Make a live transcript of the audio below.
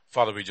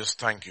Father, we just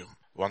thank you.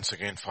 Once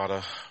again,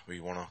 Father, we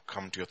want to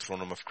come to your throne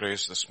room of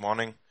grace this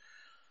morning.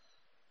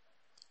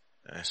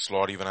 Yes,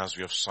 Lord, even as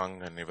we have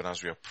sung and even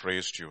as we have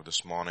praised you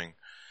this morning,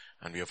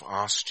 and we have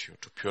asked you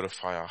to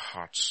purify our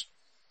hearts,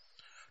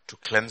 to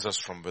cleanse us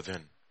from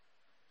within.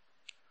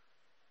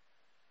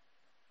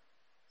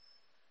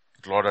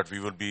 Lord, that we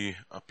will be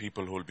a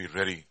people who will be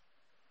ready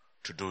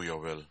to do your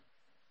will.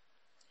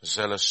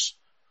 Zealous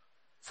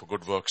for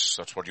good works.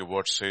 That's what your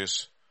word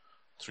says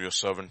through your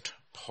servant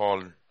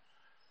Paul.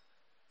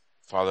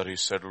 Father, he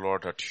said,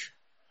 Lord, that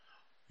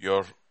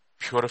you're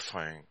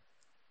purifying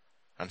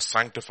and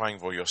sanctifying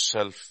for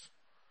yourself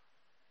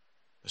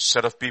a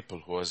set of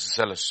people who are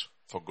zealous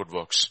for good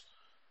works.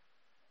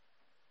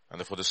 And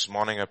therefore this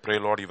morning I pray,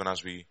 Lord, even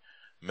as we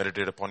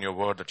meditate upon your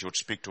word, that you would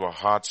speak to our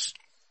hearts,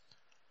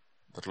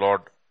 that,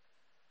 Lord,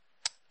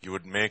 you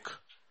would make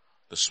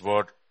this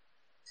word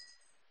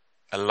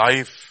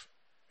alive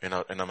in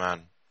a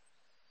man.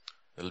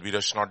 There will be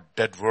just not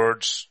dead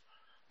words,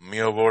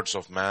 mere words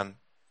of man,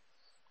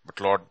 but,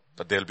 Lord,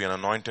 that there will be an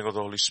anointing of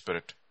the Holy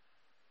Spirit,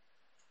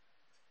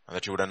 and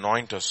that you would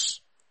anoint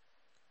us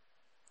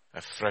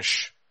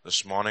afresh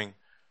this morning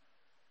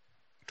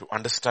to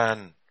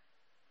understand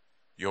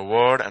your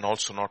word, and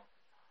also,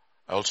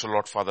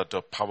 Lord Father,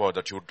 the power,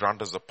 that you would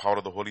grant us the power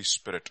of the Holy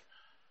Spirit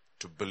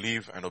to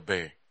believe and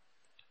obey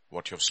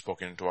what you have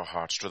spoken into our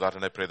hearts. To that,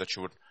 and I pray that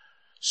you would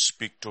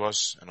speak to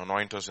us and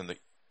anoint us in the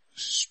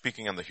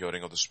speaking and the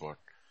hearing of this word.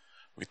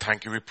 We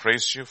thank you, we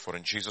praise you, for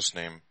in Jesus'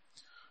 name,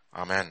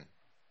 amen.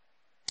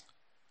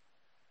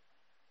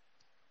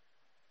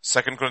 2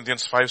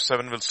 Corinthians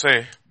 5:7 will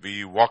say,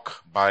 we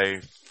walk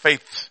by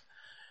faith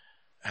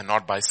and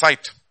not by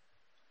sight.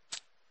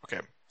 Okay.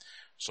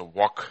 So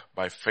walk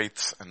by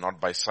faith and not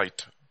by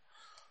sight.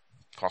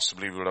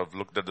 Possibly we would have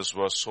looked at this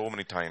verse so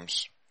many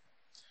times.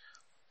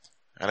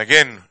 And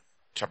again,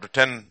 chapter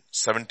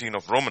 10:17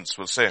 of Romans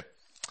will say,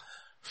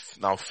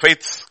 now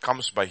faith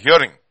comes by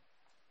hearing,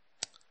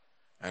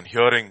 and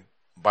hearing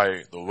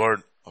by the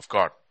word of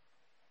God.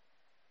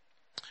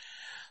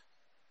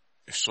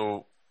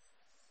 So,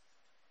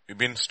 we've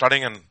been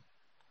studying and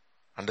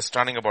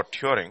understanding about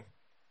hearing,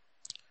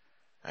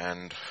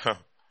 and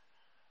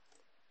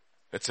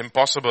it's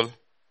impossible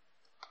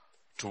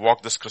to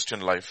walk this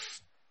Christian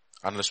life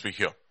unless we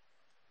hear.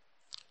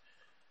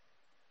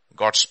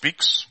 God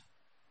speaks,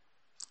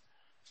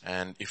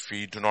 and if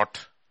we do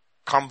not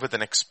come with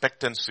an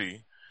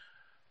expectancy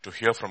to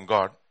hear from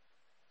God,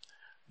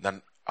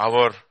 then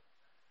our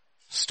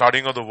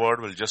studying of the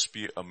word will just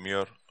be a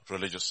mere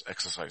religious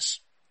exercise.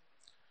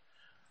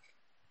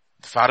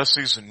 The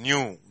Pharisees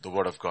knew the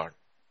word of God.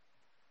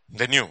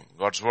 They knew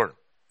God's word,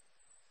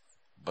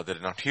 but they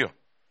did not hear.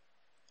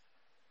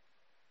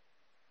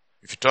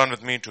 If you turn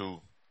with me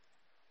to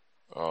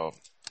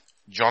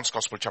John's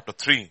Gospel chapter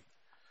 3,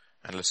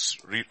 and let's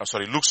read,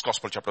 Luke's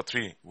Gospel chapter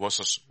 3,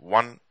 verses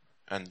 1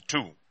 and 2,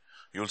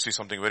 you will see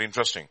something very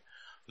interesting.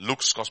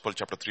 Luke's Gospel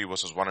chapter 3,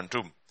 verses 1 and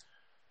 2.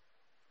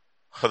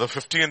 The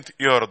 15th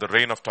year of the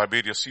reign of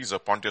Tiberius Caesar,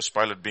 Pontius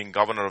Pilate being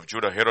governor of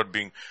Judah, Herod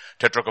being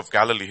tetrarch of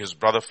Galilee, his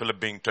brother Philip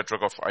being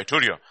tetrarch of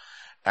Iturea,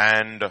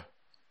 and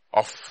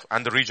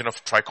the region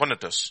of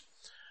Trachonitis,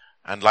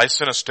 and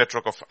Lysinus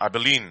tetrarch of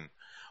Abilene,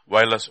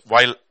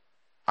 while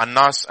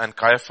Annas and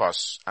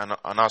Caiaphas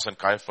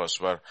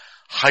were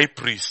high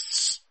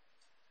priests.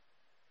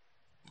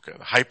 Okay,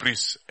 the high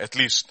priests at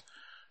least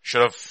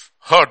should have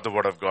heard the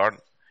word of God.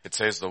 It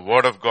says the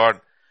word of God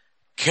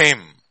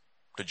came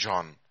to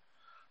John,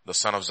 the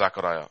son of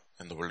Zechariah,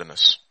 in the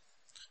wilderness.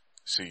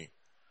 See,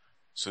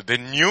 so they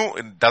knew.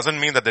 It doesn't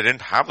mean that they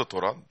didn't have the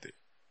Torah.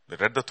 They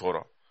read the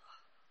Torah,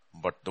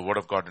 but the word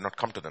of God did not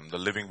come to them, the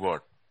living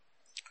word.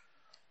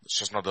 It's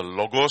just not the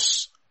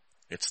logos,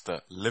 it's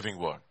the living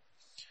word.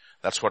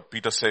 That's what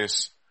Peter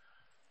says,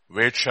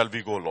 where shall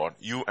we go, Lord?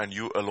 You and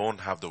you alone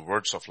have the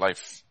words of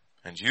life.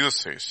 And Jesus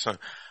says,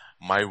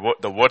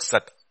 the words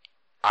that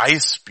I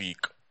speak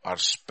are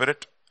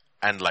spirit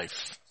and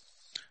life.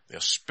 They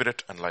are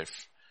spirit and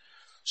life.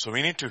 So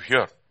we need to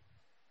hear,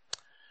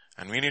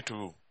 and we need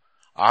to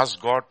ask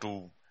God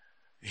to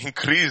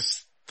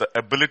increase the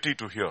ability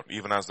to hear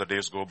even as the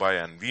days go by,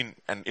 and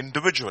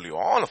individually,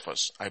 all of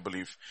us, I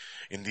believe,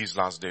 in these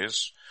last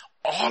days,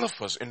 all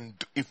of us,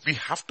 if we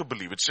have to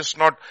believe, it's just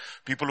not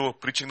people who are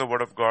preaching the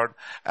word of God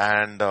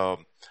and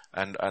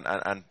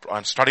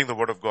studying the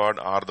word of God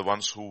are the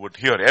ones who would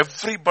hear.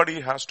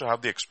 Everybody has to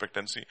have the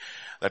expectancy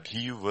that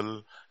he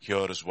will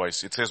hear his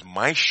voice. It says,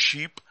 my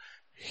sheep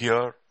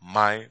hear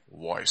my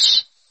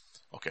voice.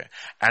 Okay.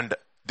 And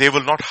they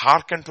will not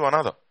hearken to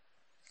another.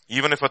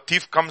 Even if a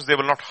thief comes, they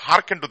will not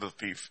hearken to the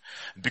thief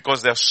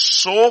because they are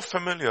so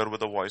familiar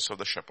with the voice of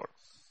the shepherd.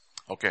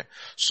 Okay.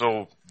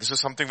 So this is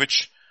something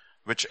which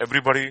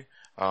everybody,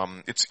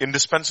 it's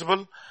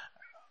indispensable.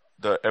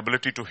 The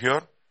ability to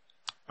hear.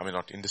 I mean,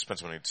 not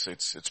indispensable.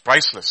 It's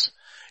priceless.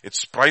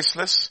 It's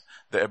priceless.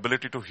 The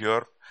ability to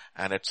hear.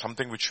 And it's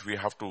something which we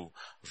have to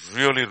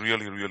really,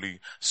 really,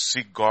 really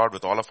seek God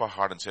with all of our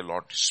heart and say,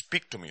 Lord,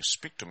 speak to me,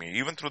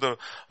 even through the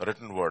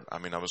written word. I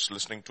mean, I was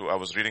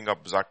reading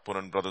up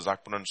Brother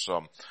Zach Punan's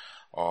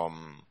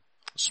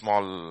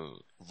small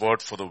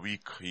word for the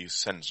week he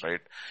sends,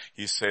 right?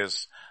 He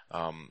says,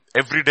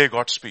 every day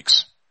God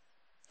speaks.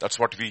 That's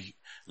what we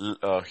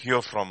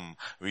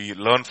we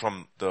learn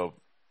from the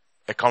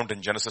account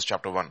in Genesis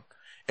chapter 1.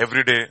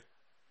 Every day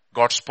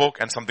God spoke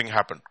and something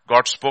happened.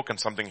 God spoke and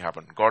something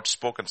happened. God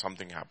spoke and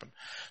something happened.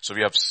 So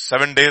we have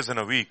 7 days in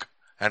a week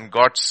and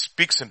God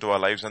speaks into our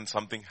lives and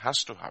something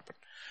has to happen.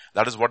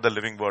 That is what the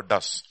living word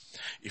does.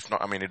 If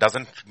not, it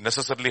doesn't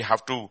necessarily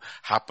have to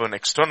happen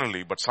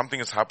externally, but something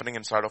is happening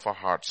inside of our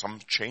heart.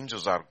 Some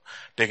changes are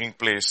taking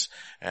place,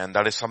 and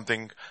that is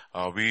something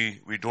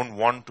we don't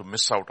want to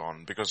miss out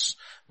on, because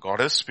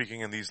God is speaking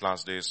in these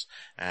last days,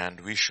 and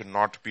we should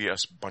not be a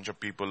bunch of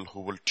people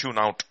who will tune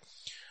out.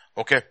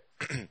 Okay,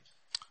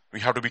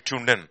 we have to be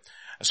tuned in.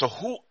 So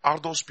who are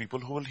those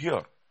people who will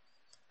hear?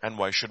 And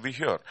why should we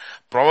hear?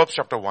 Proverbs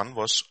chapter 1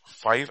 verse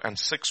 5 and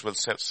 6 will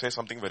say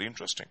something very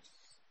interesting.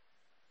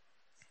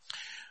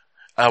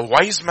 A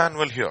wise man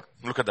will hear.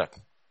 Look at that.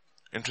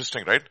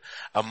 Interesting, right?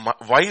 A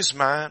wise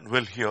man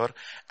will hear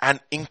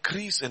and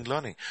increase in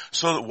learning.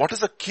 So what is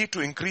the key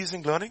to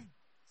increasing learning?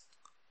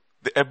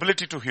 The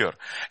ability to hear.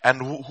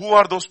 And who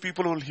are those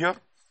people who will hear?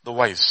 The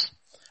wise.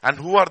 And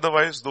who are the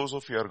wise? Those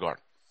who fear God.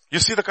 You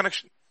see the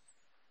connection?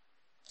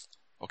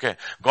 Okay.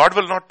 God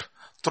will not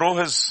throw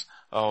his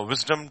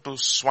wisdom to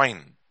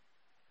swine.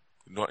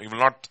 No, he will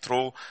not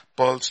throw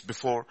pearls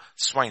before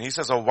swine. He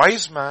says a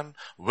wise man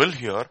will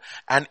hear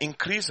and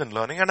increase in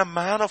learning, and a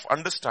man of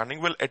understanding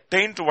will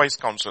attain to wise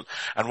counsel.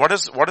 And what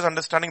is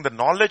understanding? The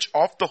knowledge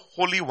of the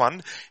Holy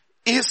One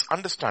is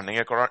understanding,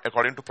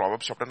 according to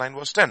Proverbs chapter 9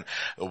 verse 10.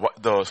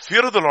 The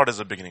fear of the Lord is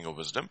the beginning of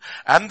wisdom,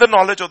 and the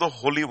knowledge of the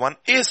Holy One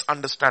is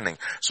understanding.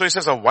 So he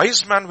says a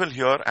wise man will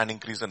hear and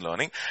increase in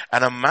learning,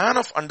 and a man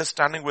of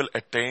understanding will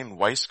attain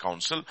wise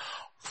counsel.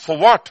 For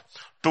what?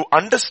 To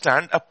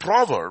understand a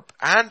proverb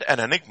and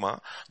an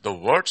enigma, the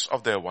words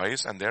of their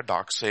wise and their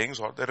dark sayings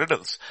or their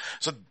riddles.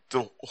 So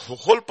the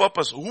whole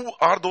purpose, who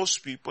are those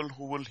people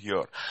who will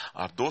hear?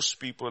 Are those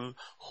people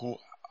who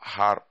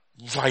are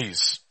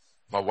wise,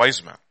 a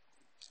wise man.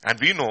 And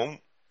we know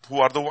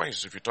who are the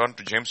wise. If you turn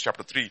to James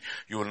chapter 3,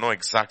 you will know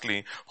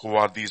exactly who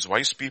are these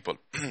wise people.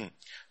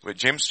 With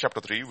James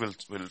chapter 3,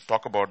 we'll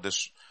talk about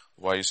this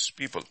wise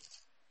people.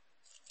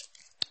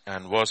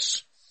 And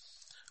verse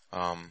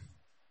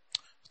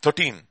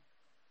 13.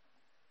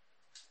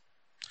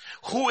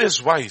 Who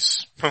is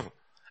wise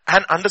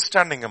and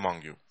understanding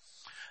among you?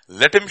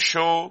 Let him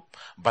show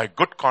by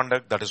good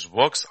conduct that his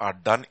works are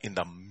done in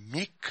the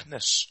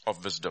meekness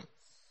of wisdom.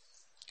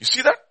 You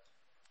see that?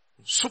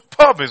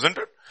 Superb, isn't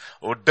it?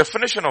 Our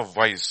definition of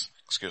wise.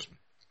 Excuse me.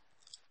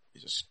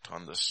 You just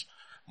turn this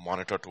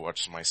monitor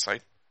towards my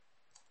side.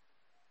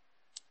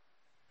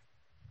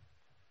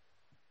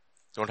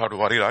 Don't have to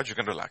worry, Raj. You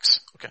can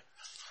relax. Okay.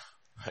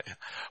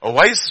 A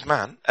wise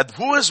man, and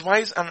who is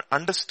wise and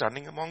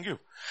understanding among you?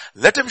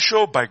 Let him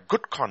show by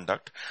good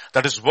conduct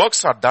that his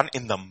works are done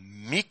in the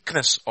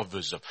meekness of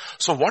wisdom.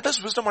 So what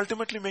does wisdom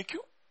ultimately make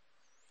you?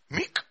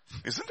 Meek,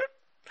 isn't it?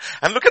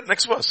 And look at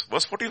next verse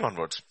 14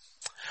 onwards.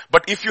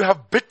 But if you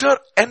have bitter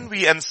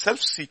envy and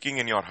self-seeking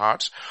in your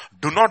hearts,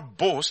 do not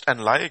boast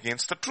and lie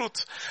against the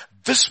truth.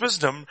 This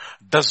wisdom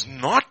does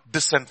not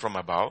descend from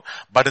above,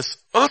 but is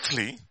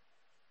earthly.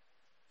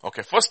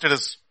 Okay, first it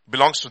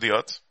belongs to the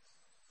earth.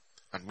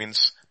 That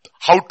means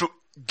how to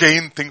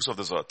gain things of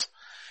this earth.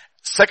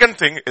 Second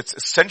thing, it's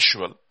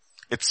sensual.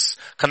 It's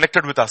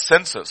connected with our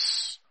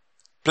senses.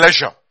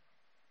 Pleasure.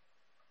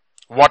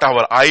 What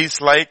our eyes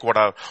like,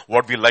 what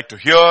we like to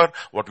hear,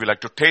 what we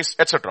like to taste,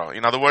 etc.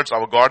 In other words,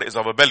 our God is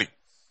our belly.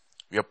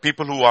 We are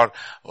people who are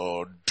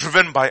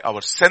driven by our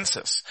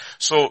senses.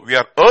 So we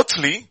are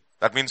earthly.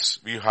 That means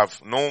we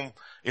have no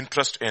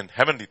interest in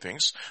heavenly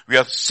things. We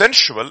are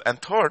sensual.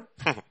 And third,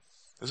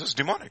 this is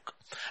demonic.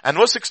 And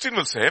verse 16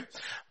 will say,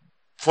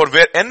 for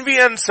where envy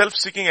and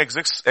self-seeking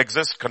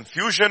exist,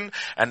 confusion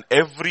and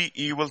every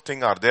evil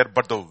thing are there.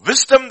 But the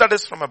wisdom that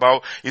is from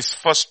above is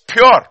first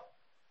pure,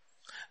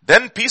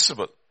 then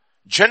peaceable,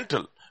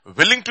 gentle,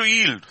 willing to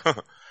yield,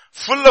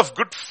 full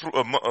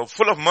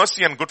of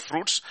mercy and good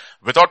fruits,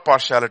 without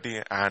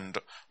partiality and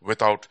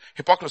without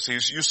hypocrisy.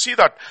 You see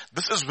that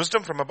this is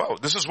wisdom from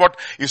above. This is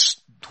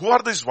who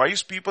are these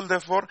wise people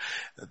therefore?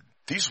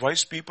 These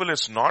wise people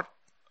is not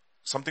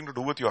something to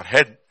do with your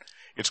head.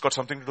 It's got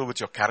something to do with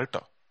your character.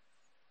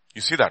 You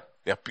see that?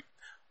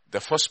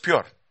 They're first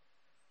pure.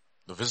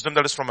 The wisdom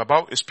that is from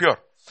above is pure.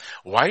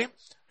 Why?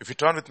 If you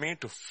turn with me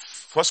to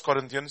 1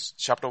 Corinthians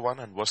chapter 1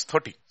 and verse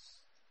 30.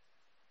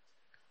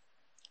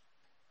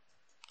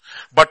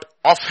 But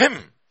of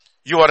him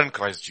you are in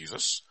Christ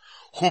Jesus,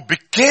 who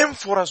became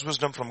for us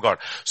wisdom from God.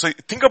 So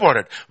think about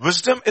it.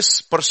 Wisdom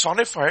is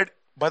personified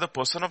by the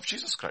person of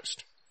Jesus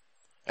Christ.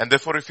 And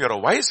therefore if you're a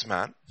wise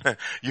man,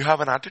 you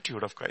have an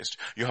attitude of Christ.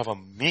 You have a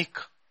meek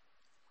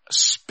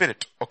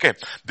spirit. Okay.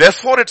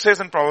 Therefore it says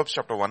in Proverbs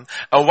chapter 1,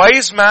 a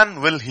wise man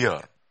will hear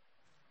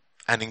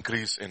and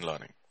increase in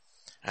learning.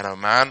 And a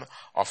man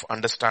of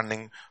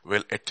understanding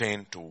will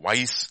attain to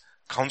wise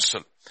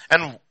counsel.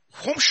 And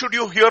whom should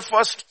you hear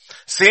first?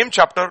 Same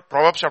chapter,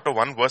 Proverbs chapter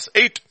 1 verse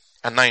 8.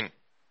 and 9.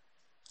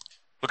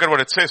 Look at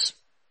what it says.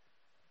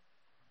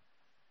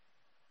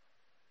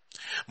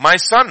 My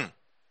son,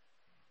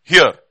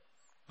 hear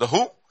the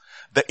who?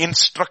 The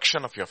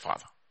instruction of your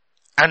father,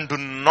 and do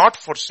not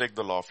forsake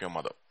the law of your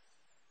mother.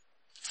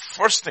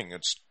 First thing,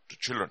 it's to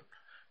children,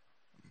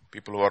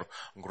 people who are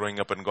growing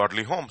up in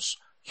godly homes.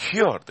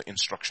 Hear the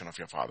instruction of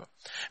your father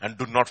and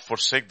do not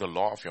forsake the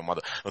law of your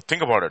mother. Now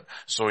think about it.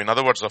 So in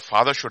other words, the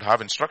father should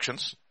have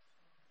instructions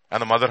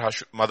and the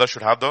mother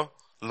should have the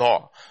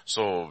law.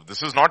 So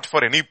this is not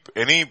for any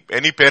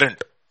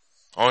parent.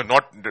 Or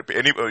not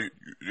any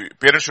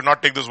parents should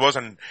not take this verse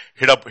and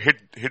hit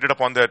it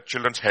upon their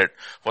children's head.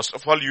 First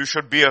of all, you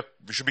should be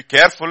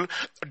careful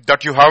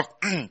that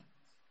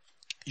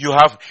you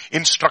have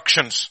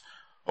instructions.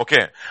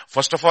 Okay.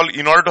 First of all,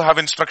 in order to have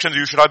instructions,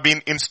 you should have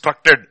been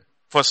instructed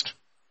first.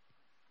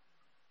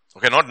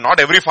 Okay, not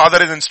every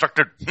father is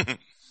instructed.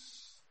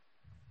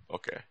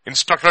 Okay.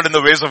 Instructed in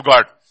the ways of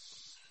God.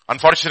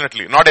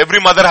 Unfortunately, not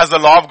every mother has the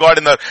law of God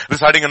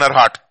residing in her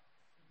heart.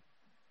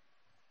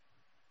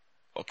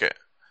 Okay.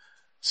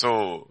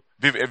 So,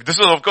 this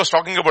is of course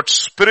talking about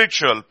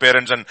spiritual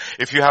parents, and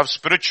if you have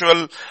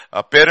spiritual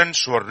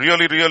parents who are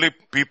really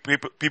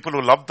people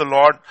who love the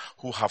Lord,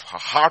 who have a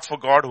heart for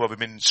God, who have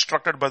been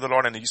instructed by the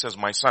Lord, and he says,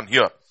 my son,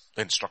 hear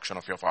the instruction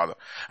of your father,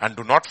 and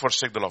do not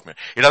forsake the law of me.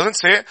 It doesn't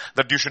say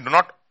that you should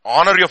not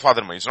honor your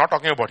father and mother. It's not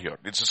talking about here.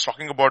 It's just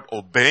talking about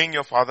obeying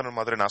your father and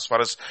mother, and as far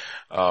as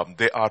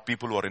they are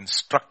people who are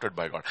instructed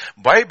by God.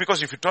 Why?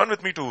 Because if you turn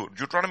with me to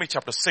Deuteronomy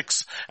chapter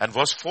 6 and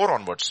verse 4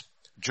 onwards,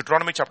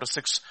 Deuteronomy chapter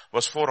 6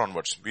 verse 4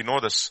 onwards, we know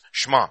this,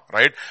 Shema,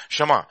 right?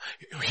 Shema.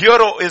 Hear,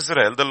 O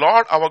Israel, the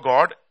Lord our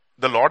God,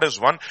 the Lord is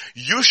one.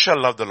 You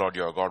shall love the Lord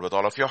your God with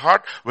all of your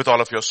heart, with all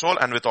of your soul,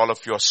 and with all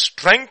of your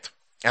strength.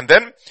 And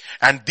then,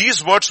 and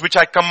these words which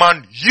I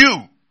command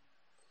you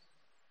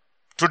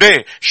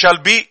today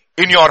shall be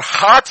in your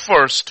heart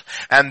first,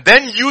 and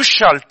then you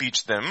shall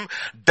teach them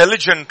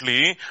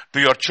diligently to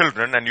your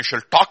children, and you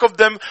shall talk of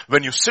them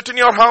when you sit in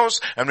your house,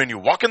 and when you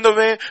walk in the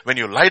way, when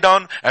you lie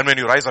down, and when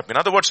you rise up. In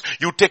other words,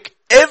 you take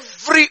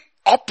every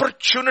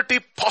opportunity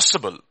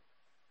possible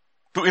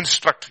to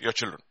instruct your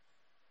children.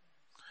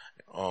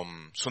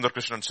 Sundar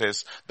Krishnan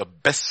says the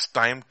best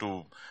time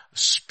to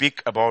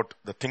speak about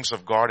the things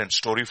of God in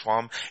story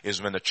form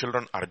is when the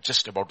children are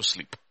just about to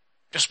sleep,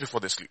 just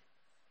before they sleep.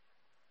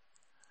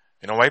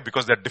 You know why?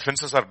 Because their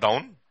defenses are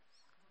down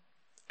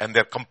and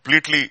they're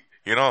completely,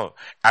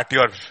 at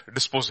your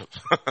disposal.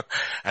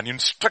 And you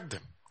instruct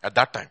them at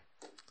that time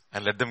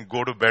and let them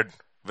go to bed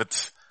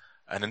with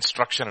an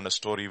instruction and a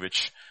story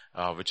which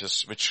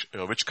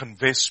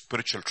conveys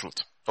spiritual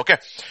truth. Okay.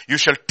 You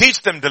shall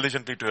teach them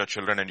diligently to your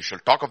children, and you shall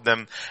talk of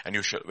them, and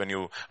you shall, when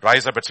you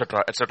rise up,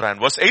 etc., etc.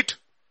 And verse 8,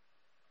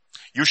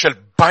 you shall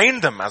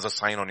bind them as a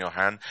sign on your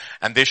hand,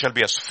 and they shall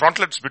be as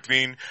frontlets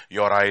between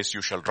your eyes.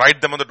 You shall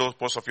write them on the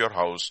doorposts of your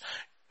house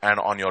and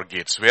on your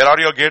gates. Where are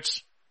your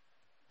gates?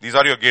 These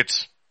are your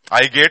gates.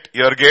 Eye gate,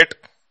 ear gate.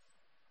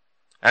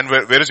 And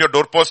where is your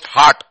doorpost?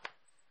 Heart.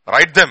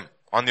 Write them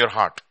on your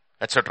heart,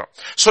 etc.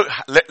 So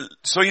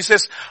he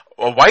says,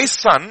 a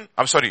wise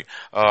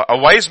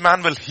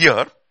man will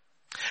hear,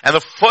 and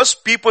the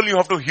first people you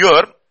have to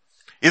hear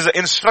is the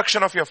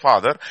instruction of your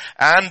father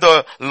and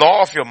the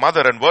law of your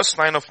mother. And verse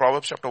 9 of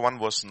Proverbs chapter 1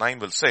 verse 9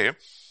 will say,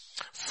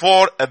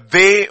 for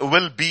they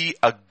will be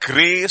a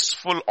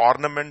graceful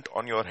ornament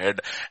on your head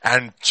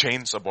and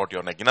chains about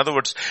your neck. In other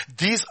words,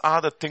 these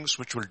are the things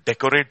which will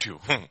decorate you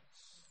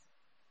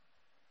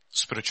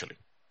spiritually,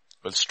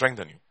 will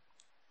strengthen you,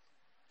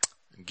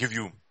 give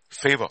you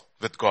favor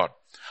with God.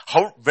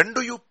 When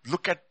do you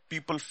look at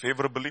people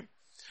favorably?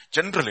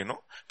 Generally,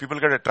 people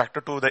get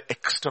attracted to the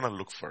external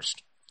look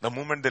first. The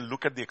moment they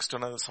look at the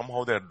external,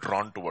 somehow they are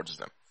drawn towards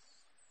them.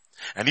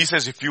 And he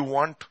says, if you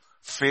want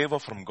favor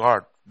from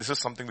God, this is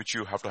something which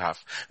you have to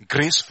have.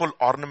 Graceful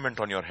ornament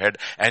on your head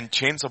and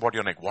chains about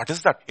your neck. What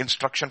is that?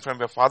 Instruction from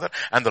your father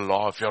and the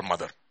law of your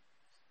mother.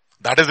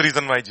 That is the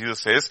reason why Jesus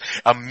says,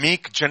 a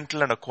meek,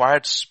 gentle, and a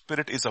quiet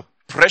spirit is a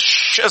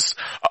precious,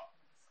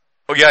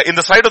 in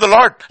the sight of the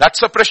Lord.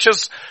 That's a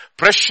precious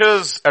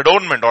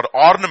adornment or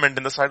ornament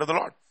in the sight of the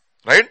Lord.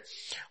 Right?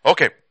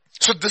 Okay.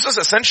 So this is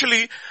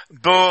essentially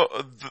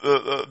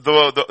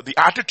the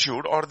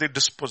attitude or the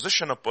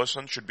disposition a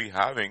person should be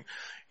having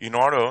in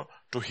order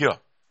to hear.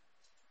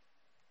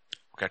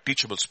 Okay,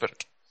 teachable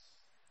spirit.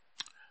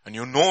 And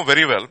you know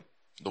very well,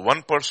 the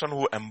one person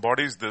who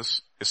embodies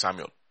this is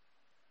Samuel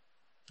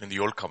in the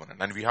Old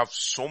Covenant. And we have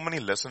so many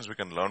lessons we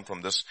can learn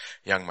from this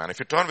young man. If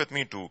you turn with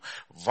me to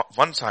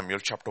 1 Samuel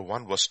chapter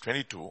 1 verse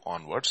 22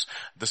 onwards,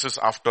 this is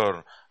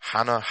after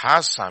Hannah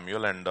has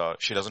Samuel and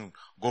she doesn't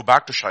go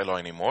back to Shiloh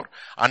anymore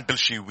until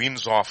she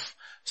weans off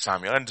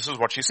Samuel. And this is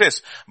what she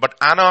says. But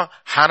Hannah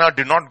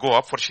did not go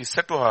up, for she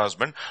said to her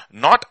husband,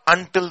 not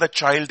until the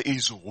child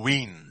is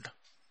weaned,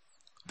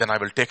 then I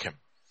will take him,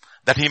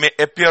 that he may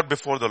appear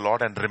before the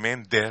Lord and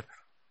remain there.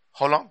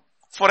 How long?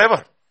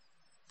 Forever.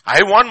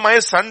 I want my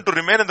son to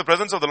remain in the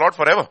presence of the Lord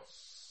forever.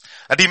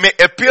 That he may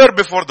appear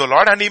before the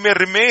Lord and he may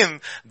remain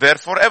there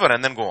forever.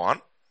 And then go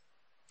on.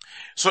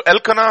 So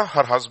Elkanah,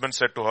 her husband,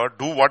 said to her,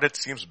 do what it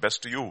seems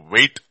best to you.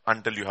 Wait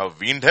until you have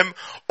weaned him.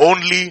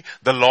 Only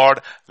the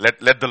Lord, let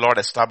the Lord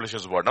establish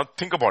his word. Now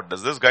think about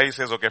this. This guy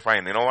says, okay,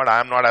 fine. You know what? I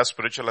am not as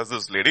spiritual as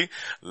this lady.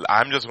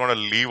 I'm just going to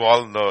leave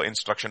all the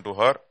instruction to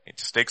her. He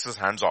just takes his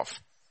hands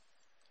off.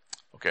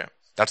 Okay.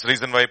 That's the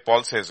reason why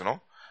Paul says,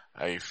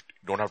 I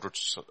don't have to,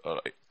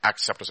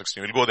 Acts chapter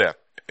 16. We'll go there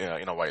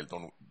in a while.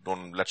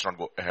 Let's not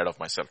go ahead of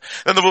myself.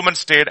 Then the woman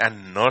stayed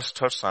and nursed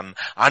her son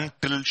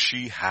until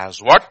she has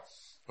what?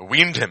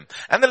 Weaned him.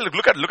 And then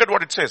look at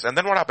what it says. And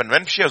then what happened?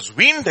 When she has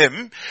weaned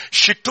him,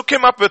 she took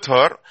him up with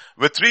her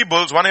with 3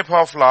 bulls, 1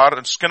 ephah of flour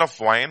and skin of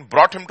wine,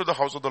 brought him to the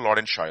house of the Lord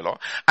in Shiloh.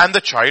 And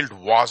the child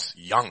was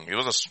young. He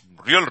was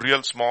a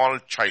real small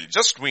child,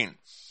 just weaned.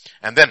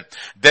 And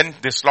then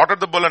they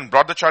slaughtered the bull and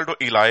brought the child to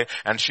Eli,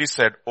 and she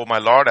said, "Oh my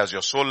Lord, as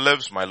your soul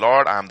lives, my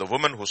Lord, I am the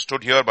woman who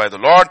stood here by the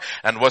Lord."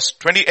 And verse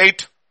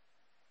 28,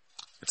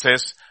 it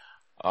says,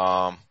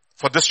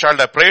 for this child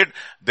I prayed,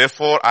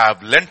 therefore I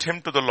have lent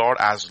him to the Lord.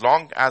 As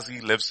long as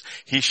he lives,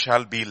 he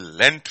shall be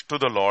lent to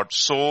the Lord.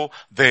 So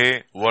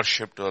they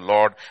worshipped the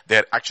Lord.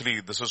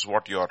 Actually, this is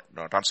what your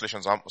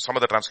translations, some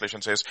of the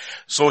translation says,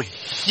 so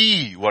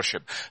he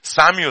worshipped.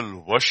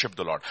 Samuel worshipped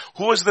the Lord.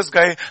 Who is this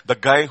guy? The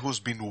guy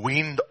who's been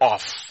weaned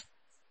off.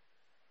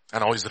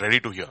 And now he's ready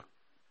to hear.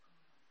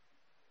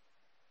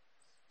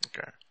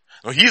 Okay.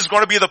 Now he's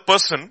going to be the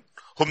person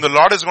whom the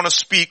Lord is going to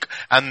speak,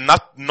 and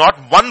not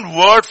one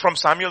word from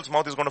Samuel's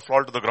mouth is going to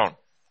fall to the ground.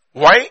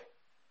 Why?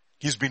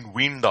 He's been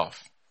weaned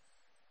off.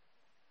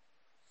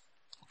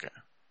 Okay.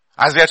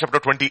 Isaiah chapter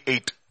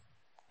 28,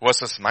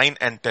 verses 9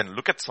 and 10.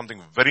 Look at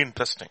something very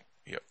interesting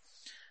here.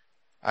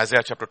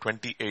 Isaiah chapter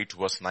 28,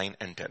 verse 9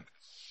 and 10.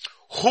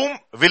 Whom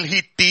will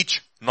he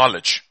teach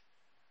knowledge?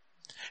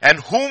 And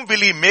whom will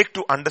he make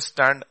to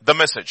understand the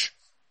message?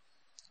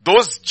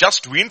 Those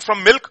just weaned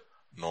from milk?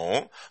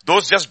 No.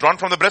 Those just drawn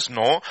from the breast?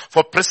 No.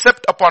 For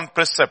precept upon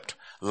precept,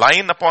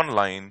 line upon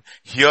line,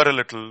 here a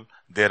little,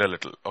 there a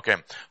little. Okay.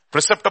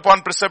 Precept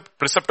upon precept,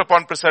 precept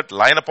upon precept,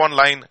 line upon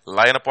line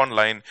upon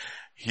line,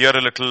 here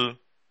a little,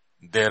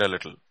 there a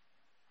little.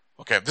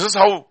 Okay. This is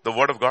how the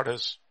word of God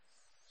is.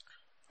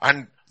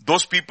 And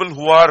those people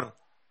who are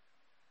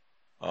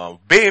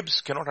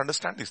babes cannot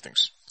understand these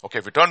things. Okay.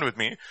 If you turn with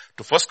me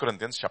to 1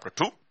 Corinthians chapter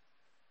 2.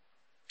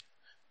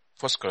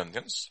 1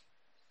 Corinthians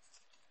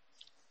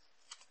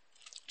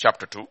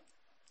chapter 2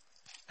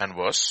 and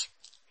verse.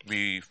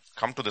 We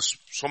come to this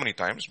so many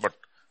times, but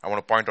I want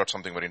to point out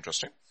something very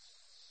interesting.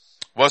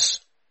 Verse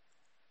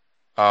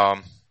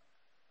 10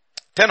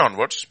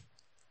 onwards.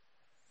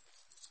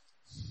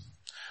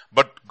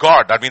 But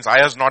God, that means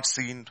eye has not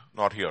seen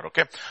nor hear,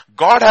 okay?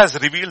 God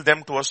has revealed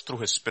them to us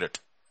through His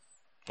Spirit.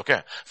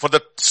 Okay? For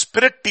the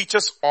Spirit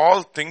teaches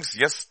all things,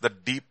 yes, the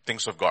deep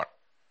things of God.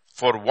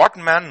 For what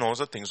man knows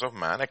the things of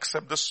man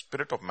except the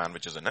spirit of man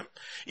which is in him?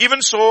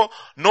 Even so,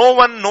 no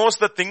one knows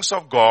the things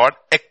of God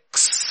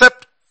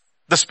except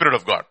the Spirit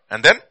of God.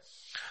 And then,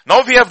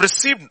 now we have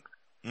received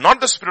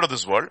not the spirit of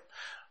this world,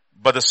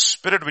 but the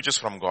Spirit which is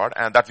from God,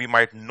 and that we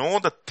might know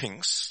the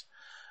things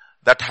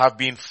that have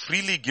been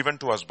freely given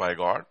to us by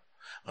God.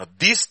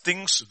 These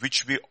things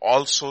which we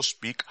also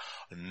speak,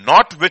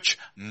 not which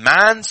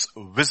man's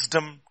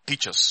wisdom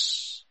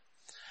teaches,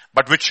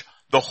 but which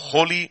the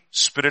Holy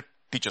Spirit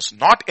teaches,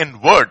 not in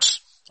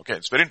words. Okay,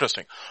 it's very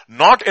interesting.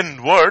 Not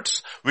in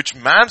words which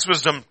man's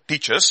wisdom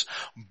teaches,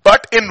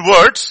 but in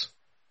words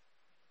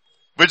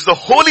which the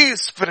Holy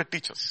Spirit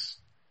teaches.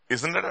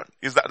 Isn't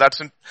it?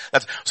 That's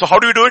so how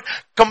do we do it?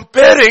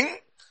 Comparing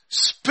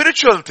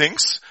spiritual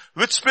things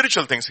with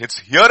spiritual things. It's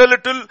here a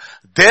little,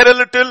 there a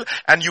little,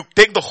 and you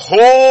take the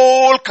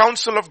whole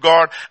counsel of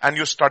God and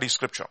you study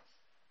scripture.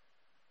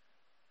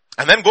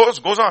 And then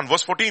goes on,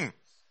 verse 14.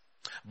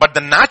 But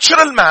the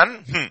natural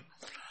man,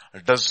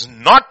 does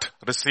not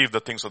receive the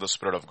things of the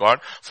Spirit of God,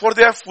 for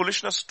they are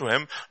foolishness to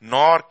him,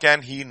 nor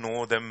can he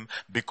know them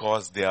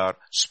because they are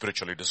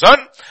spiritually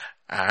discerned.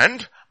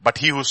 But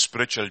he who is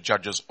spiritual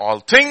judges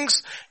all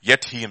things,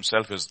 yet he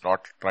himself is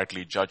not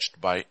rightly judged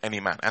by any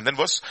man. And then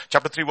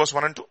chapter 3 verse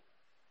 1 and 2.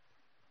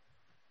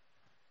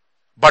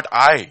 But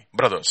I,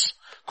 brothers,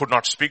 could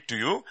not speak to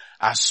you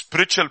as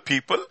spiritual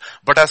people,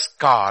 but as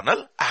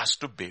carnal, as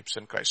to babes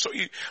in Christ. So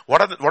what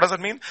does that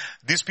mean?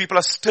 These people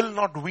are still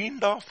not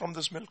weaned off from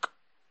this milk.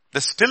 They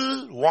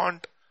still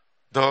want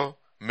the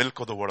milk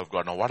of the word of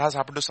God. Now what has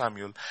happened to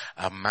Samuel?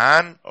 A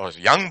man or a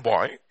young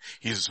boy,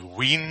 he's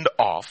weaned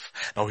off.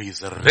 Now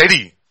he's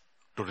ready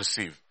to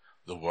receive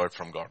the word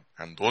from God.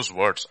 And those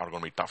words are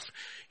going to be tough.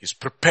 He's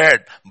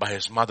prepared by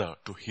his mother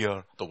to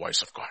hear the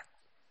voice of God.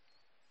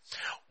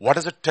 What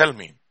does it tell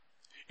me?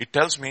 It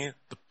tells me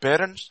the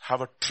parents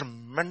have a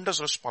tremendous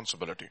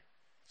responsibility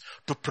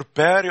to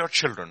prepare your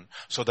children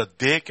so that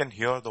they can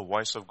hear the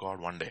voice of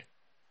God one day.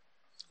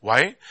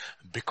 Why?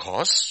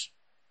 Because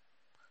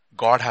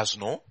God has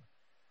no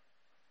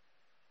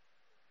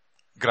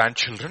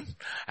grandchildren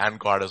and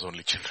God has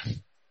only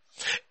children.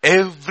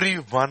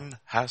 Everyone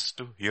has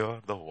to hear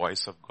the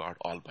voice of God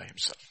all by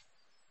himself.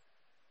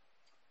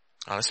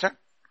 Understand?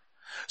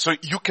 So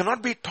you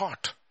cannot be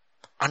taught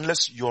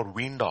unless you're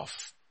weaned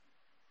off.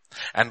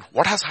 And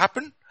what has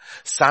happened?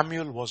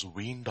 Samuel was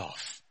weaned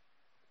off.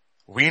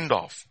 Weaned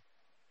off.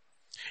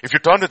 If you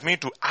turn with me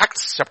to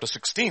Acts chapter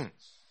 16,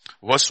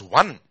 verse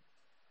 1,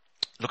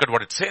 look at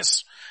what it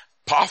says.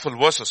 Powerful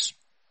verses.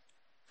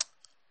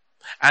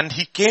 And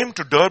he came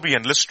to Derbe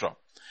and Lystra.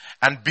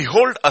 And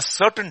behold, a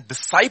certain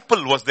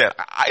disciple was there.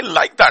 I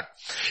like that.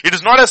 It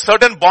is not a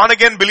certain born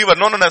again believer.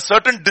 No. A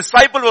certain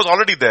disciple was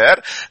already there,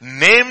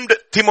 named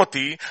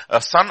Timothy,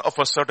 a son of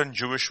a certain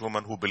Jewish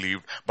woman who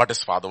believed, but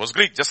his father was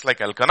Greek, just like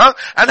Elkanah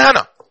and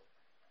Hannah.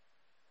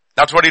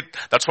 That's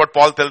what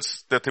Paul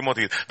tells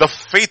Timothy. The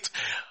faith,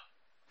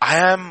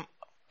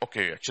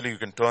 actually you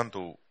can turn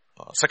to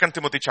 2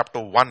 Timothy chapter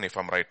 1 if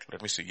I'm right.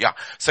 Let me see.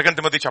 2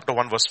 Timothy chapter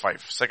 1 verse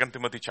 5. 2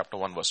 Timothy chapter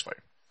 1 verse 5.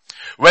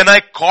 When I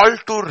call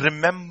to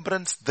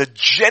remembrance the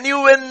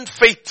genuine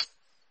faith.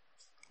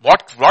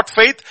 What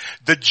faith?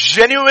 The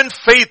genuine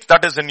faith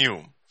that is in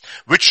you,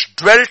 which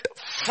dwelt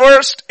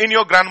first in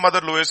your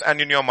grandmother Lois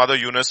and in your mother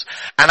Eunice,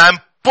 and I'm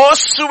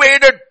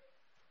persuaded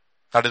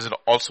that is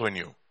also in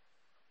you.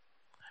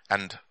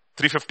 And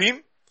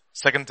 3:15,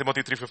 2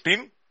 Timothy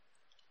 3:15.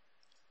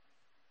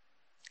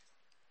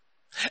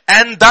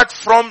 And that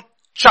from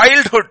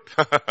childhood,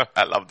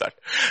 I love that,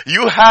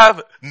 you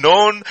have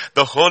known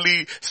the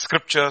holy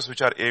scriptures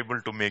which are able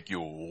to make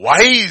you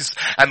wise.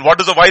 And what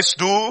do the wise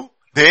do?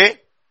 They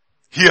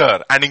hear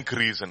and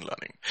increase in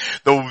learning.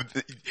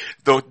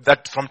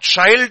 That from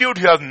childhood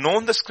you have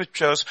known the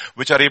scriptures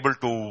which are able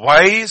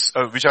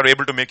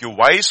to make you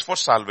wise for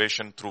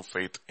salvation through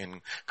faith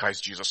in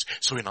Christ Jesus.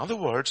 So in other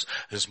words,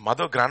 his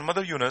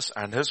grandmother Eunice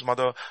and his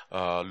mother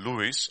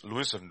Louis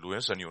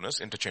and Eunice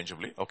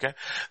interchangeably, okay?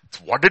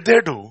 What did they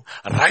do?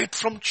 Right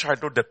from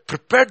childhood they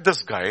prepared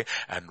this guy,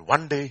 and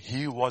one day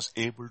he was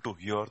able to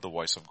hear the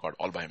voice of God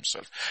all by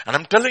himself. And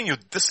I'm telling you,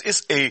 this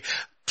is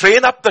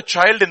train up the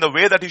child in the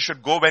way that he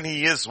should go when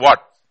he is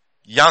what?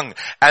 Young.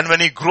 And when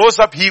he grows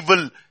up, he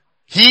will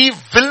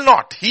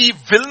not.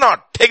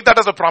 Take that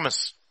as a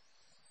promise.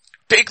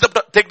 Take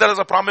that as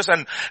a promise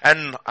and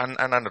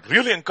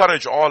really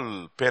encourage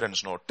all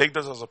parents, take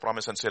this as a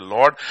promise and say,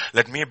 Lord,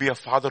 let me be a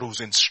father who's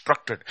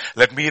instructed.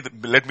 Let me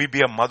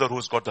be a mother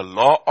who's got the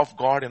law of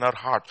God in her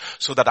heart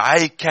so that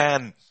I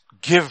can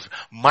give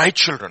my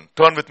children.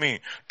 Turn with me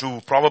to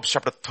Proverbs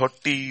chapter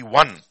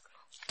 31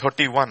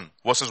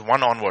 verses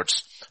 1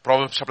 onwards.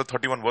 Proverbs chapter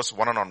 31 verse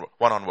 1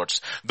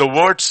 onwards. The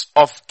words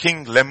of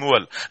King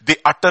Lemuel, the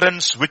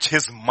utterance which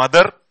his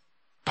mother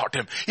taught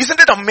him. Isn't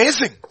it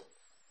amazing?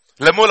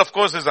 Lemuel, of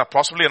course, is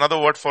possibly another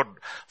word for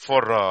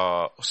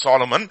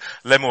Solomon.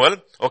 Lemuel,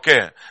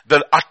 okay.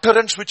 The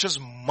utterance which his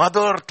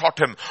mother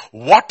taught him.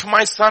 What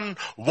my son,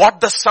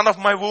 what the son of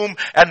my womb,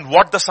 and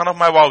what the son of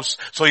my vows.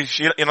 So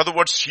in other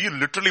words, she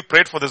literally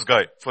prayed for this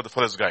guy, for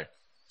this guy.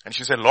 And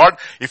she said, Lord,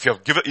 if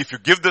you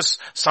give this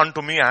son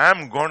to me, I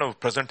am going to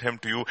present him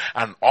to you,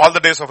 and all the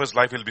days of his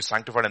life he'll be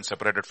sanctified and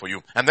separated for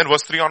you. And then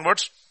verse 3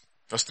 onwards,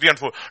 verse 3 and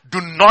 4, do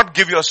not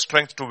give your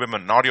strength to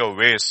women, nor your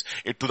ways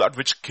to that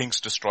which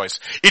kings destroys.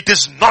 It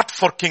is not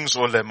for kings,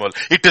 O Lemuel.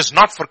 It is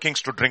not for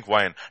kings to drink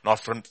wine, nor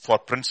for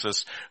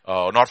princes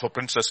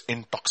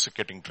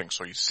intoxicating drink.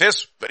 So he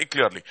says very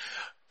clearly,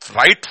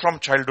 right from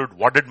childhood,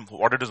 what did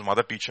his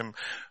mother teach him?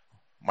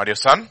 My dear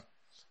son,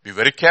 be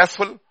very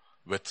careful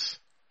with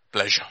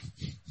pleasure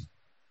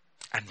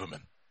and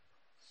women.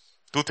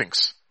 Two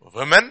things.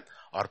 Women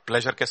और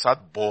pleasure के साथ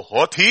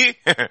बहुत ही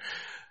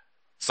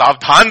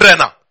सावधान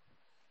रहना.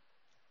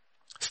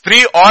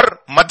 स्त्री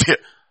और मध्य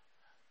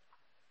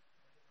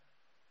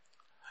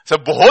से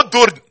बहुत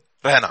दूर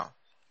रहना.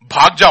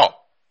 भाग जाओ.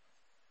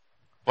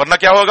 वरना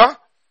क्या होगा?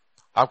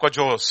 आपका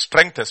जो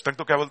strength है, strength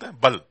तो क्या बोलते हैं?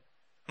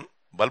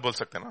 बल बोल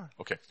सकते हैं ना?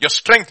 Okay. Your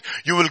strength,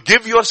 you will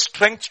give your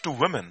strength to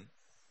women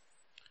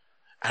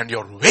and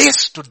your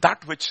ways to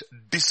that which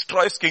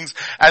destroys kings.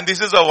 And this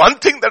is the one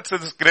thing that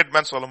this great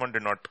man Solomon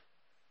did not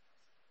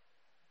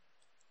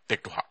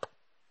take to heart.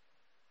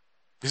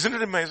 Isn't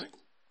it amazing?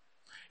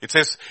 It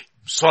says,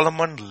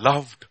 Solomon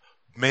loved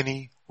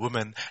many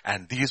women,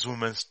 and these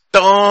women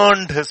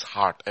turned his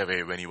heart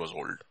away when he was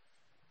old.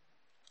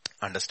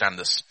 Understand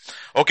this.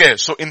 Okay,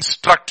 so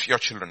instruct your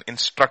children.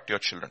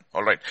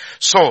 Alright.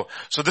 So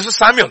this is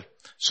Samuel.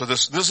 So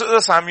this is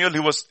a Samuel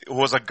who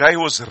was a guy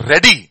who was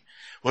ready,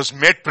 was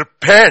made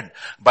prepared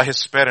by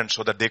his parents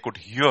so that they could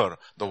hear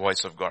the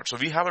voice of God. So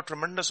we have a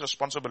tremendous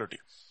responsibility,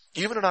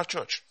 even in our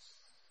church.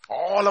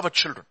 All our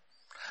children,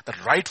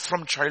 that right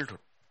from childhood,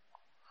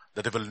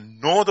 that they will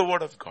know the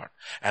word of God.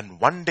 And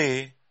one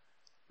day,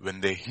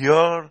 when they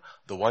hear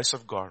the voice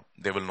of God,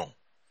 they will know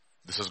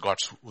this is God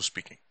who's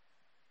speaking.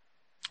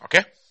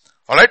 Okay?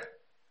 Alright?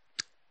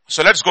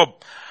 So let's go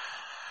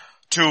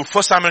to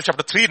 1 Samuel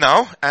chapter 3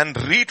 now and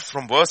read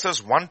from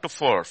verses 1 to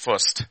 4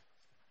 first.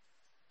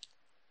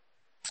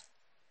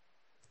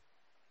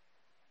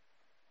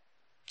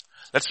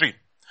 Let's read.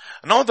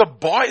 Now the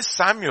boy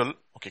Samuel,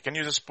 okay, can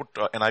you just put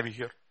NIV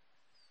here?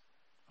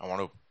 I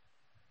want to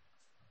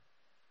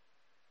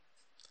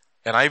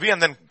NIV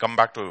and then come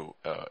back to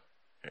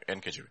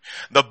NKJV.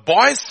 The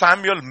boy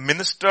Samuel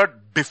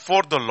ministered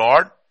before the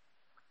Lord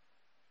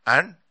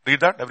and, read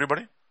that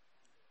everybody.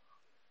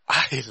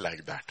 I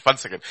like that. One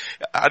second.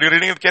 Are you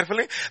reading it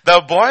carefully?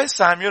 The boy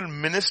Samuel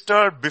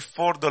ministered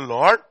before the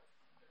Lord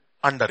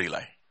under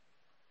Eli.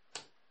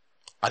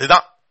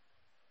 Adida.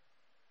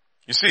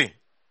 You see,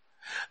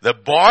 the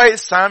boy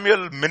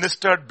Samuel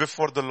ministered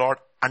before the Lord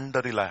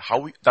under Eli.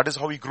 That is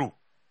how he grew.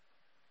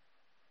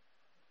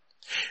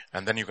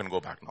 And then you can go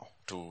back now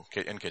to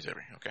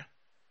NKJV, okay?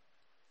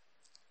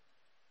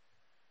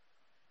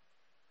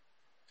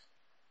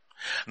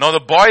 Now the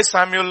boy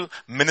Samuel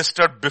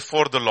ministered to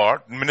the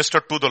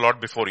Lord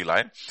before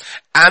Eli.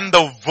 And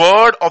the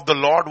word of the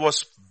Lord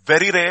was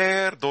very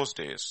rare those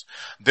days.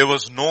 There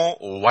was no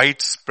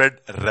widespread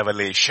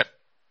revelation.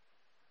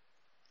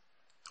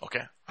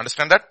 Okay,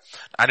 understand that?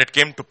 And it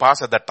came to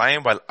pass at that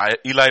time while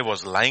Eli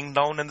was lying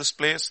down in this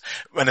place,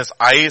 when his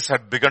eyes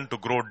had begun to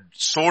grow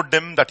so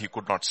dim that he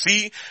could not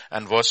see.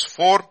 And verse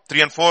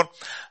 3 and 4,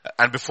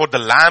 and before the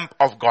lamp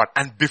of God,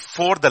 and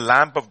before the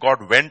lamp of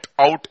God went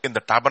out in the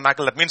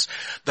tabernacle, that means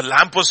the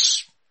lamp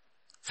was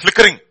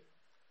flickering.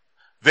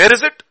 Where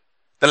is it?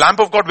 The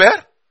lamp of God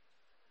where?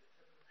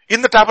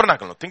 In the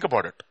tabernacle. Now think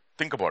about it.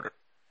 Think about it.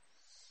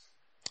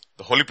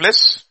 The holy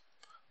place,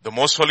 the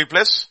most holy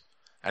place,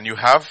 and you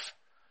have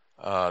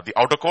the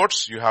outer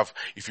courts. You have,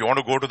 if you want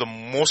to go to the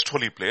most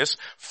holy place,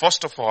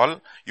 first of all,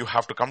 you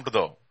have to come to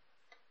the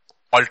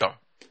altar.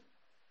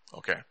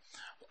 Okay.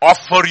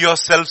 Offer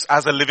yourselves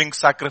as a living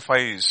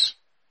sacrifice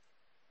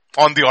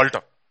on the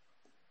altar.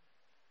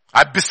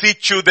 I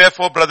beseech you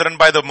therefore, brethren,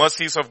 by the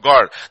mercies of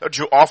God, that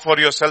you offer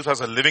yourselves as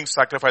a living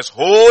sacrifice,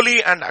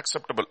 holy and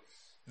acceptable.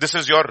 This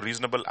is your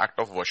reasonable act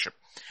of worship.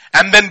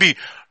 And then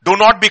do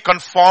not be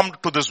conformed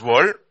to this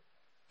world.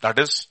 That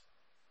is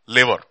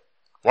laver.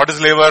 What is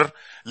laver?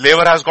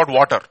 Laver has got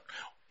water.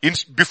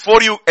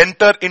 Before you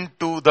enter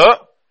into the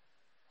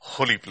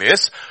holy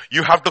place,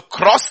 you have to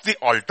cross the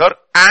altar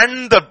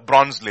and the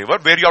bronze laver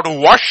where you have to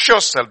wash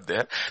yourself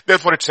there.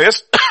 Therefore it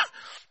says,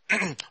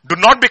 do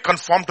not be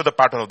conformed to the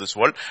pattern of this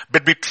world,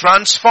 but be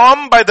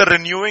transformed by the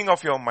renewing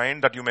of your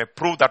mind, that you may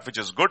prove that which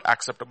is good,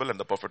 acceptable, and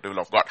the perfect will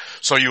of God.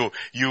 So you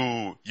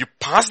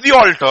pass the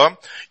altar,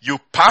 you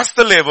pass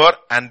the laver,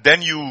 and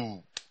then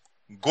you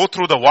go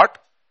through the what?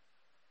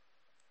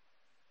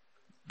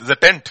 There's a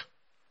tent.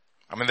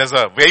 There's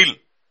a veil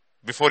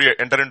before you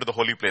enter into the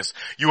holy place.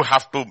 You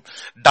have to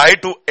die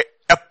to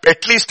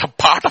at least a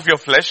part of your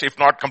flesh, if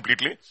not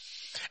completely.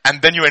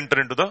 And then you enter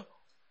into the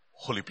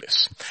holy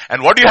place.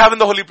 And what do you have in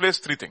the holy place?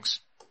 3 things.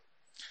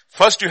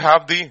 First, you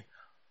have the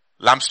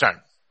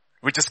lampstand,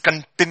 which is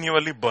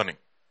continually burning.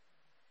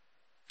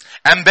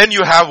 And then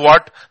you have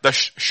what? The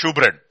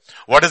shewbread.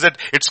 What is it?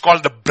 It's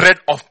called the bread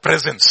of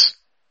presence.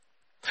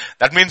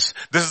 That means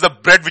this is the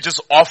bread which is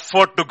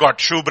offered to God.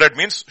 Shewbread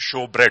means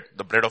showbread,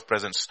 the bread of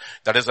presence.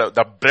 That is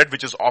the bread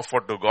which is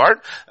offered to God.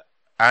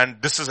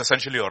 And this is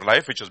essentially your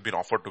life which has been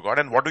offered to God.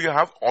 And what do you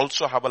have?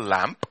 Also have a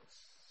lamp.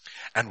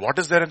 And what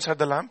is there inside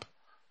the lamp?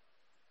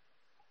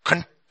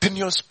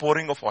 Continuous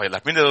pouring of oil.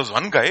 That means there was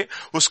one guy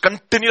who's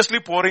continuously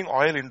pouring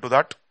oil into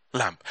that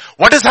lamp.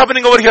 What is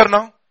happening over here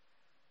now?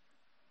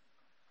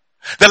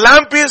 The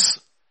lamp is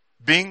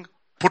being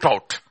put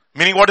out.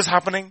 Meaning what is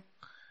happening?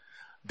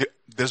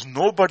 There's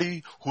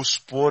nobody who's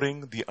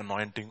pouring the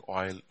anointing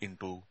oil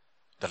into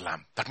the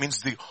lamp. That means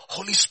the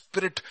Holy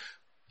Spirit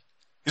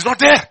is not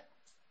there.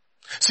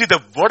 See,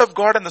 the Word of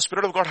God and the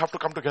Spirit of God have to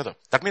come together.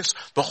 That means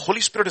the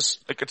Holy Spirit is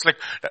like, it's like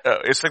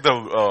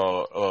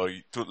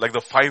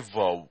the 5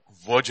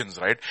 virgins,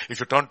 right? If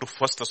you turn to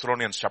 1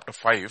 Thessalonians chapter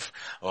 5,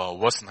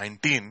 verse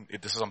 19,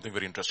 this is something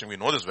very interesting. We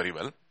know this very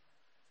well.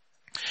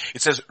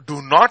 It says,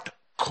 do not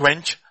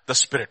quench the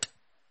Spirit.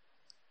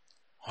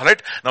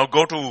 Alright, now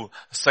go to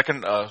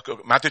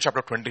Matthew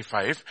chapter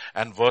 25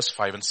 and verse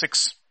 5 and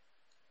 6.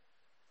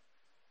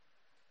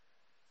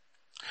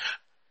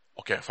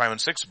 Okay, 5 and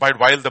 6. But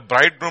while the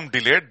bridegroom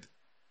delayed,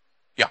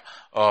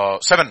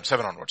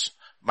 7 onwards.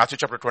 Matthew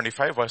chapter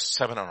 25 verse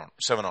 7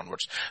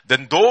 onwards.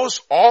 Then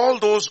all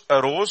those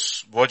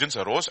virgins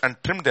arose and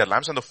trimmed their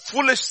lamps, and the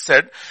foolish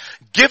said,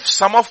 give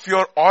some of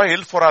your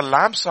oil, for our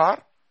lamps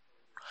are,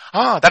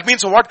 that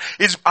means what?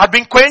 Are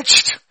being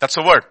quenched. That's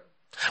the word.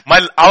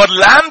 Our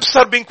lamps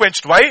are being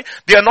quenched. Why?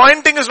 The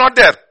anointing is not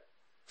there.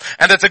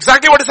 And that's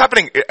exactly what is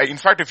happening. In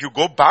fact, if you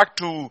go back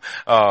to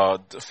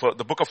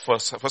the book of 1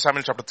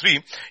 Samuel chapter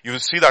 3, you will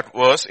see that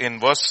verse in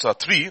verse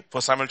 3,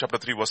 1 Samuel chapter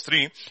 3 verse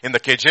 3, in the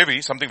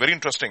KJV, something very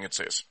interesting it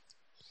says.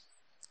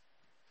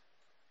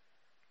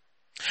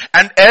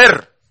 And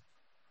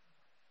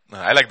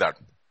I like that.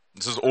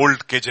 This is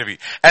old KJV.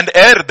 And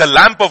the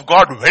lamp of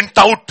God went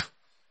out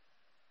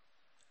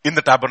in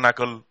the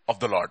tabernacle of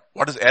the Lord.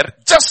 What is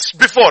Just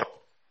before.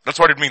 That's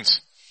what it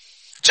means.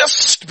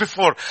 Just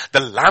before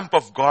the lamp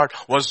of God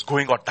was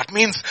going out. That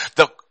means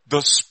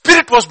the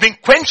Spirit was being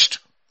quenched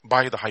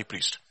by the high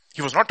priest.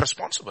 He was not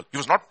responsible. He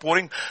was not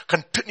pouring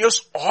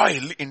continuous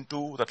oil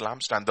into that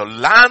lampstand. The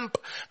lamp,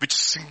 which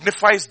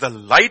signifies the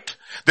light,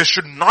 there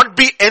should not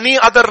be any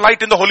other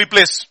light in the holy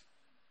place.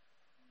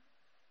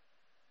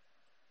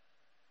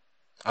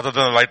 other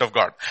than the light of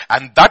God.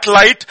 And that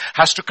light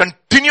has to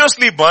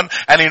continuously burn.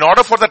 And in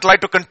order for that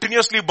light to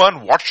continuously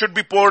burn, what should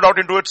be poured out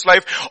into its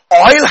life?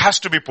 Oil has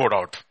to be poured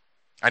out.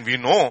 And we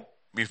know,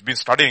 we've been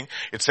studying,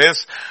 it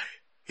says,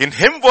 in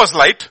him was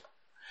light,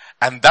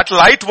 and that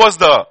light was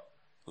the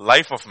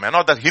life of man,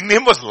 or that in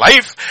him was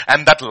life,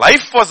 and that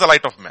life was the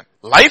light of man.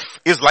 Life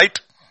is light.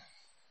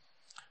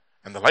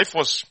 And the life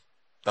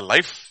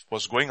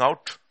was going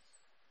out.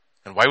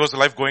 And why was the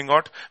life going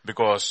out?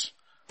 Because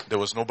there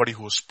was nobody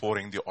who was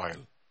pouring the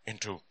oil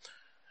into.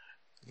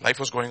 Life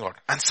was going out.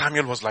 And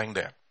Samuel was lying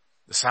there.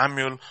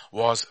 Samuel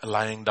was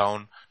lying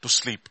down to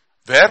sleep.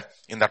 Where?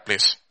 In that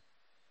place.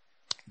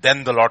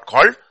 Then the Lord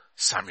called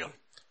Samuel.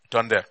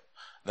 Turn there.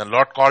 The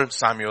Lord called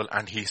Samuel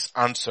and he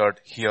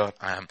answered, here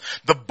I am.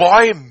 The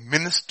boy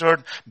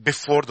ministered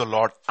before the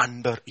Lord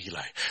under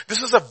Eli.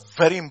 This is a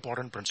very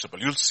important principle.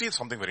 You'll see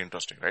something very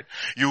interesting, right?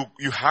 You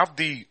have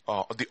the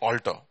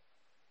altar,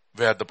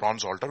 where the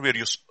bronze altar, where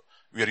you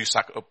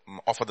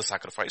offer the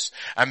sacrifice.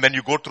 And then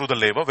you go through the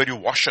laver where you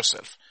wash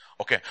yourself.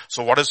 Okay.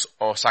 So what is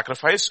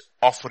sacrifice?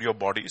 Offer your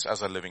bodies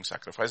as a living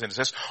sacrifice. And it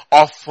says,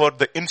 offer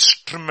the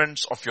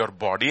instruments of your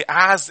body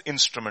as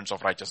instruments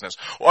of righteousness.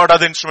 What are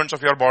the instruments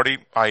of your body?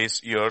 Eyes,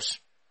 ears,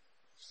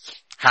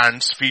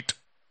 hands, feet,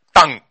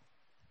 tongue.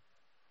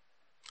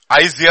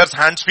 Eyes, ears,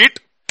 hands, feet,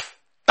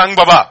 tongue,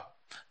 baba.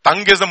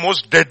 Tongue is the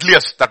most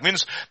deadliest. That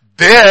means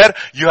there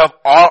you have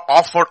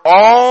offered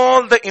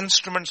all the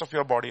instruments of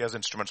your body as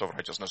instruments of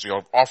righteousness. You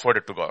have offered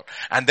it to God.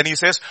 And then he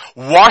says,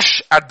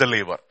 wash at the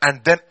laver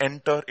and then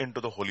enter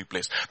into the holy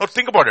place. Now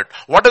think about it.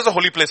 What does the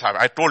holy place have?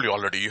 I told you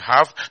already. You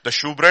have the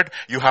shewbread,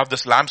 you have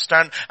this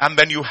lampstand, and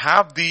then you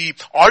have the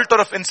altar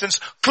of incense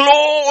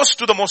close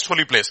to the most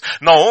holy place.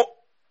 Now,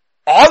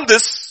 all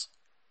this,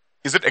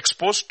 is it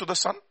exposed to the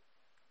sun?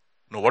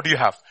 No, what do you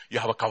have? You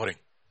have a covering.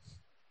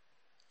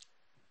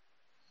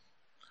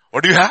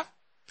 What do you have?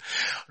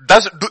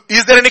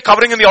 Is there any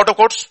covering in the outer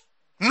courts?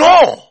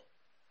 No.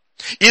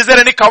 Is there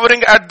any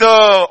covering at the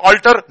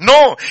altar?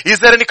 No. Is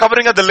there any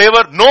covering at the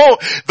laver? No.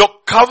 The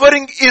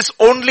covering is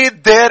only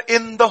there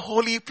in the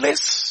holy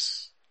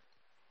place.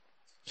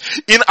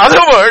 In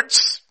other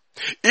words,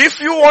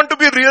 if you want to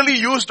be really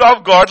used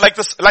of God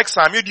like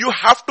Samuel, you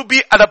have to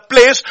be at a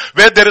place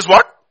where there is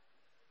what?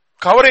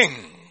 Covering.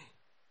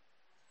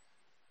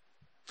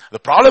 The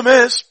problem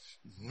is,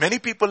 many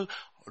people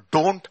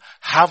don't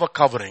have a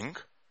covering,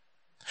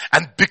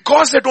 and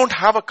because they don't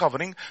have a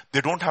covering,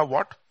 they don't have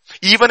what?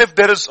 Even if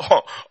there is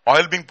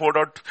oil being poured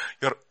out,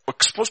 you're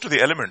exposed to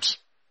the elements.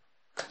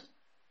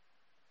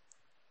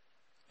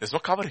 There's no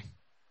covering.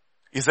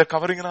 Is there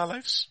covering in our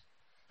lives?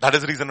 That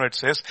is the reason why it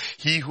says,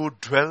 he who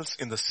dwells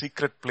in the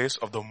secret place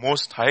of the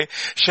Most High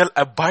shall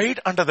abide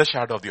under the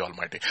shadow of the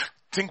Almighty.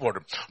 Think about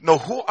it. Now,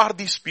 who are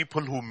these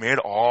people who made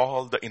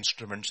all the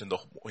instruments in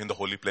the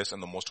holy place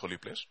and the most holy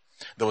place?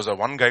 There was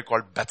one guy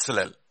called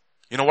Bezalel.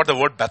 You know what the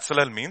word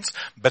Bezalel means?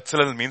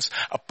 Bezalel means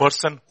a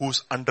person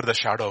who's under the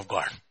shadow of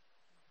God.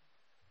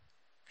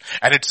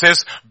 And it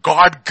says,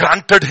 God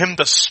granted him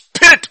the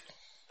spirit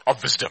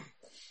of wisdom.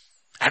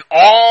 And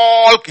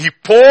he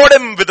poured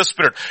him with the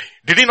Spirit.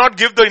 Did he not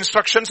give the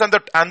instructions and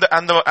the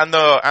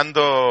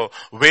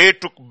way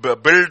to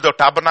build the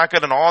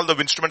tabernacle and all the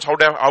instruments, how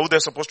they're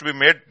supposed to be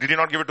made? Did he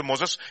not give it to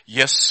Moses?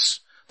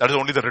 Yes. That is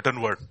only the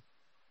written word.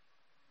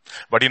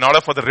 But in order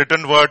for the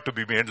written word to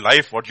be made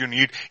life, what you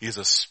need is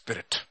a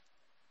spirit.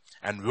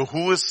 And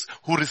who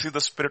receive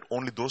the Spirit?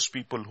 Only those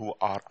people who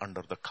are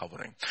under the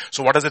covering.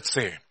 So what does it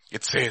say?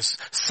 It says,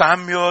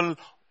 Samuel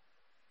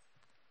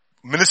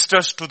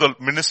ministered to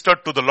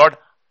the Lord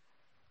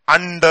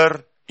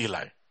under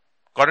Eli.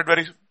 Got it?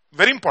 Very,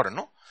 very important,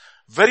 no?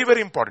 Very,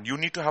 very important. You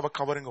need to have a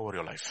covering over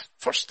your life.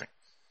 First thing.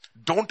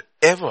 Don't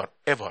ever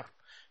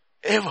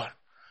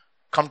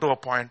come to a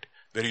point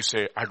where you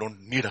say, I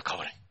don't need a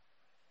covering.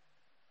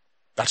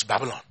 That's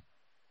Babylon.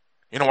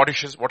 You know what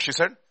she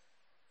said?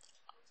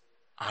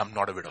 I'm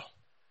not a widow.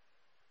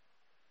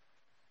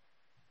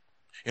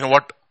 You know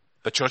what?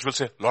 The church will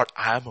say, Lord,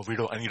 I am a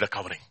widow. I need a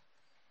covering.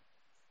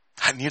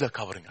 I need a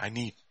covering. I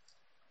need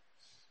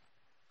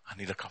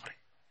a covering.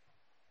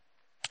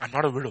 I'm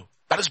not a widow.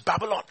 That is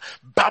Babylon.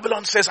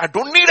 Babylon says, I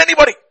don't need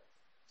anybody.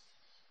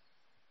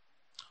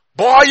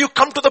 Boy, you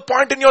come to the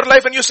point in your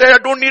life and you say, I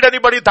don't need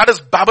anybody. That is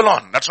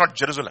Babylon. That's not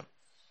Jerusalem.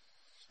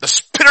 The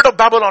spirit of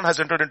Babylon has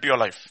entered into your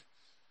life.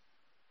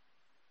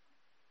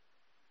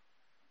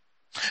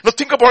 Now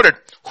think about it.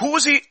 Who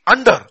is he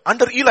under?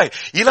 Under Eli.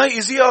 Eli,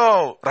 is he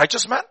a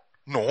righteous man?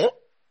 No.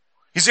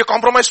 Is he a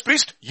compromised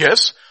priest?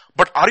 Yes.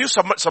 But are you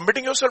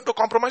submitting yourself to a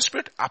compromised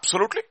spirit?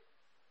 Absolutely.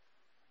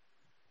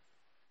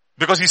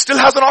 Because he still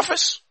has an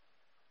office.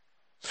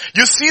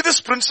 You see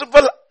this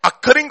principle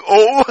occurring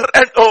over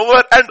and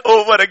over and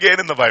over again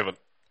in the Bible.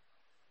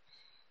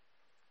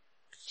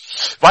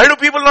 Why do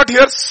people not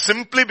hear?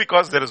 Simply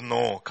because there is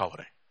no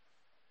covering.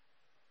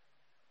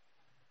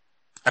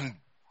 And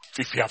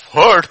if you have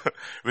heard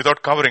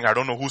without covering, I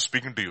don't know who's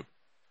speaking to you.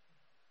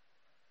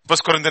 1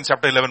 Corinthians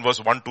chapter 11 verse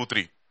 1, 2,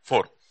 3,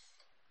 4.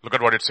 Look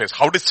at what it says.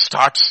 How it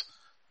starts.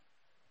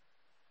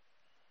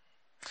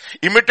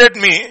 imitate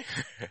me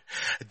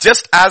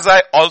just as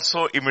I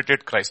also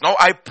imitate Christ. Now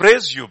I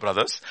praise you,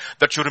 brothers,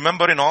 that you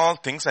remember in all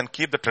things and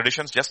keep the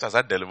traditions just as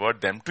I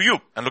delivered them to you.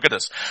 And look at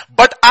this.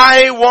 But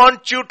I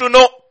want you to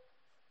know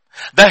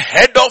the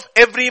head of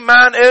every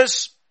man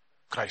is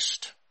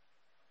Christ.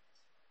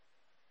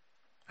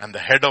 And the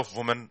head of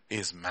woman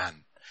is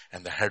man.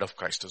 And the head of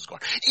Christ is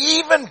God.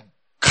 Even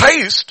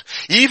Christ,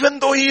 even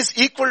though he is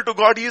equal to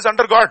God, he is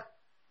under God.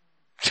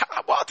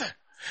 Kya baat hai?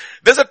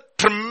 There's a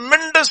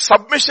tremendous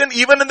submission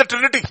even in the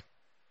Trinity.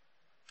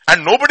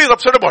 And nobody is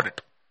upset about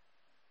it.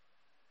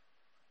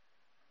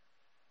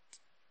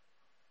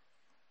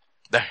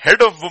 The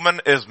head of woman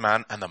is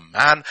man, and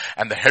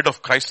the head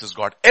of Christ is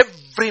God.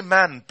 Every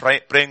man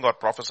praying or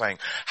prophesying,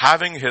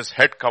 having his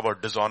head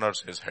covered,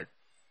 dishonors his head.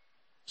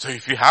 So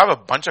if you have a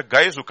bunch of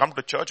guys who come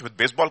to church with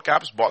baseball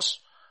caps, boss,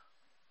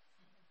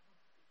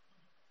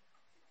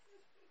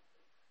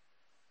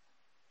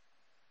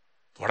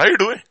 what are you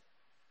doing?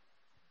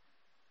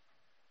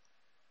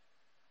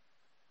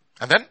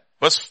 And then,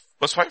 verse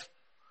 5.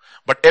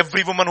 But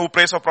every woman who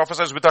prays or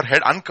prophesies with her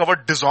head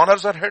uncovered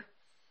dishonors her head.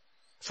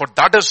 For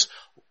that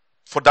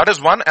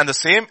is one and the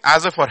same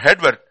as if her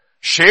head were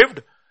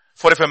shaved.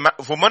 For if a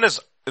woman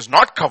is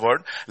not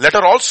covered, let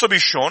her also be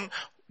shown.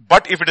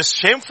 But if it is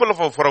shameful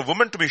for a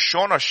woman to be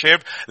shown or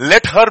shaved,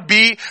 let her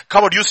be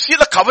covered. You see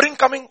the covering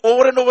coming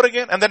over and over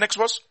again. And the next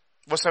verse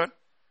 7.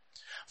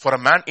 For a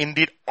man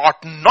indeed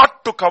ought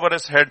not to cover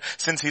his head,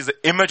 since he is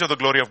the image of the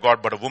glory of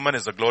God, but a woman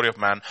is the glory of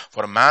man.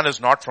 For a man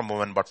is not from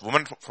woman, but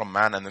woman from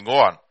man. And then go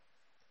on.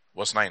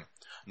 Verse 9.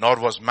 Nor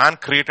was man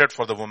created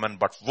for the woman,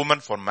 but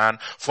woman for man.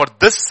 For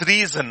this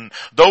reason,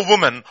 the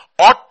woman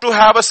ought to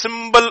have a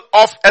symbol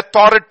of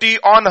authority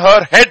on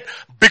her head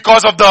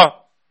because of the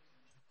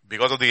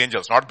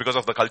angels, not because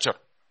of the culture.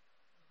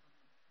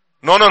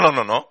 No.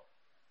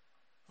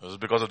 It was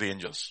because of the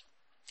angels.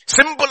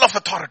 Symbol of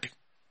authority.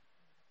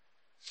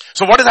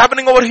 So what is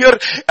happening over here?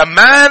 A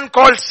man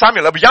called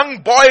Samuel, a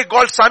young boy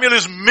called Samuel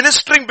is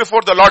ministering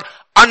before the Lord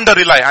under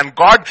Eli. And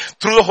God,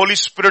 through the Holy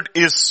Spirit,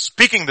 is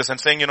speaking this and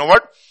saying, you know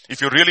what?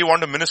 If you really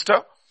want to minister,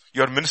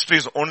 your ministry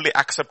is only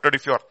accepted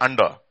if you are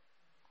under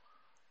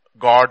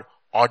God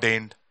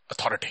ordained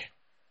authority.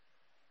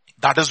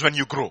 That is when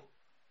you grow.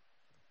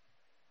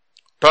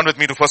 Turn with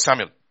me to 1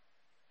 Samuel.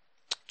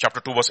 Chapter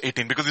 2 verse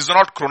 18. Because these are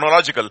not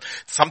chronological.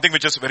 Something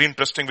which is very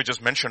interesting which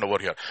is mentioned over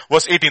here.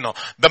 Verse 18 now.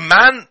 The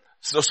man,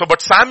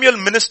 but Samuel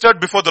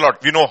ministered before the Lord.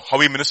 We know how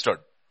he ministered.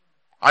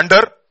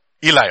 Under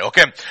Eli,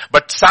 okay.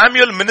 But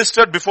Samuel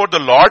ministered before the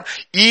Lord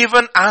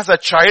even as a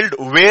child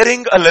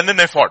wearing a linen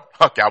ephod.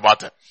 Kya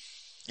baat hai?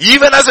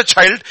 Even as a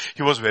child,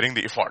 he was wearing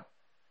the ephod.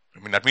 I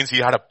mean, that means he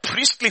had a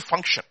priestly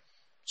function.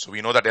 So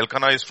we know that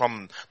Elkanah is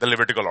from the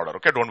Levitical order.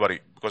 Okay, don't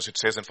worry. Because it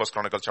says in 1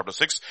 Chronicles chapter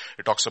 6,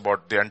 it talks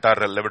about the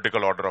entire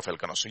Levitical order of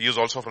Elkanah. So he is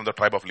also from the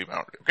tribe of Levi.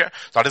 Okay,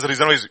 so that is the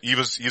reason why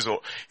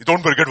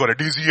don't get worried.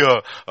 Is he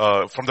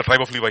from the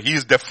tribe of Levi? He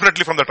is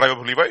definitely from the tribe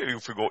of Levi.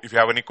 If you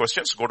have any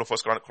questions, go to 1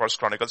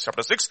 Chronicles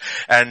chapter 6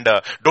 and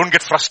don't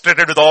get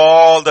frustrated with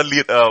all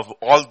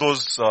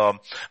those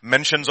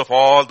mentions of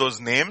all those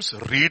names.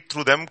 Read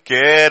through them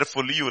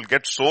carefully. You will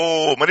get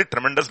so many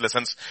tremendous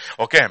lessons.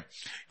 Okay.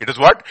 It is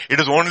what? It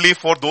is only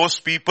for those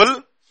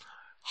people.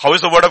 How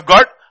is the word of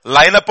God?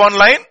 Line upon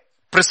line,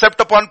 precept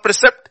upon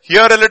precept,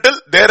 here a little,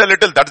 there a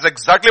little. That is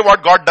exactly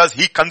what God does.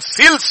 He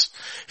conceals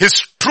his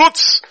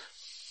truths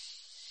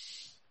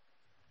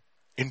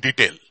in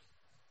detail.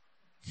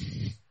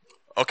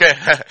 Okay.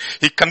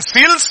 He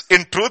conceals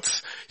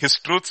his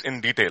truths in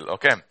detail.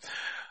 Okay.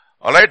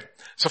 Alright.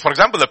 So for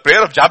example, the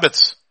prayer of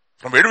Jabez,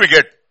 from where do we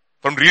get?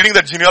 From reading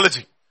the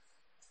genealogy.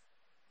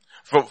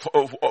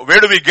 Where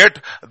do we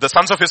get the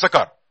sons of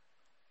Issachar?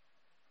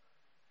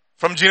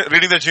 From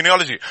reading the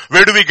genealogy.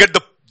 Where do we get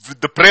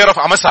the prayer of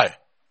Amasai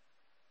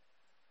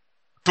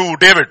to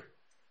David?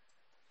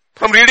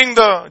 From reading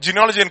the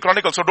genealogy in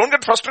Chronicles. So don't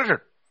get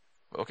frustrated.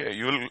 Okay,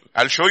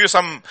 I'll show you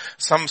some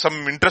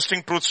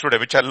interesting truths today,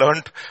 which I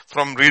learned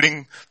from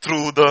reading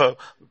through the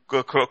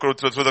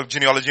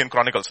genealogy in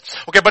Chronicles.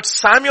 Okay, but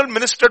Samuel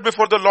ministered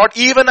before the Lord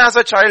even as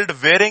a child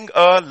wearing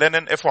a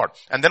linen ephod.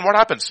 And then what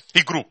happens?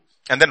 He grew.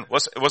 And then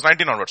verse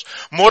 19 onwards.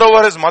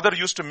 Moreover, his mother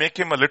used to make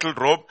him a little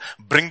robe,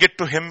 bring it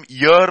to him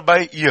year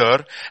by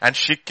year, and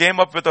she came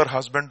up with her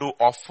husband to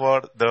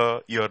offer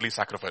the yearly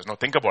sacrifice. Now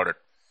think about it.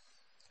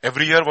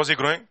 Every year was he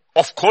growing?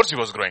 Of course he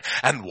was growing.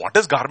 And what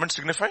does garment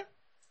signify?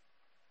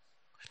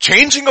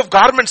 Changing of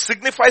garments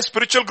signifies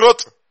spiritual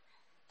growth.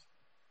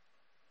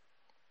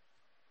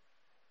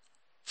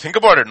 Think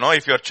about it, no?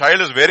 If your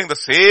child is wearing the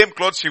same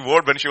clothes she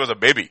wore when she was a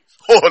baby.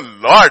 Oh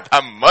Lord,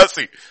 have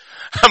mercy.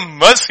 Have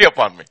mercy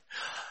upon me.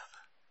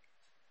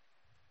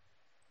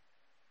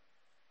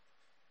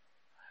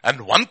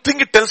 And one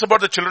thing it tells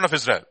about the children of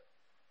Israel,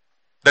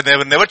 that they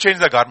will never change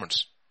their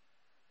garments.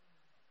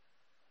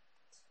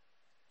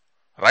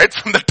 Right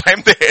from the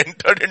time they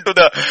entered into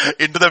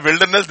the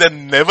wilderness, they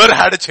never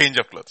had a change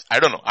of clothes. I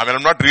don't know. I mean,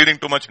 I'm not reading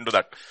too much into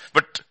that.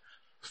 But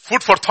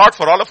food for thought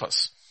for all of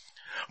us.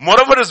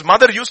 Moreover, his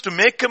mother used to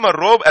make him a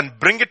robe and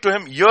bring it to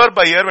him year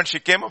by year when she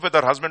came up with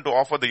her husband to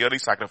offer the yearly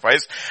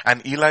sacrifice.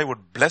 And Eli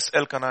would bless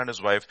Elkanah and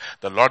his wife.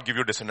 The Lord give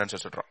you descendants,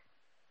 etc.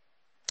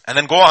 And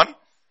then go on.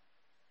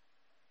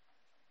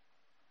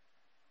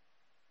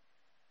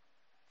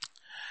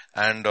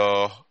 And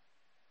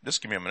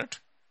just give me a minute.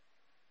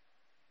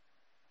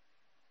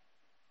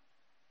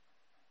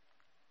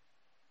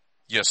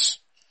 Yes.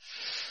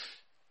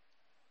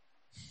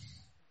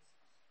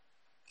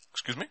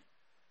 Excuse me?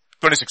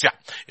 26,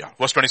 yeah.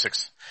 Verse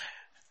 26.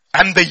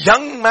 And the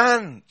young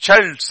man,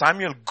 child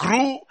Samuel,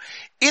 grew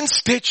in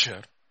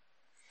stature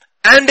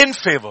and in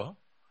favor,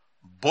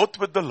 both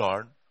with the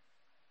Lord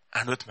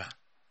and with man.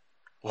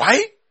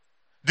 Why?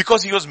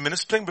 Because he was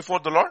ministering before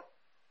the Lord?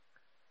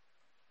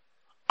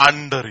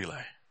 Under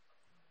Eli.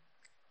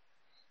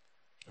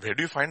 Where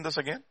do you find this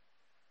again?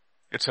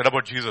 It said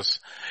about Jesus.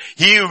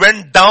 He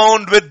went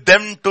down with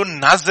them to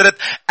Nazareth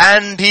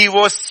and he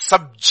was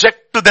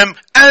subject to them,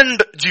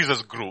 and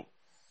Jesus grew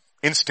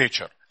in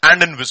stature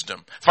and in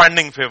wisdom,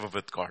 finding favor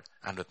with God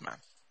and with man.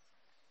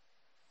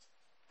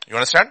 You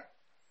understand?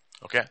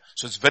 Okay.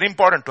 So it's very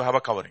important to have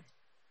a covering.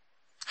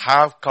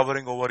 Have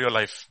covering over your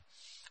life.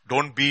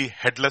 Don't be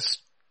headless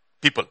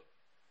people.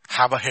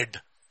 Have a head.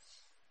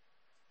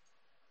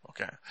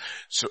 Okay.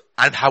 So,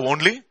 and have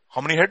only, how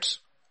many heads?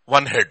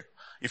 One head.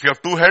 If you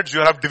have two heads,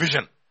 you have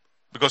division.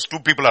 Because two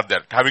people are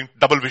there, having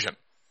double vision.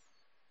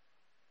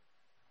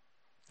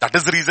 That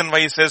is the reason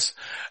why he says,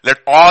 let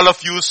all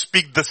of you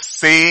speak the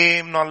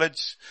same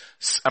knowledge.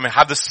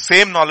 Have the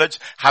same knowledge,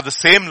 have the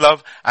same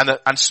love,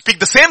 and speak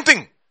the same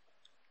thing.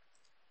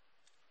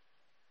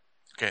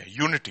 Okay,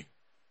 unity.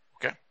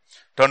 Okay.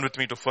 Turn with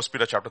me to 1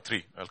 Peter chapter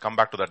 3. I'll come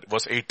back to that.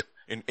 Verse 8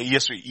 in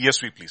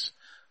ESV please.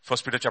 1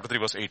 Peter chapter 3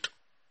 verse 8.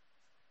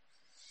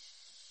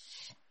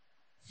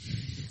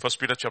 1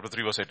 Peter chapter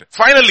 3 verse 8.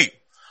 Finally,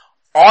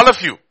 all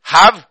of you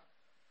have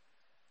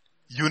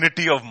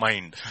unity of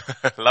mind.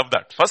 Love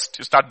that. First,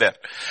 you start there.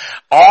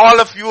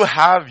 All of you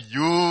have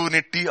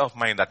unity of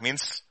mind. That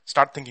means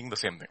start thinking the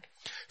same thing.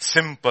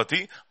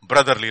 Sympathy,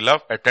 brotherly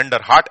love, a tender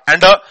heart,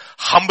 and a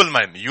humble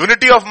mind.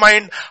 Unity of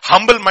mind,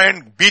 humble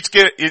mind, beach ke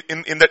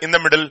in the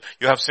middle,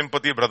 you have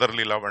sympathy,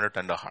 brotherly love, and a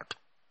tender heart.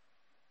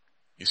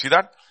 You see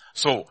that?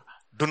 So,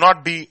 do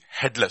not be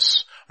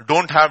headless.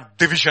 Don't have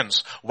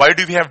divisions. Why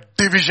do we have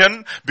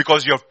division?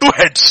 Because you have two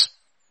heads.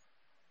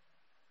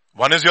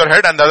 One is your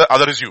head and the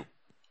other is you.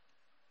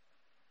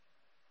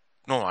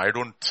 No, I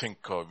don't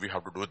think we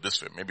have to do it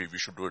this way. Maybe we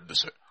should do it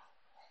this way.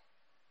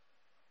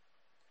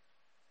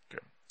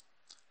 Okay.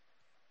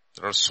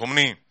 There are so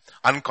many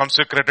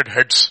unconsecrated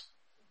heads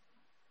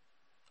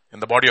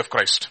in the body of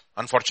Christ,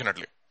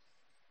 unfortunately.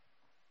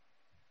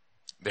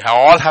 They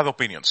all have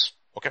opinions.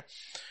 Okay.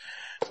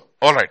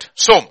 Alright.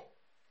 So,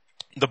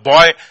 the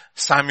boy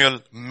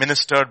Samuel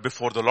ministered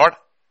before the Lord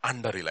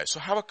under Eli.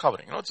 So have a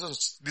covering.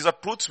 These are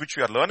truths which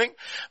we are learning,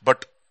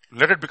 but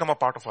let it become a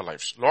part of our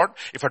lives. Lord,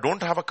 if I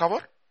don't have a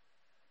cover,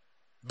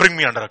 bring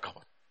me under a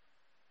cover.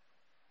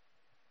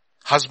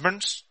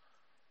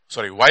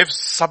 Wives,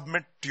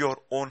 submit to your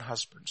own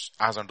husbands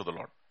as unto the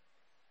Lord.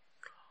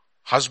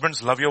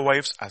 Husbands, love your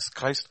wives as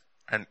Christ.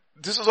 And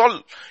this is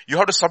all, you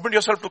have to submit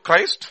yourself to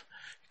Christ.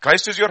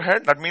 Christ is your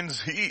head. That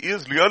means he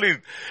is really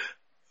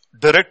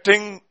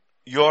directing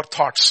your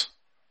thoughts.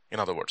 In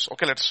other words.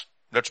 Okay, let's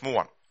move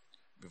on.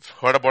 We've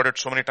heard about it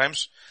so many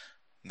times.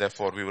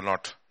 Therefore, we will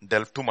not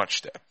delve too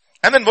much there.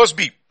 And then verse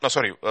 3.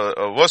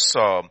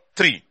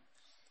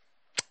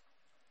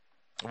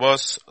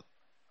 Verse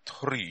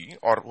 3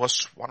 or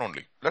verse 1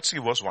 only. Let's see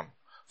verse 1.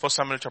 1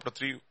 Samuel chapter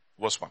 3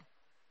 verse 1.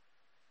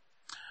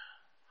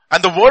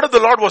 And the word of the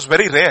Lord was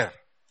very rare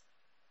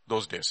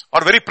those days,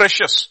 or very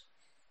precious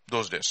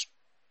those days.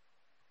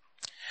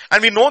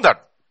 And we know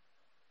that.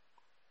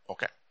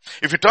 Okay.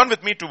 If you turn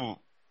with me to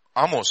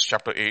Amos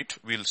chapter 8,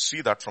 we'll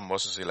see that from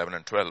verses 11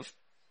 and 12.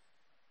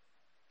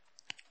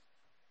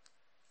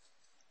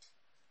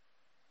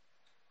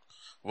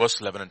 Verse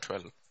 11 and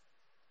 12.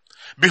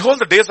 Behold,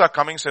 the days are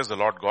coming, says the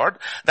Lord God,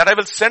 that I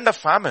will send a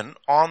famine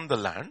on the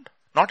land,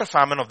 not a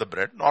famine of the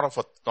bread, nor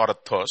a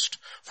thirst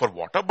for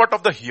water, but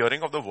of the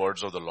hearing of the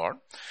words of the Lord.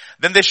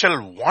 Then they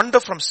shall wander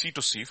from sea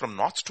to sea, from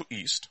north to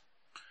east.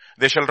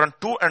 They shall run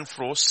to and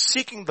fro,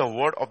 seeking the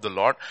word of the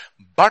Lord,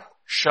 but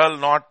shall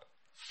not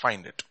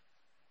find it.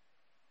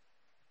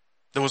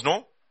 There was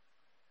no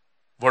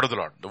word of the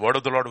Lord. The word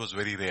of the Lord was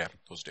very rare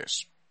those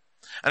days.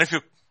 And if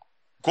you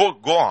go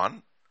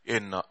on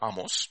in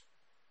Amos,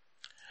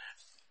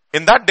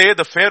 in that day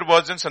the fair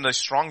virgins and the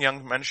strong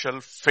young men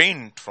shall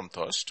faint from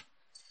thirst.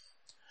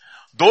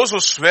 Those who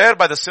swear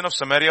by the sin of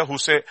Samaria, who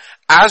say,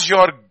 as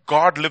your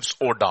God lives,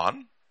 O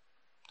Dan,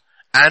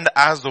 and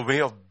as the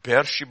way of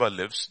Beersheba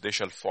lives, they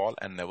shall fall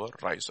and never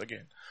rise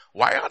again.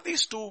 Why are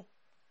these two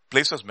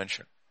places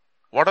mentioned?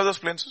 What are those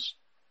places?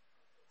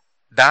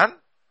 Dan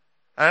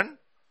and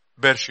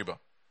Beersheba.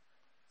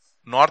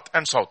 North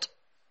and south.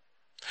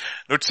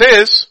 It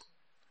says,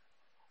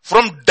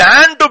 from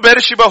Dan to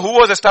Beersheba, who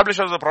was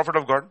established as the prophet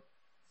of God?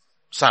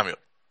 Samuel.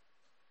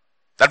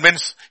 That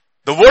means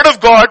The word of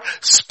God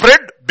spread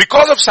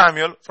because of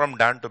Samuel from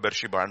Dan to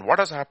Beersheba. And what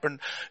has happened?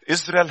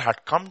 Israel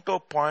had come to a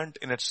point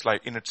in its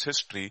life, in its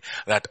history,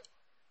 that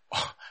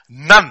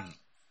none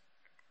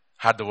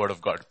had the word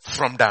of God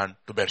from Dan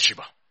to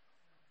Beersheba.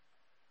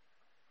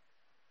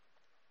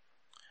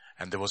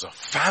 And there was a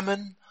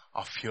famine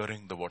of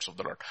hearing the words of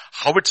the Lord.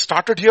 How it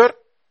started here?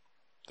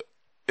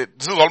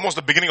 This is almost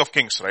the beginning of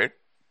Kings, right?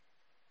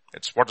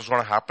 It's what is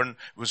going to happen.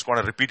 It's going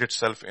to repeat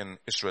itself in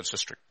Israel's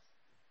history.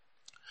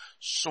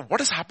 So what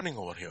is happening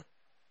over here?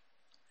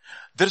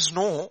 There is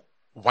no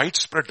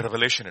widespread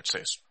revelation, it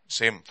says.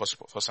 Same, First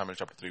Samuel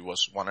chapter 3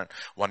 verse 1 and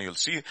 1, you'll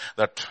see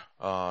that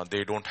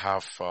they don't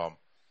have,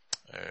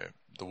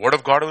 the word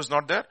of God was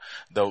not there.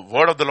 The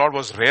word of the Lord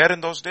was rare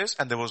in those days,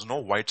 and there was no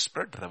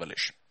widespread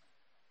revelation.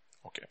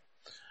 Okay.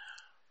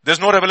 There's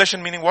no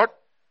revelation, meaning what?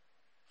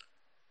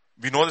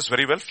 We know this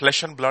very well.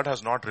 Flesh and blood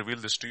has not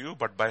revealed this to you,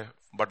 but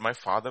my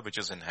Father which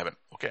is in heaven.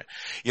 Okay.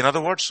 In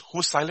other words,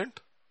 who's silent?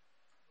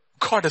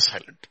 God is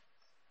silent.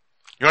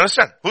 You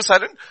understand? Who's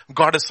silent?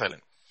 God is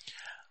silent.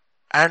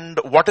 And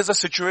what is the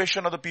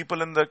situation of the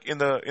people in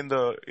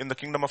the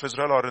kingdom of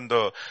Israel, or in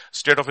the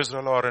state of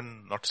Israel, or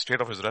not state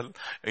of Israel,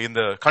 in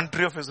the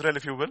country of Israel,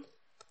 if you will?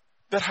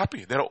 They're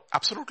happy. They're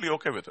absolutely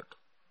okay with it.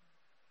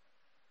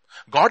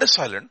 God is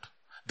silent.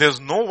 There's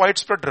no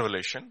widespread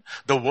revelation.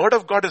 The word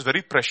of God is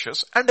very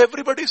precious, and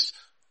everybody's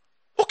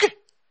okay.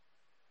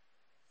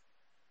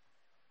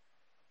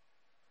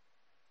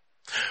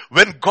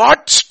 When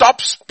God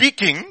stops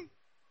speaking,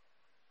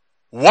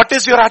 what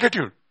is your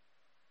attitude?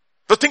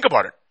 So think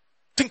about it.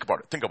 Think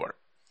about it.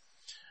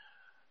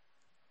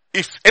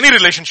 If any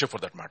relationship for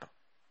that matter,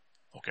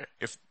 okay,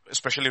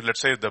 especially if,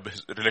 let's say, the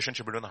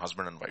relationship between the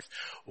husband and wife,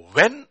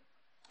 when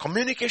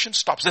communication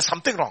stops, there's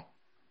something wrong.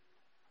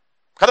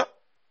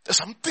 There's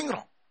something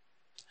wrong.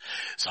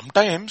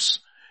 Sometimes,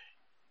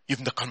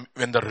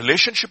 when the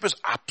relationship is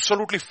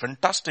absolutely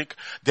fantastic,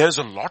 there's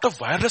a lot of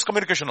wireless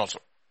communication also.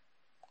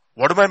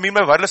 What do I mean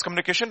by wireless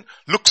communication?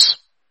 Looks.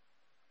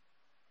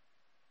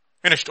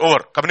 Finished.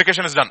 Over.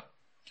 Communication is done.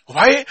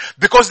 Why?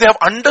 Because they have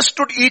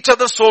understood each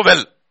other so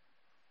well.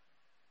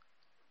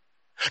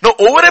 Now,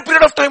 over a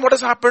period of time, what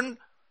has happened?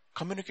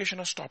 Communication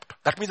has stopped.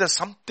 That means there's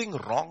something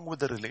wrong with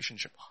the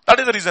relationship. That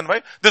is the reason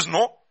why there's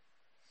no.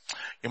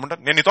 I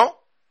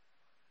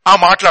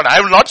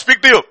will not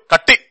speak to you.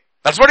 Katti.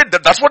 That's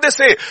what they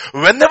say.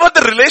 Whenever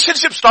the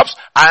relationship stops,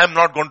 I am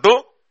not going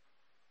to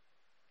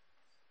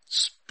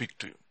speak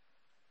to you.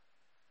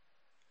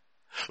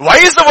 Why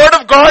is the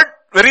word of God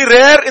very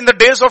rare in the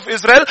days of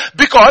Israel?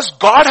 Because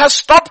God has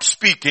stopped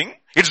speaking.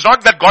 It's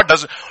not that God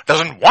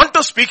doesn't want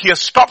to speak. He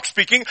has stopped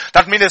speaking.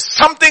 That means there's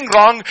something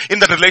wrong in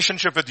the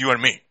relationship with you and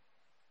me.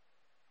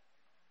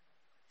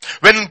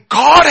 When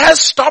God has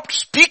stopped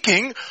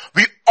speaking,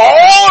 we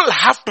all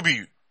have to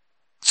be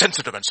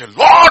sensitive and say,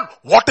 Lord,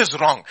 what is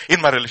wrong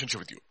in my relationship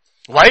with you?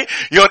 Why?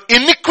 Your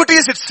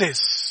iniquities, it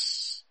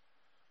says,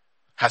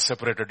 has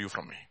separated you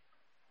from me.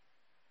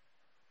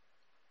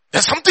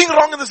 There's something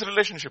wrong in this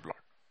relationship, Lord.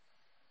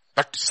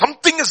 That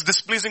something is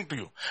displeasing to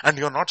you and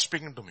you're not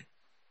speaking to me.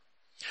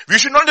 We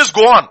should not just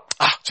go on.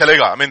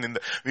 Chalega. I mean,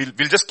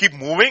 we'll just keep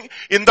moving.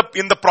 In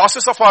the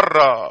process of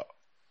our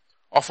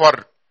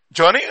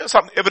journey,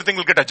 everything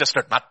will get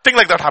adjusted. Nothing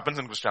like that happens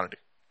in Christianity.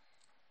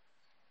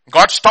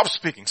 God stops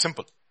speaking.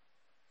 Simple.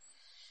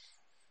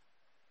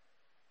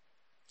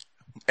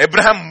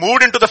 Abraham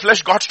moved into the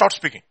flesh, God stopped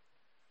speaking.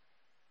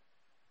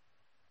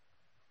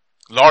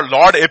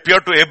 Lord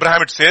appeared to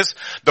Abraham, it says,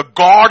 the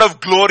God of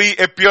glory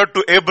appeared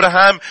to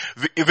Abraham,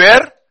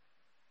 where?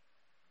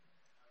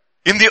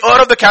 In the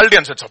Ur of the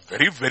Chaldeans. It's a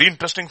very, very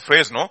interesting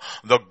phrase, no?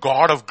 The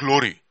God of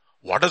glory.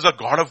 What does the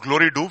God of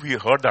glory do? We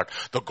heard that.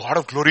 The God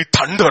of glory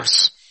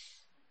thunders.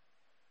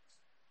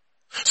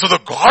 So the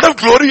God of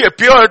glory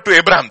appeared to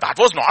Abraham. That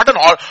was not an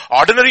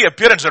ordinary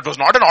appearance. That was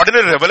not an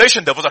ordinary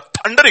revelation. There was a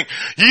thundering.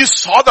 He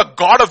saw the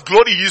God of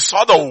glory. He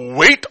saw the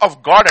weight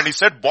of God, and he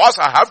said, boss,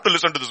 I have to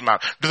listen to this man,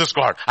 to this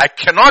God.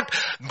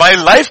 My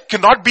life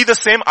cannot be the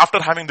same after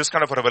having this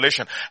kind of a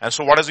revelation. And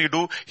so what does he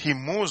do? He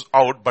moves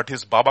out, but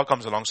his Baba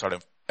comes alongside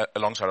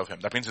of him.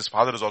 That means his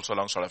father is also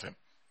alongside of him.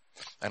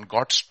 And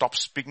God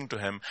stops speaking to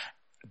him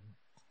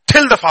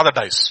till the father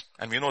dies.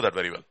 And we know that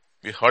very well.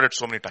 We heard it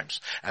so many times.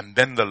 And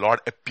then the Lord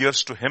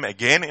appears to him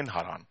again in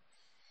Haran.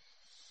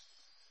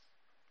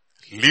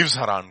 Leaves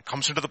Haran,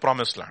 comes into the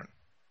promised land.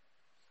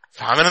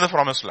 Famine in the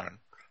promised land.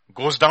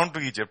 Goes down to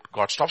Egypt.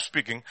 God stops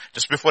speaking.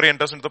 Just before he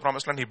enters into the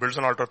promised land, he builds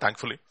an altar,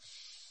 thankfully.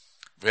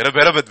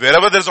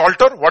 Wherever there's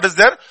altar, what is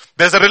there?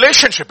 There's a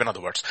relationship, in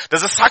other words.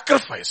 There's a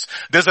sacrifice.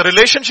 There's a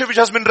relationship which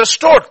has been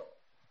restored.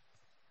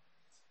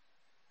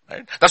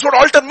 Right? That's what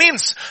altar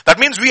means. That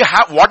means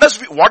what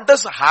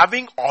does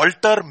having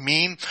altar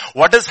mean?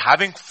 What does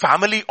having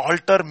family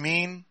altar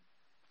mean?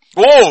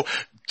 Oh,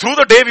 through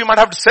the day we might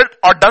have said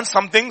or done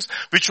some things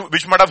which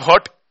might have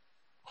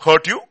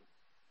hurt you.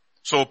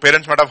 So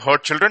parents might have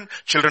hurt children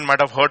might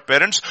have hurt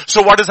parents.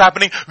 So what is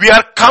happening? We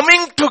are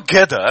coming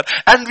together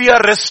and we are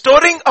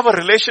restoring our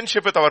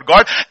relationship with our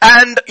God,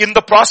 and in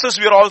the process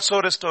we are also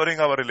restoring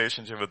our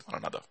relationship with one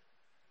another.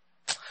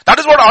 That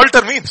is what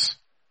altar means.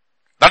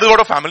 That is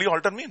what a family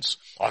altar means.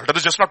 Altar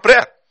is just not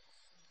prayer.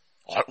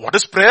 What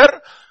is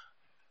prayer?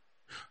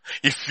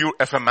 If you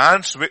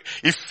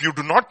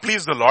do not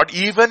please the Lord,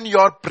 even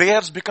your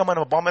prayers become an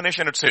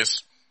abomination, it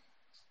says.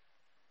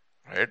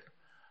 Right?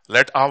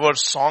 Let our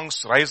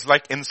songs rise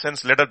like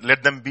incense.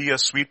 Let them be a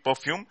sweet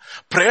perfume.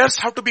 Prayers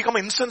have to become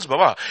incense,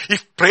 Baba.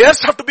 If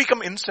prayers have to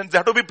become incense, they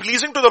have to be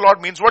pleasing to the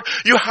Lord means what?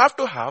 You have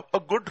to have a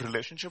good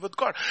relationship with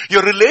God.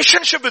 Your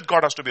relationship with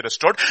God has to be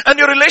restored and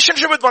your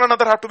relationship with one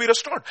another have to be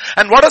restored.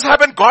 And what has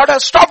happened? God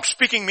has stopped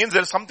speaking means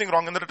there is something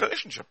wrong in the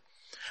relationship.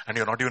 And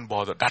you're not even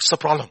bothered. That's the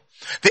problem.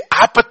 The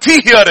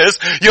apathy here is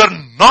you're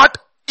not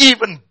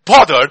even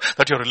bothered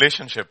that your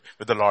relationship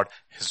with the Lord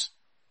is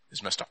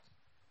messed up.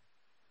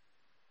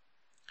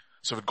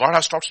 So if God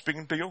has stopped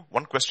speaking to you,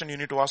 one question you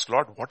need to ask,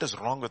 Lord, what is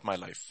wrong with my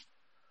life?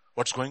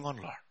 What's going on,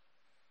 Lord?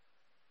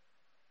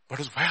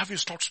 Why have you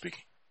stopped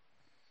speaking?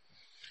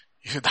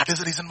 You see, that is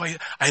the reason why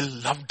I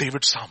love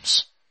David's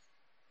Psalms.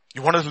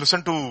 You want to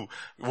listen to,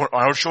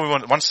 I'll show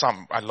you one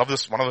Psalm. I love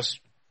this, one of those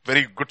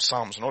very good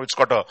Psalms. No, it's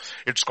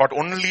got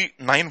only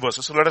 9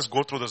 verses. So let us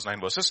go through those 9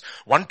 verses.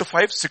 1 to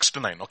 5, 6 to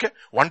 9. Okay?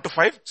 1 to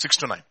 5, 6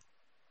 to 9.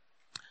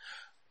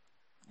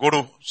 Go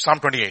to Psalm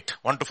 28.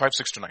 1 to 5,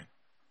 6 to 9.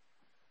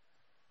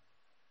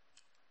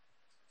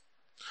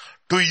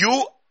 To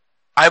you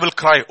I will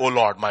cry, O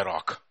Lord, my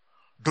rock.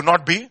 Do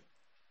not be.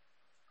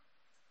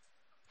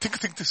 See,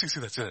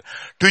 that's it.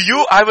 To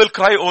you I will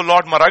cry, O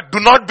Lord, my rock. Do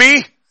not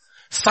be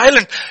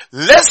silent.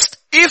 Lest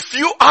if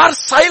you are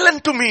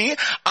silent to me,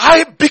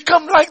 I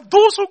become like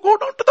those who go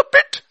down to the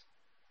pit.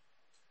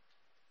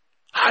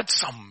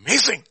 That's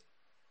amazing.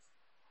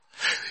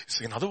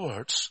 See, in other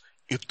words,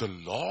 if the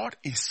Lord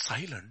is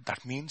silent,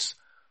 that means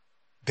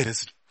there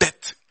is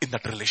death in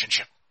that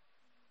relationship.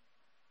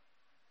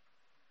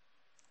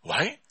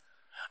 Why?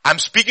 I'm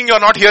speaking, you're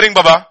not hearing,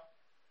 Baba.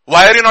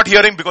 Why are you not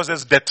hearing? Because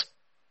there's death.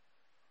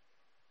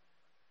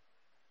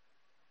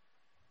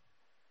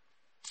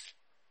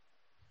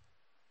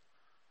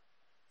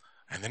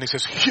 And then he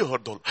says, hear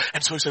the,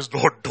 and so he says,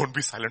 Lord, don't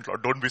be silent,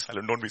 Lord, don't be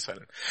silent, don't be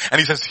silent. And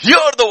he says, hear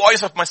the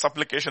voice of my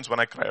supplications when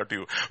I cry out to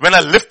you. When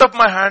I lift up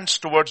my hands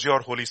towards your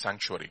holy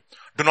sanctuary.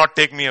 Do not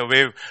take me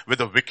away with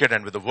the wicked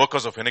and with the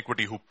workers of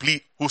iniquity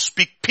who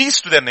speak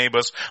peace to their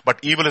neighbors, but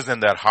evil is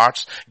in their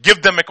hearts.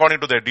 Give them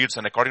according to their deeds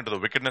and according to the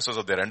wickednesses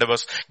of their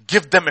endeavors.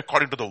 Give them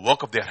according to the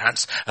work of their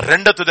hands.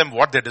 Render to them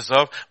what they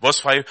deserve. Verse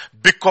 5,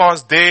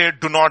 because they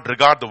do not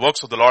regard the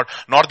works of the Lord,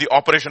 nor the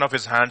operation of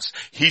his hands,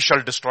 he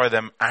shall destroy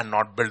them and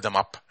not build them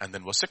up. And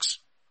then verse 6.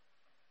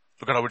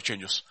 Look at how it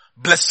changes.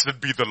 Blessed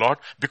be the Lord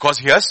because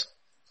he has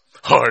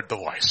heard the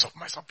voice of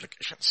my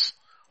supplications.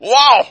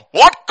 Wow!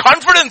 What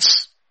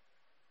confidence!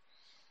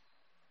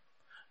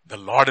 The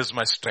Lord is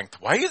my strength.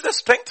 Why is there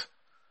strength?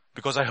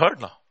 Because I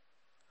heard now.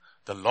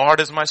 The Lord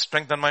is my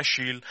strength and my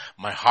shield.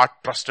 My heart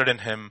trusted in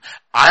him.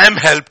 I am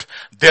helped.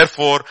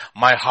 Therefore,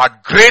 my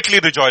heart greatly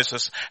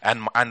rejoices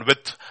and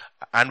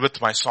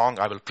with my song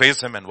I will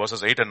praise him. And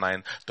verses 8 and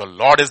 9, the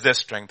Lord is their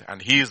strength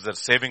and he is the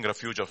saving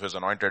refuge of his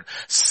anointed.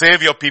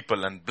 Save your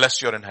people and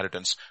bless your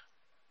inheritance.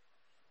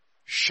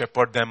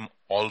 Shepherd them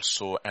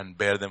also and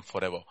bear them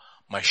forever.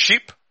 My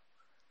sheep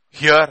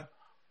hear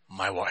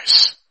my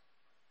voice.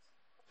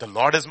 The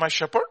Lord is my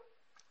shepherd.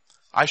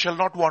 I shall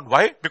not want.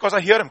 Why? Because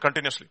I hear him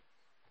continuously.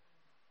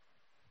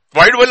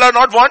 Why will I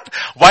not want?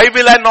 Why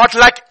will I not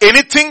lack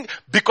anything?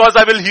 Because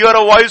I will hear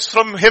a voice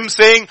from him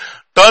saying,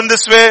 turn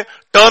this way,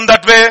 turn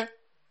that way,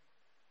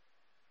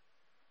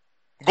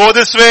 go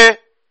this way.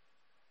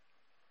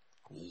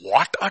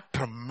 What a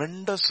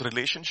tremendous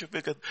relationship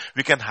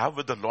we can have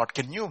with the Lord.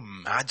 Can you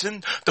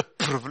imagine the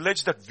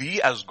privilege that we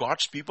as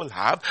God's people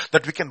have,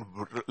 that we can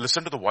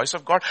listen to the voice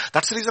of God?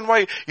 That's the reason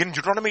why in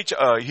Deuteronomy,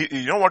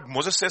 you know what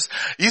Moses says?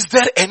 Is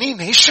there any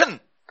nation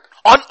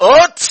on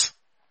earth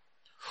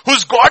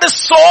whose God is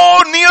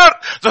so near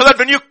so that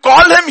when you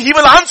call him, he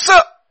will answer?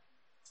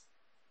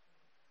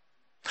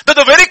 That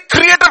the very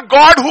creator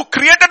God who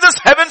created this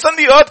heavens and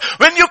the earth,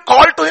 when you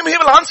call to him, he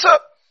will answer.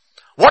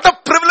 What a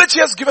privilege he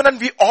has given, and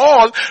we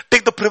all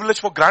take the privilege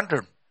for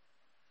granted.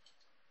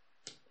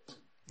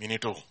 We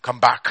need to come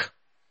back.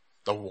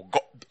 The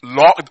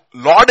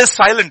Lord is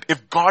silent.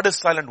 If God is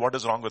silent, what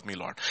is wrong with me,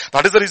 Lord?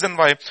 That is the reason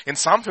why in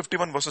Psalm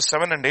 51 verses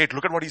 7 and 8,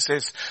 look at what he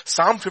says.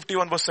 Psalm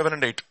 51 verse 7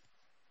 and 8.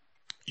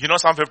 You know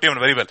Psalm 51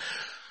 very well.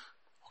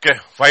 Okay,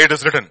 why it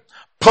is written.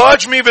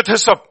 Purge me with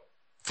hyssop.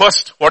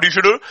 First, what you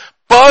should do?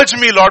 Purge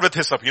me, Lord, with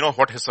hyssop. You know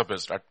what hyssop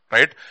is,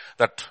 right?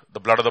 That the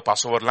blood of the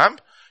Passover lamb.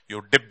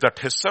 You dip that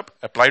hyssop,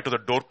 apply to the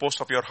doorpost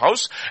of your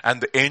house,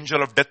 and the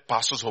angel of death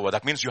passes over.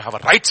 That means you have a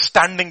right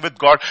standing with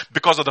God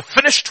because of the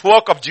finished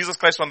work of Jesus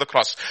Christ on the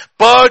cross.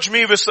 Purge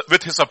me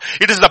with hyssop.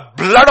 It is the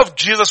blood of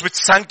Jesus which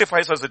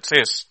sanctifies us, it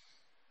says.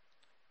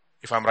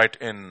 If I'm right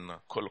in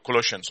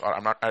Colossians, or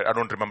I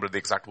don't remember the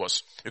exact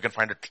verse. You can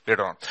find it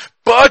later on.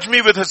 Purge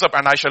me with hyssop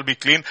and I shall be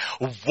clean.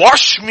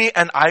 Wash me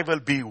and I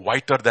will be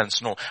whiter than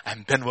snow.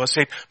 And then verse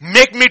 8,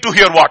 make me to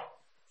hear what?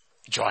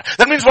 Joy.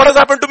 That means what has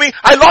happened to me?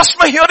 I lost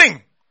my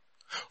hearing.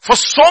 For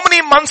so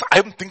many months,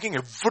 I'm thinking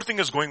everything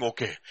is going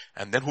okay.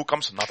 And then who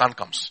comes? Nathan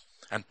comes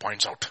and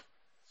points out.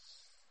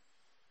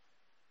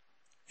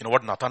 You know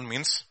what Nathan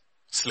means?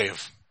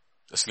 Slave.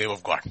 The slave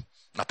of God.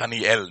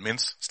 Nathaniel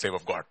means slave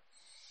of God.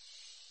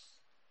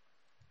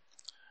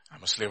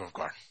 I'm a slave of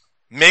God.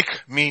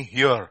 Make me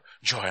hear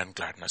joy and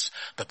gladness,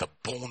 that the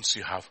bones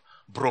you have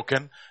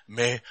broken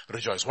may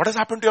rejoice. What has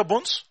happened to your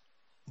bones?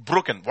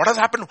 Broken. What has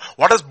happened?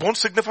 What does bones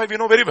signify? We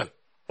know very well.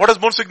 What does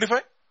bones signify?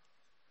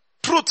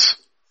 Truth.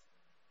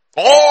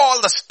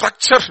 All the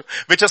structure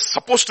which is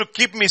supposed to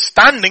keep me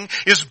standing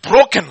is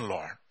broken,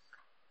 Lord.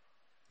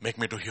 Make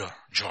me to hear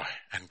joy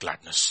and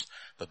gladness,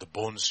 that the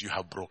bones you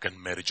have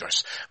broken may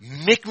rejoice.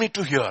 Make me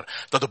to hear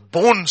that the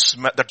bones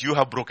that you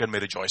have broken may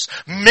rejoice.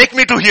 Make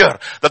me to hear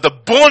that the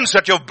bones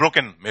that you have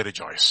broken may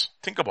rejoice.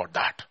 Think about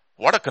that.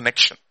 What a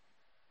connection.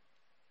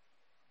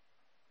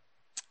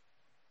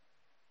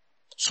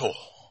 So,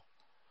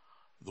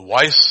 the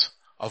voice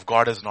of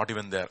God is not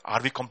even there.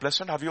 Are we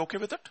complacent? Are we okay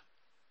with it?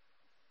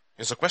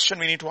 It's a question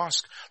we need to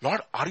ask.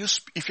 Lord,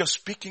 if you're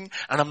speaking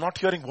and I'm not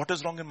hearing, what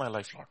is wrong in my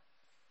life, Lord?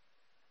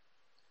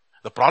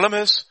 The problem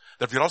is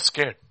that we're all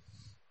scared.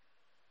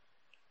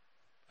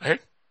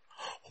 Right?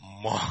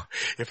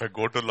 If I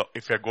go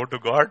to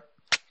God,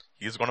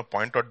 He's going to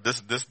point out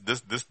this,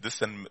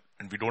 and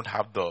we don't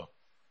have the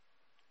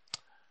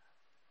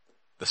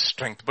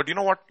strength. But you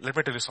know what? Let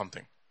me tell you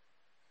something.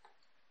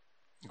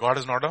 God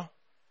is not a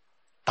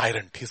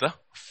tyrant. He's a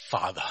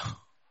father.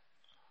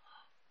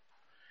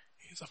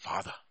 He's a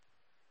father.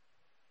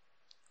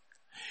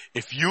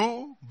 If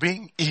you,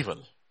 being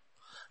evil,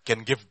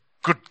 can give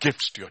good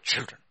gifts to your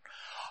children,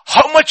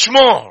 how much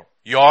more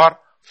your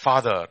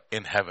Father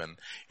in heaven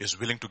is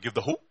willing to give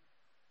the who?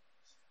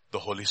 The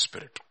Holy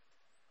Spirit.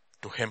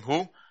 To him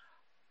who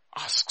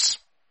asks.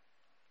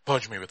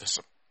 Purge me with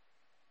hyssop.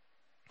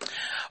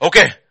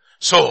 Okay,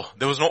 so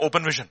there was no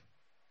open vision.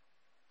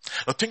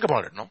 Now think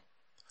about it, no?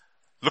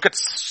 Look at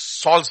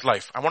Saul's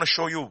life. I want to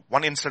show you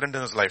one incident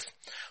in his life.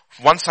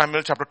 1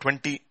 Samuel chapter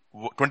 28.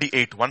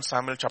 1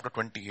 Samuel chapter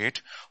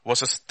 28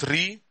 verses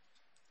 3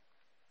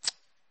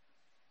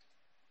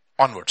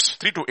 onwards.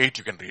 3 to 8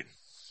 you can read.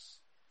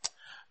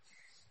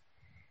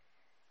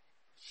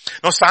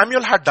 Now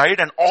Samuel had died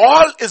and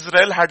all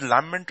Israel had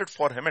lamented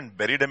for him and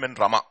buried him in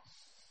Ramah,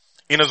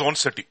 in his own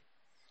city.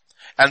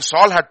 And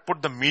Saul had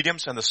put the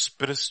mediums and the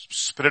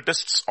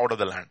spiritists out of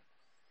the land.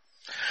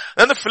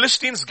 Then the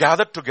Philistines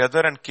gathered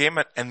together and came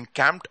and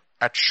encamped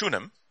at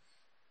Shunem,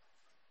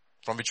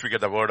 from which we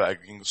get the word, I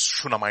think,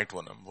 Shunammite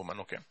woman,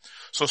 okay.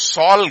 So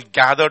Saul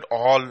gathered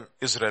all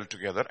Israel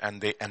together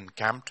and they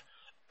encamped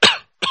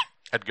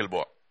at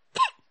Gilboa.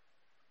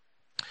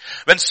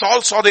 When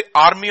Saul saw the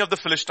army of the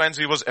Philistines,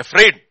 he was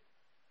afraid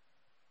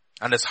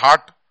and his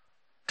heart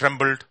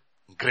trembled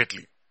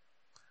greatly.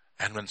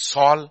 And when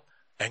Saul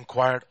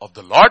inquired of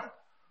the Lord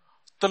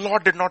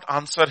did not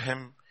answer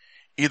him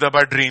either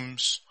by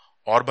dreams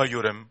or by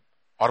Urim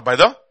or by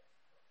the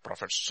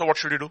prophets. So what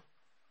should you do?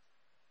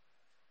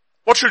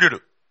 What should you do?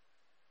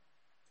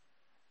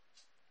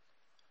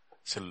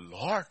 Say,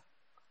 Lord,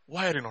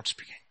 why are you not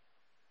speaking?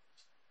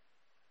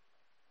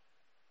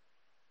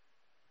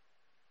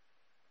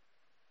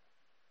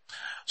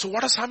 So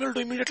what does Samuel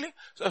do immediately?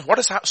 What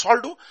does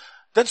Saul do?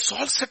 Then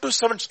Saul said to his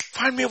servants,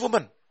 find me a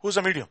woman who is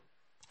a medium.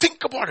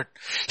 Think about it.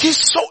 He's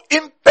so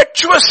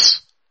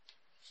impetuous.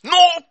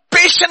 No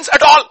patience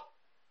at all.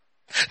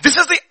 This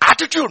is the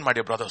attitude, my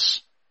dear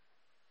brothers.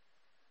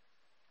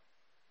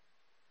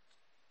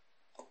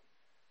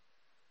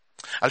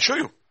 I'll show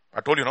you. I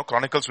told you,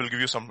 Chronicles will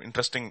give you some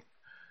interesting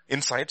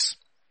insights.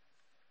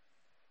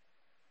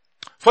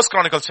 1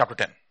 Chronicles chapter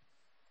 10.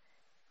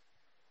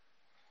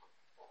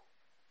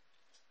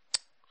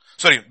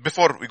 Sorry,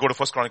 before we go to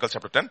 1 Chronicles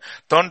chapter 10,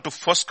 turn to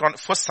 1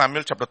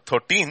 Samuel chapter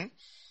 13,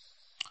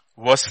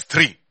 verse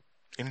 3.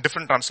 In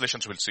different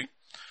translations we'll see.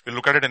 We'll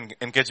look at it in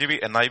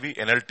NKJV, NIV,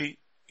 NLT,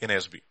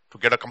 NASB to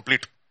get a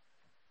complete.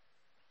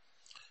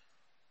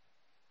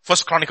 1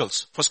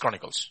 Chronicles, not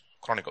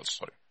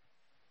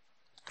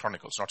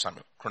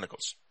Samuel,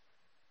 Chronicles.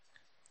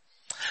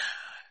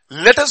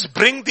 Let us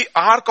bring the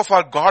ark of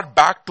our God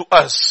back to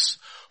us,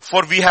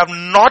 for we have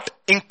not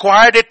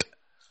inquired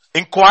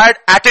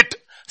at it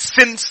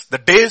since the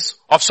days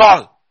of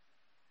Saul.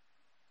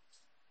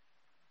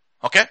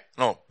 Okay?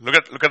 No, look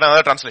at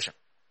another translation.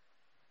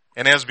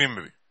 NASB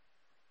maybe.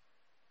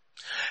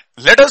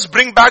 Let us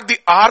bring back the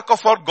ark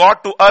of our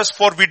God to us,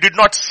 for we did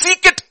not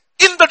seek it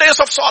in the days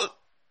of Saul.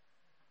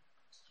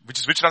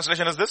 Which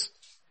translation is this?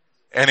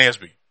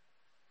 NASB.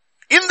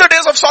 In the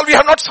days of Saul, we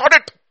have not sought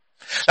it.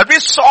 That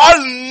means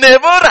Saul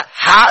never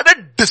had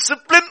a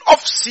discipline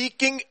of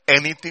seeking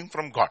anything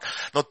from God.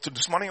 Now,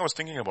 this morning I was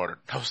thinking about it.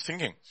 I was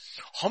thinking,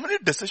 how many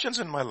decisions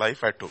in my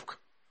life I took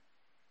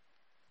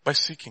by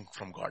seeking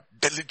from God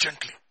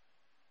diligently.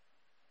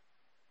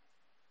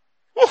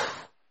 Whew.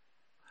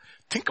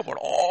 Think about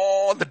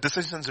all the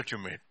decisions that you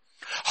made.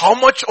 How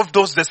much of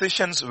those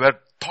decisions were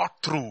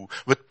thought through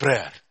with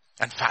prayer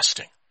and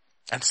fasting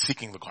and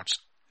seeking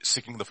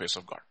the face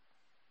of God?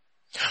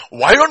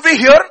 Why don't we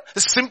hear?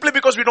 It's simply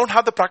because we don't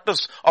have the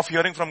practice of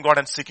hearing from God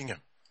and seeking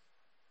Him.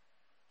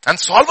 And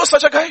Saul was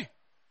such a guy.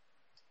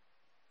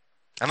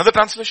 Another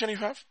translation you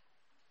have?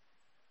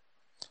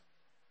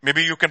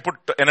 Maybe you can put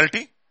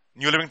NLT,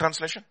 New Living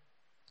Translation.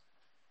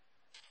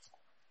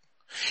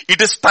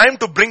 It is time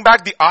to bring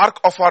back the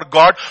ark of our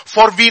God,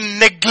 for we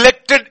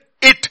neglected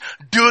it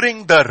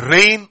during the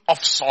reign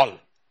of Saul.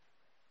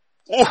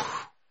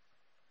 Oh.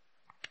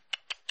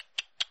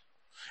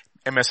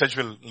 A message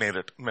will nail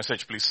it.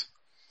 Message, please.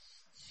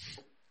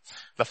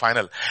 The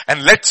final.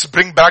 And let's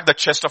bring back the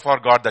chest of our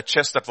God, the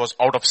chest that was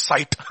out of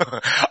sight.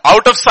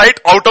 Out of sight,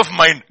 out of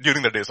mind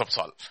during the days of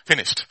Saul.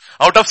 Finished.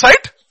 Out of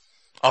sight,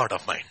 out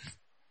of mind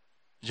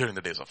during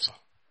the days of Saul.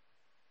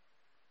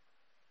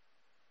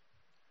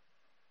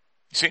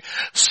 You see,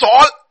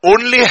 Saul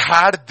only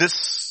had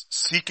this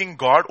seeking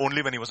God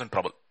only when he was in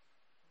trouble.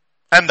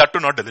 And that too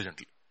not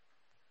diligently.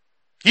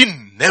 He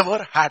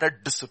never had a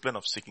discipline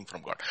of seeking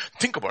from God.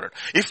 Think about it.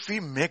 If we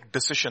make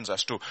decisions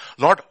as to,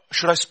 Lord,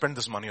 should I spend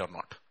this money or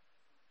not?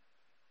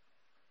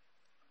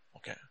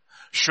 Okay.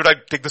 Should I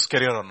take this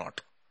career or not?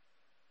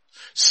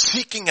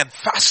 Seeking and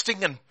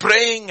fasting and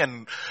praying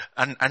and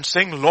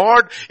saying,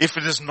 Lord, if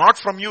it is not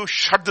from you,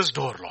 shut this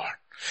door, Lord.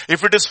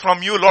 If it is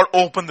from you, Lord,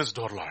 open this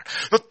door, Lord.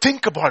 Now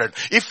think about it.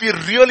 If we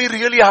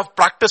really have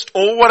practiced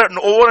over and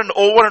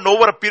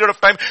over a period of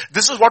time,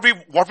 this is what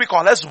we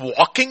call as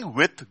walking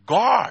with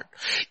God.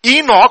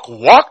 Enoch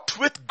walked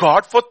with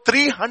God for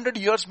 300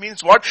 years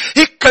means what?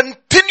 He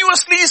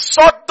continuously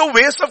sought the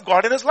ways of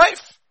God in his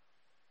life.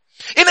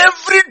 In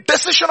every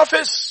decision of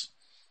his.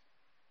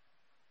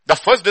 The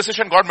first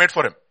decision God made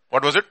for him,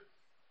 what was it?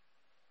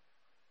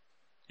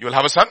 You will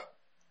have a son.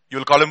 You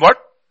will call him what?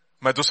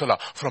 Methuselah.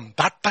 From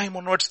that time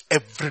onwards,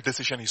 every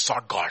decision he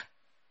sought God.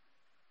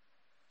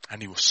 And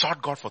he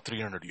sought God for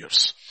 300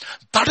 years.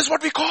 That is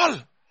what we call.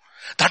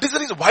 That is the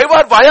reason. Why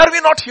are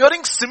we not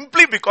hearing?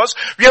 Simply because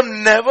we have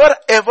never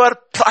ever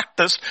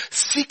practiced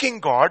seeking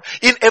God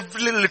in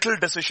every little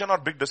decision or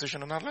big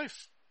decision in our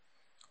life.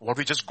 What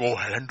we just go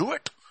ahead and do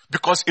it.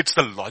 Because it's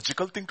the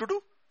logical thing to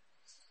do.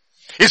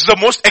 It's the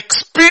most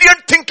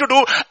expedient thing to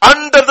do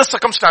under the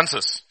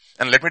circumstances.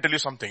 And let me tell you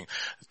something.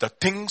 The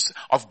things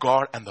of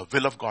God and the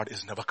will of God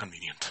is never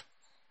convenient.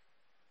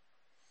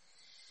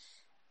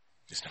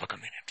 It's never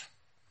convenient.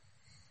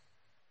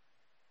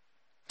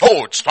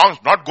 Oh, it's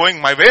not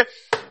going my way.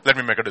 Let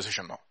me make a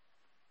decision now.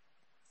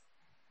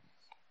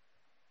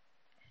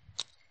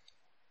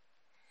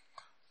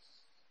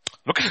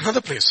 Look at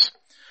another place.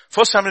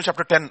 1 Chronicles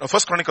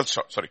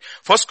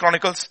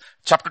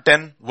chapter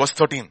 10 verse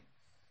 13.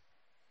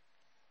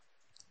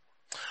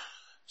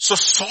 So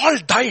Saul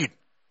died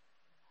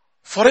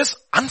for his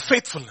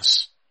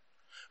unfaithfulness,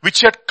 which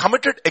he had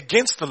committed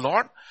against the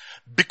Lord,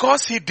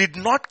 because he did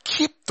not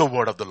keep the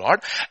word of the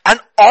Lord,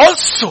 and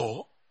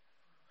also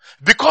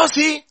because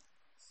he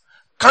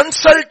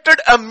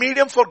consulted a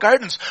medium for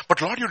guidance.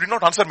 But Lord, you did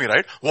not answer me,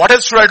 right? What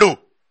else should I do?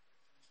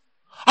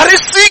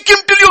 Seek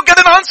him till you get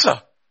an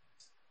answer.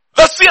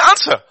 That's the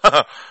answer.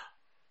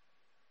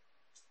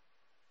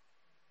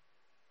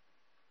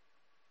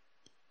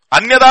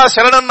 Anyada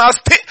sharanam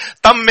nasti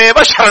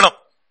tammeva sharanam.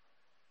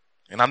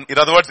 In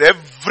other words,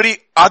 every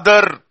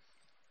other,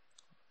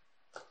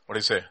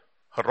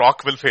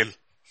 rock will fail.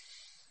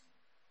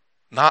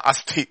 Na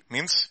asti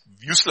means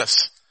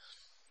useless.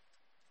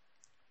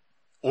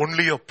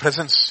 Only your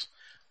presence,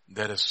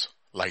 there is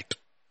light.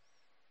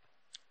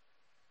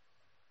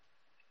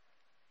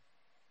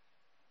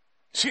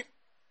 See,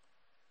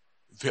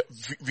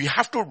 we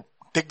have to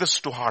take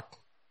this to heart,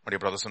 my dear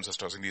brothers and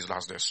sisters, in these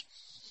last days.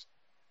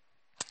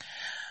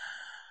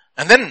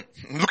 And then,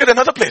 look at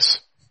another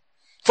place.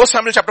 1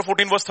 Samuel chapter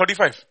 14 verse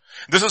 35.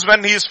 This is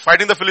when he is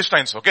fighting the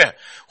Philistines, okay?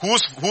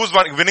 Who's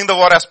winning the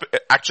war?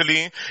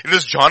 Actually, it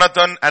is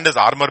Jonathan and his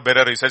armor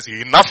bearer. He says,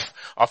 enough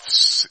of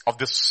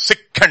this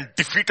sick and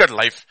defeated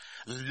life.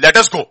 Let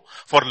us go.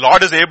 For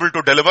Lord is able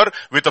to deliver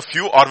with a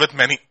few or with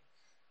many.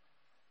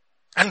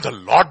 And the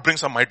Lord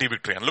brings a mighty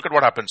victory. And look at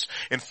what happens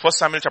in 1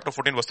 Samuel chapter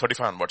 14 verse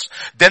 35 onwards.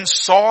 Then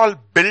Saul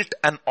built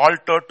an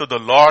altar to the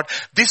Lord.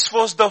 This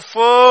was the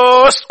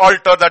first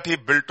altar that he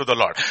built to the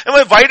Lord.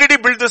 And why did he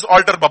build this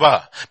altar,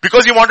 Baba?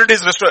 Because he wanted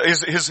his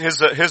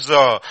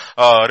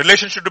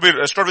relationship to be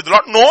restored with the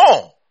Lord?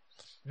 No.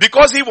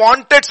 Because he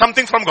wanted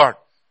something from God.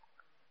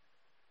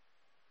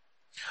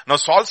 Now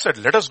Saul said,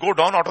 let us go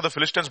down out of the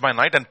Philistines by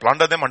night and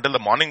plunder them until the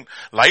morning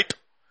light.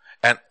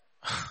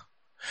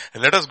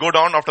 And let us go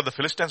down after the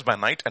Philistines by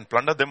night and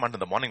plunder them until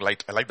the morning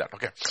light. I like that.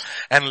 Okay.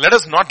 And let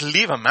us not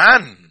leave a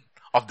man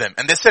of them.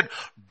 And they said,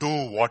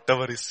 do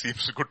whatever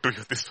seems good to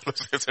you. This fellow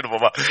said,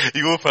 Baba,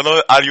 you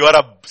are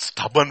a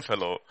stubborn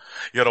fellow.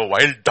 You are a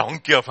wild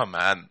donkey of a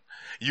man.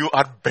 You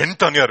are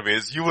bent on your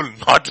ways. You will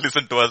not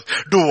listen to us.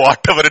 Do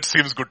whatever it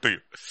seems good to you.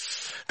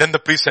 Then the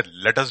priest said,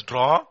 let us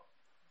draw.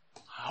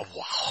 Oh,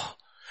 wow.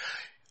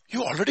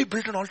 You already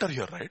built an altar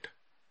here, right?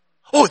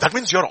 Oh, that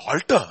means your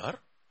altar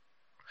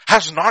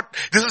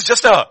it's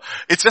just a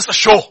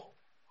show.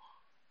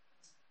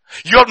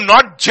 You have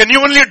not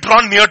genuinely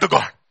drawn near to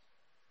God.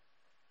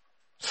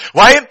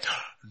 Why?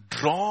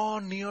 draw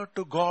near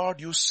to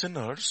God, you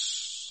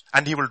sinners,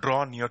 and he will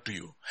draw near to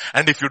you.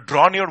 And if you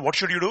draw near, what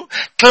should you do?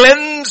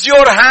 Cleanse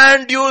your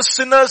hand, you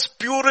sinners.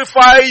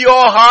 Purify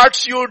your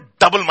hearts, you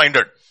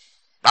double-minded.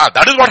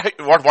 That is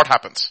what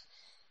happens.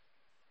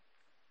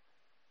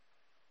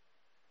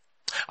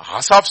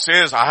 Asaph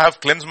says, I have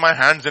cleansed my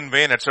hands in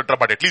vain, etc.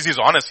 But at least he's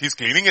honest. He's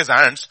cleaning his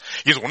hands.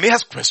 He only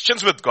has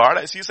questions with God.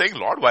 As he's saying,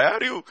 Lord, why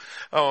are you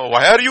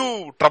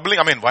troubling?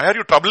 Why are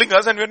you troubling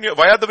us? And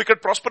why are the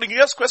wicked prospering? He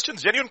has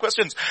questions, genuine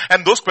questions.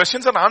 And those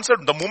questions are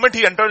answered the moment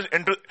he enters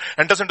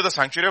into the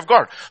sanctuary of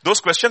God. Those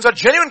questions are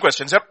genuine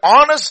questions. They're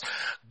honest,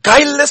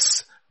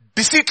 guileless,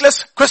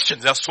 deceitless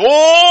questions. There are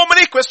so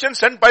many questions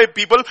sent by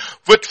people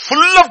with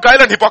full of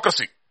guile and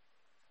hypocrisy.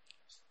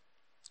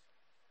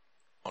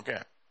 Okay.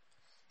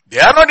 They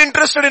are not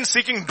interested in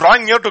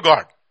drawing near to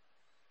God.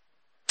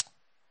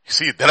 You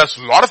see, there is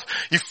a lot of,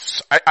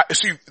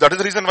 that is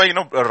the reason why,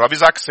 Ravi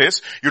Zach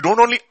says, you don't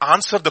only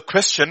answer the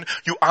question,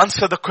 you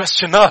answer the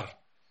questioner.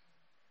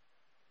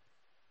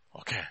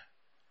 Okay.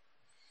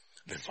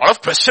 There's a lot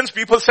of questions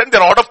people send,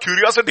 they're out of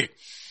curiosity.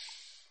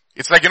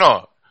 It's like,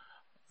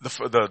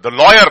 the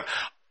lawyer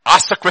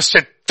asks a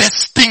question,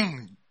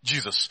 testing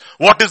Jesus.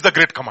 What is the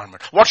great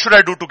commandment? What should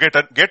I do to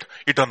get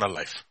eternal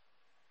life?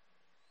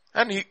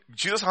 And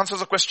Jesus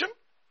answers a question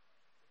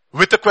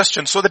with a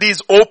question so that he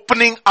is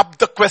opening up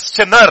the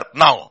questioner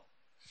now.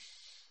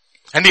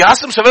 And he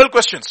asks him several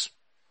questions.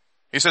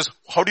 He says,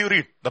 how do you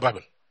read the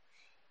Bible?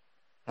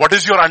 What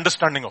is your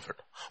understanding of it?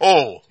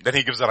 Oh, then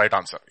he gives the right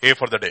answer. A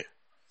for the day.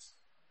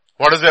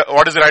 What is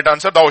the right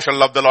answer? Thou shalt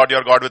love the Lord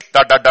your God with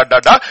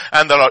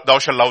and thou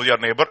shalt love your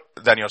neighbor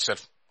than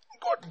yourself.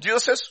 God,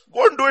 Jesus says,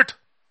 go and do it.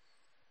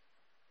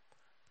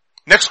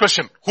 Next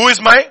question. Who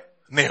is my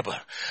neighbor?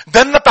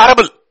 Then the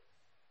parable.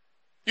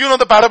 You know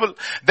the parable.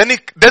 Then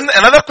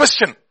another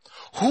question.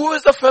 Who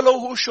is the fellow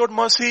who showed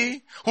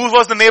mercy? Who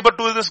was the neighbor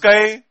to this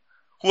guy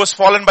who was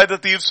fallen by the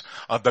thieves?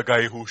 The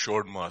guy who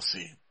showed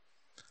mercy.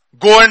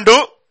 Go and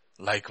do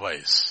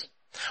likewise.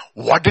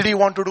 What did he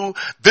want to do?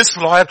 This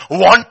lawyer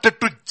wanted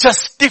to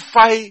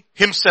justify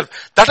himself.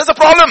 That is the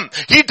problem.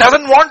 He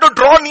doesn't want to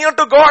draw near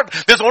to God.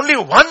 There's only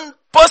one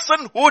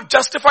person who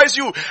justifies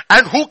you.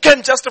 And who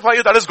can justify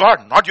you? That is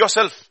God, not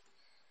yourself.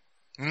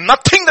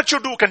 Nothing that you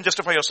do can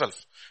justify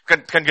yourself.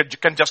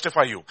 Can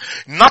justify you.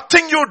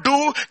 Nothing you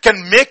do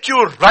can make you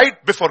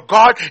right before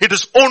God. It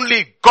is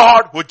only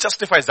God who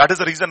justifies. That is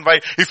the reason why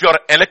if you are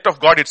elect of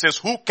God, it says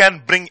who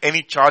can bring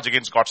any charge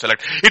against God's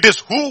elect. It is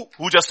who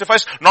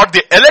justifies, not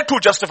the elect who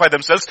justify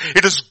themselves.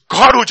 It is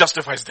God who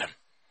justifies them.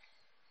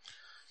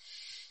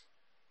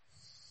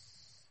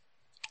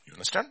 You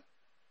understand?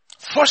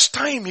 First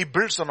time he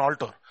builds an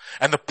altar.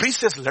 And the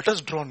priest says, let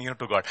us draw near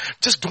to God.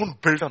 Just don't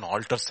build an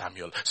altar,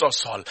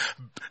 Saul.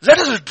 Let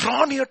us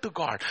draw near to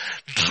God.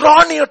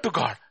 Draw near to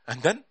God.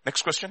 And then,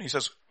 next question, he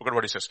says, look at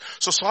what he says.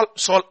 So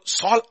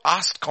Saul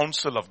asked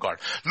counsel of God.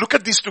 Look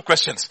at these two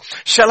questions.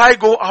 Shall I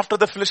go after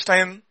the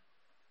Philistine?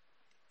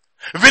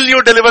 Will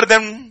you deliver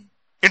them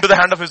into the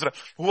hand of Israel?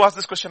 Who asked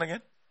this question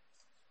again?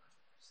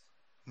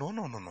 No.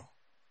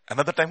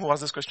 Another time who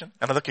asked this question?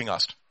 Another king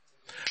asked.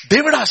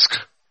 David asked.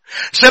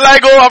 Shall I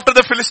go after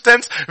the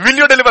Philistines? Will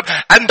you deliver?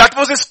 And that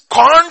was his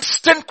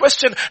constant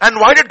question. And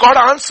why did God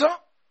answer?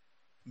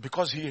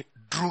 Because he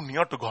drew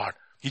near to God.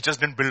 He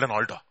just didn't build an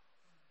altar.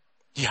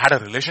 He had a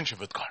relationship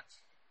with God.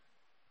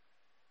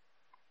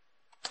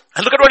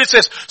 And look at what it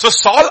says. So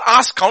Saul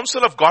asked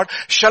counsel of God,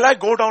 shall I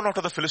go down after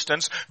the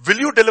Philistines? Will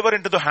you deliver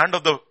into the hand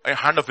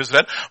of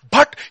Israel?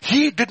 But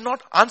he did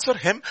not answer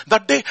him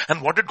that day.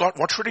 And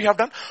what should he have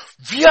done?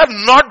 We are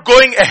not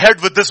going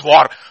ahead with this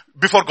war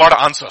before God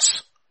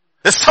answers.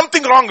 There's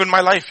something wrong in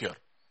my life here.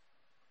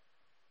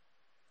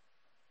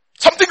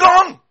 Something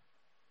wrong.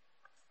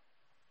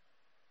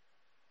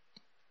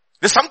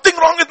 There's something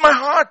wrong with my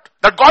heart.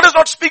 That God is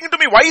not speaking to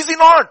me. Why is he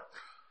not?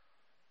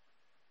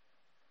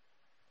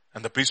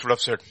 And the priest would have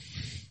said,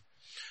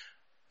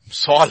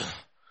 Saul,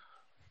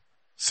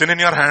 sin in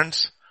your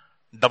hands,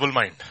 double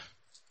mind.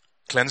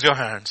 Cleanse your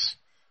hands,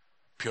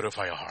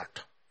 purify your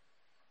heart.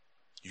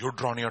 You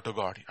draw near to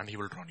God and he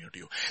will draw near to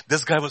you.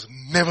 This guy was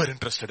never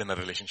interested in a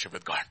relationship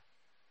with God.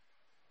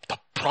 The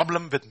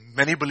problem with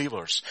many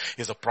believers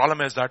is that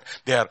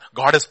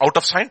God is out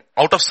of sight,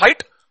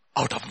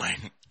 out of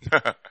mind.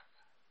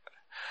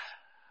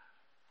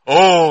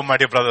 Oh, my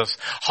dear brothers,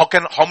 how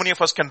many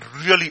of us can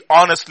really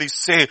honestly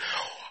say,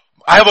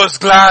 I was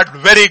glad,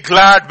 very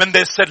glad when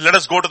they said, let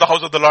us go to the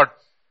house of the Lord.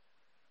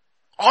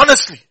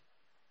 Honestly.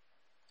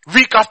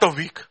 Week after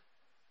week.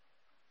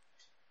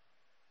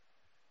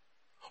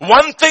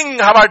 One thing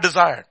have I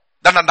desired,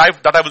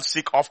 that I will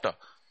seek after.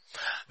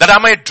 That I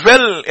may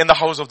dwell in the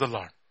house of the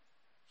Lord.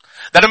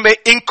 That I may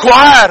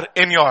inquire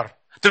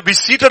to be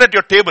seated at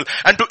your table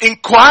and to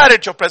inquire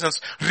at your presence.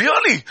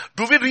 Really?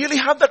 Do we really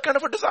have that kind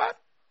of a desire?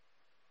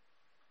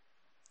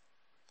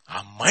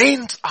 Our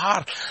minds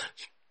are,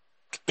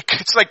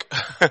 it's like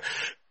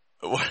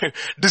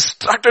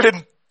distracted in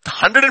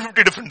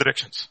 150 different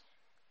directions.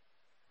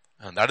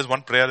 And that is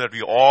one prayer that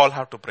we all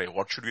have to pray.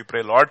 What should we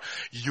pray, Lord?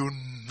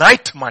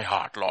 Unite my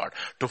heart, Lord,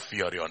 to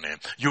fear your name.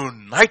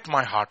 Unite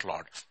my heart,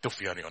 Lord, to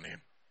fear your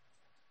name.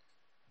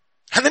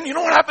 And then you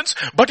know what happens?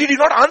 But he did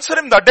not answer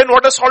him that. Then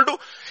what does Saul do?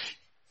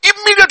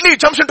 Immediately he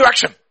jumps into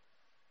action.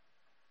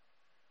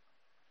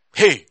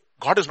 Hey,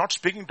 God is not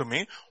speaking to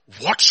me.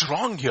 What's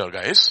wrong here,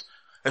 guys?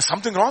 There's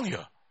something wrong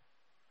here.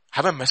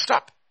 Have I messed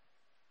up?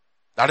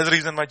 That is the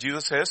reason why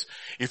Jesus says,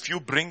 if you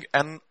bring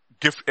a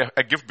gift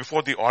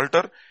before the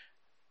altar,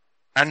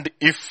 and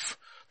if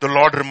the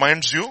Lord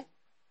reminds you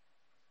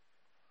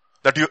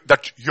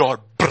that your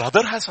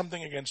brother has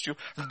something against you,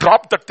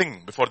 drop that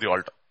thing before the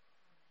altar.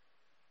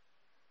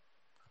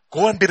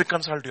 Go and be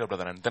reconciled to your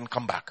brother and then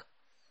come back.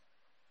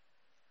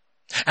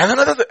 And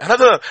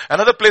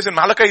another place in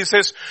Malachi, he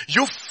says,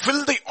 you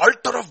fill the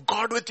altar of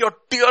God with your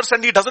tears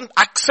and he doesn't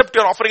accept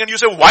your offering, and you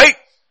say, why?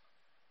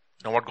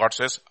 You know what God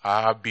says?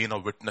 I have been a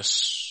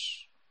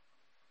witness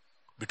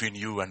between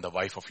you and the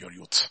wife of your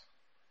youth.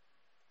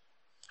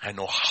 I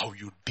know how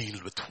you deal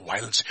with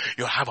violence.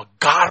 You have a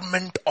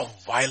garment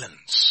of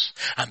violence.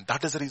 And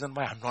that is the reason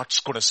why I'm not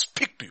going to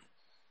speak to you.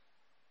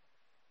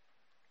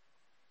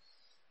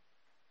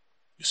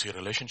 You see,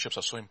 relationships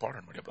are so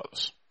important, my dear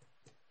brothers.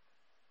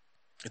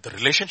 If the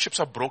relationships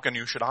are broken,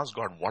 you should ask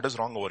God, what is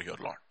wrong over here,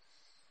 Lord?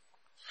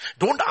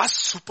 Don't ask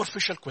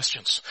superficial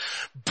questions.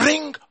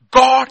 Bring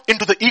God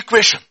into the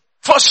equation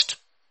first.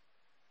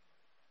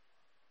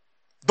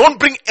 Don't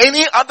bring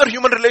any other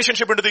human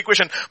relationship into the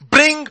equation.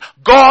 Bring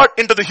God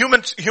into the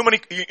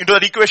into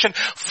that equation.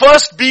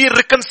 First be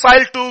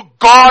reconciled to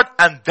God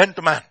and then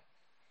to man.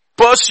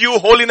 Pursue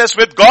holiness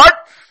with God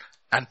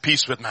and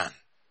peace with man.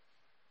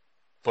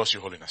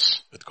 Pursue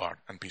holiness with God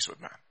and peace with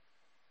man.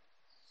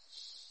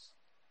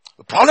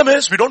 The problem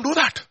is we don't do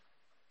that.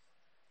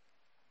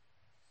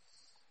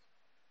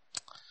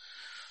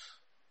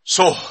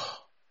 So,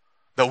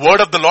 the word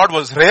of the Lord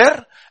was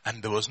rare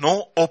and there was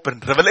no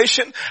open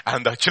revelation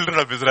and the children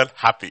of Israel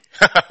happy.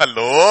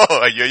 Hello.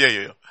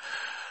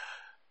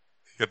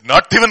 You're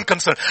not even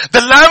concerned.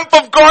 The lamp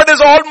of God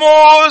is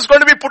almost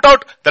going to be put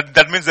out.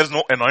 That means there's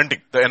no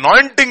anointing. The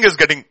anointing is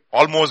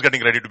almost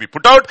getting ready to be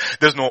put out.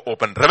 There's no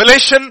open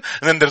revelation. And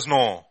then there's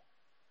no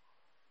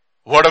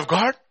word of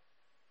God.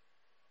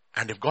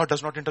 And if God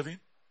does not intervene,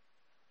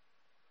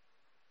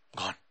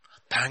 gone.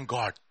 Thank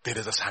God there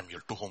is a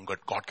Samuel to whom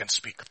God can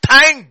speak.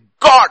 Thank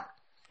God.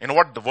 You know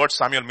what the word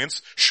Samuel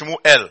means?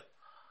 Shmuel.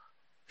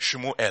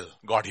 Shmuel.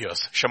 God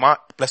hears. Shema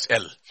plus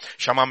El.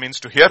 Shema means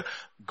to hear.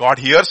 God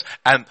hears.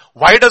 And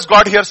why does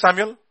God hear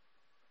Samuel?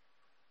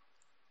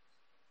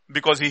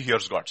 Because he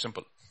hears God.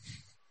 Simple.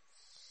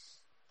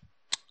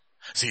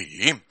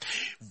 See,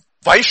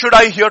 why should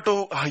I hear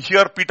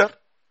Peter?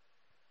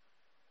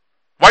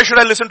 Why should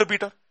I listen to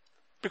Peter?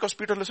 Because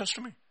Peter listens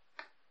to me.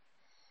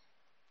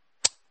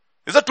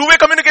 It's a two-way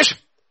communication.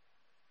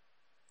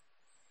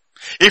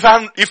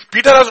 If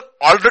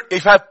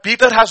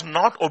Peter has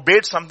not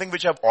obeyed something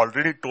which I've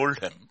already told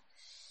him,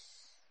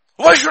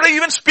 why should I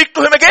even speak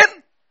to him again?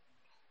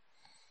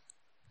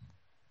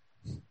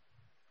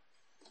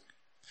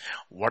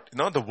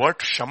 The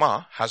word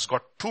Shema has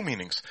got two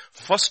meanings.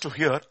 First to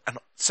hear and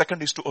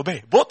second is to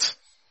obey. Both.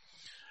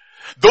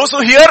 Those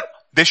who hear,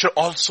 they should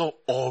also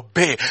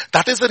obey.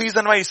 That is the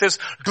reason why he says,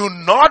 do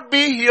not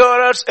be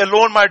hearers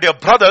alone, my dear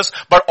brothers,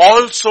 but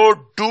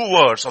also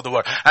doers of the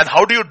word. And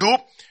how do you do?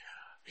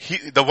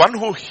 The one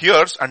who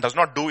hears and does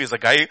not do is a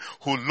guy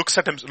who looks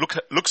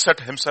at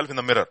himself in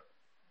the mirror.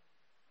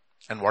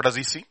 And what does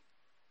he see?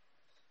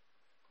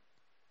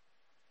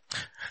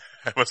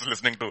 I was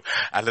listening to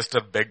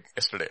Alistair Begg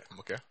yesterday.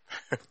 Okay.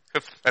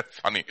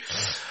 Funny.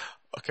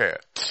 Okay.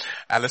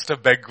 Alistair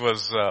Begg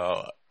was,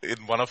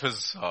 in one of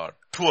his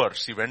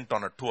tours, he went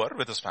on a tour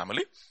with his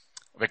family,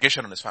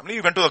 vacation with his family.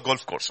 He went to the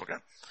golf course, okay.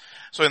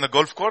 So in the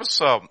golf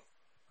course,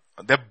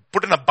 they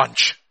put in a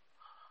bunch.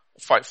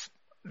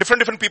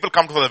 Different people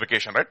come for the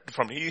vacation, right?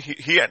 From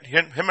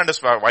him and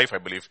his wife, I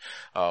believe,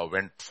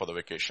 went for the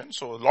vacation.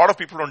 So a lot of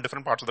people from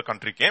different parts of the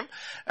country came,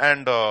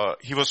 and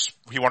he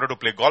wanted to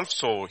play golf,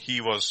 so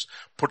he was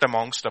put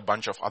amongst a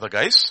bunch of other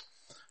guys,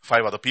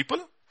 5 other people,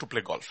 to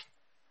play golf.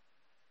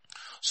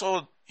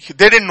 So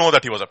they didn't know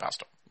that he was a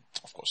pastor.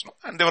 Of course, no.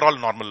 And they were all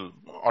normal,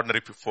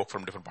 ordinary folk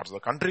from different parts of the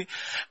country.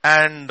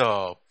 And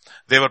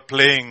they were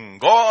playing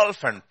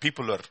golf and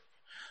people were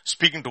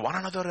speaking to one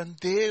another and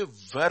they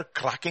were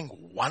cracking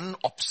one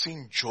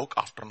obscene joke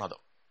after another.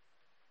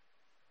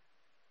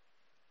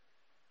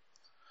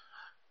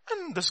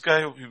 And this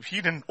guy, he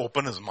didn't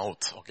open his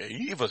mouth, okay.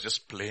 He was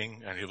just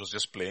playing and he was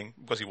just playing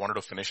because he wanted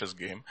to finish his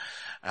game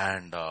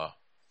and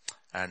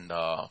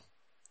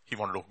he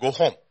wanted to go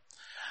home.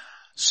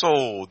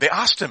 So they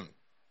asked him,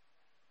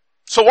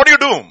 so what do you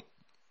do?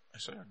 I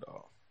said,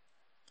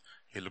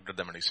 he looked at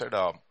them and he said,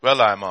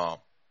 well, I'm a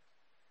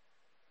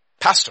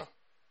pastor.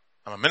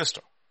 I'm a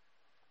minister.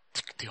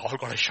 They all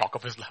got a shock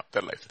of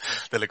their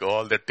life. They're like,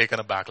 oh, they're taken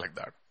aback like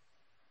that.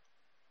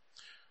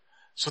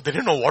 So they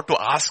didn't know what to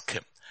ask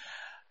him.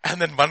 And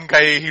then one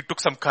guy, he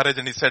took some courage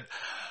and he said,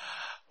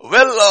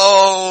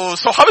 well,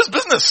 so how is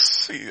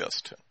business? He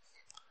asked him.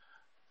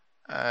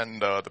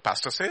 And the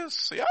pastor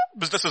says, yeah,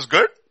 business is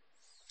good.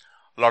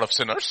 A lot of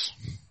sinners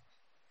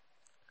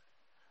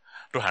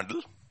to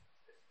handle.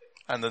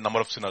 And the number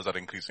of sinners are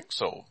increasing.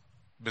 So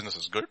business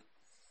is good.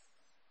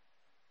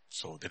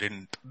 So they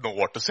didn't know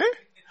what to say.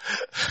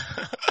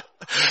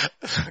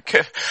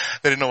 Okay.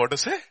 They didn't know what to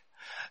say.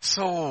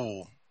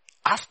 So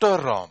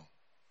after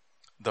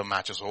the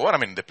match is over,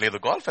 they play the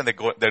golf and they're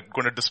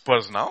going to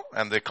disperse now.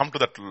 And they come to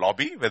that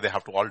lobby where they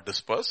have to all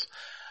disperse.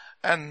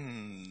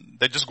 And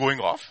they're just going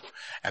off.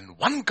 And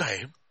one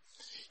guy,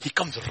 he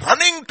comes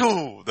running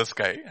to this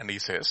guy and he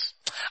says,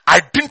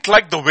 I didn't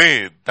like the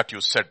way that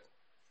you said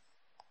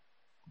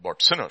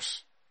about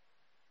sinners.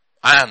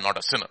 I am not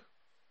a sinner.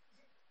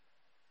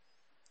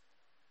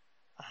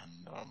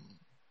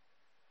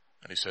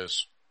 And he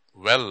says,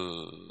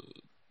 well,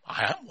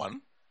 I am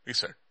one, he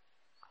said.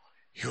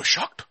 You're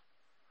shocked?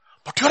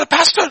 But you're a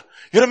pastor.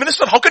 You're a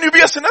minister. How can you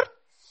be a sinner?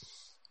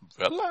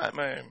 Well, I'm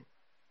a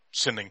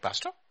sinning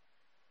pastor.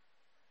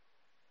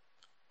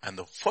 And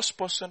the first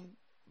person,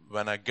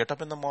 when I get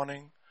up in the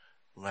morning,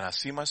 when I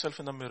see myself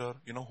in the mirror,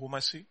 you know whom I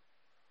see?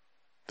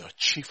 The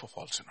chief of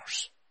all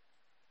sinners.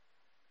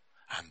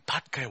 And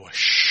that guy was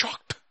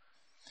shocked.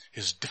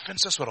 His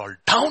defenses were all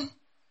down.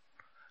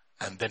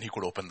 And then he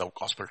could open the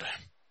gospel to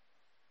him.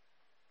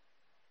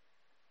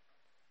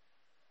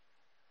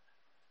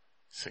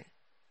 See.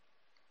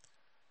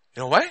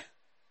 You know why?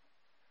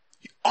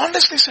 He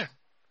honestly said.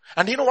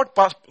 And you know what,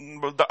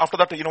 after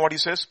that, you know what he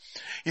says?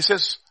 He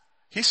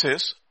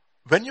says,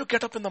 when you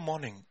get up in the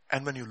morning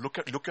and when you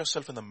look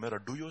yourself in the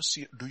mirror, do you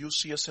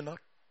see a sinner?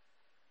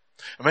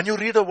 When you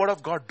read the word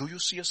of God, do you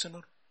see a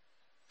sinner?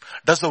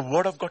 Does the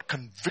word of God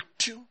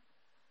convict you?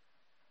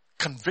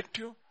 Convict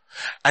you?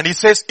 And he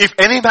says, if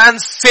any man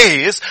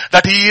says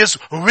that he is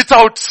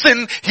without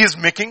sin, he is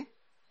making,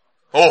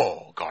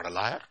 God a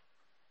liar.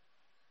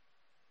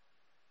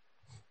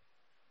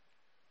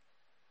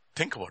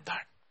 Think about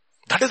that.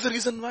 That is the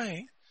reason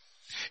why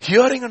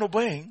hearing and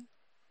obeying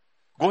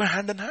go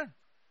hand in hand.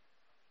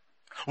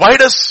 Why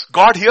does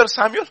God hear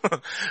Samuel?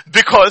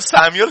 Because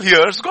Samuel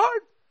hears God.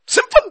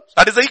 Simple.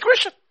 That is the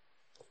equation.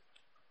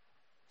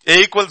 A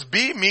equals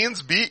B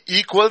means B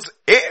equals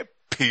A.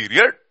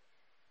 Period.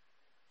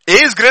 A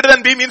is greater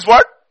than B means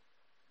what?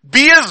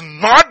 B is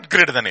not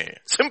greater than A.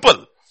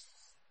 Simple.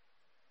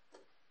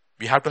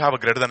 We have to have a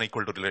greater than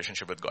equal to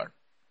relationship with God.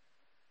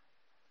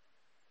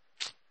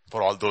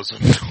 For all those who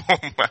know,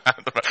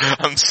 man,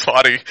 I'm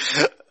sorry.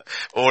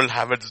 Old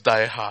habits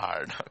die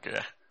hard.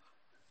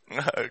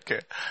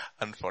 Okay.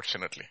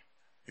 Unfortunately.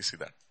 You see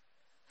that?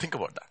 Think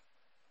about that.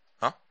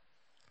 Huh?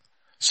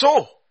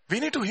 So,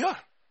 we need to hear.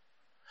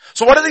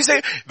 So what does he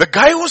say? The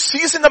guy who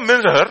sees in the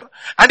mirror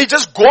and he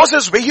just goes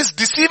his way, he's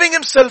deceiving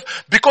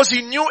himself because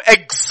he knew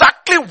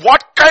exactly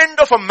what kind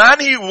of a man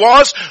he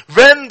was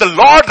when the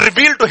Lord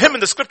revealed to him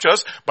in the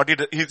scriptures. But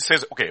he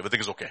says, okay,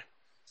 everything is okay.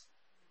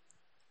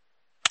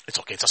 It's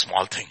okay, it's a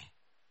small thing.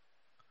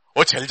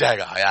 Oh, chal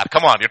jayega, yaar,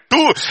 come on,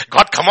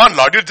 God, come on,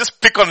 Lord, you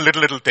just pick on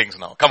little things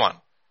now, come on.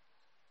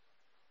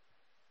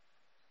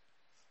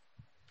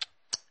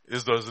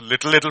 Is those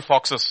little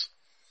foxes.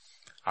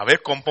 Ave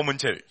kompa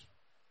munchevi.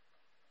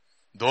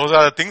 Those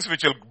are the things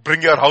which will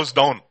bring your house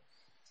down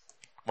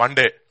one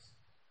day.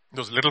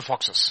 Those little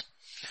foxes.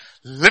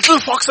 Little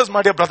foxes,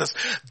 my dear brothers.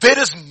 There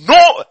is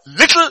no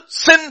little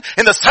sin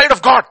in the sight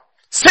of God.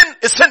 Sin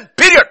is sin,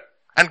 period.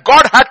 And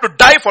God had to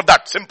die for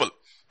that. Simple.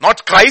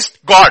 Not Christ,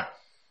 God.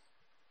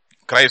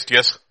 Christ,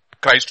 yes.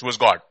 Christ was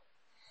God.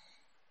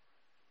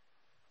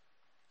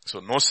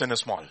 So no sin is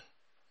small.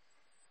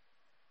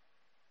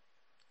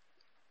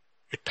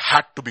 It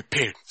had to be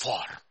paid for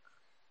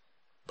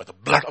by the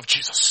blood of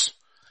Jesus.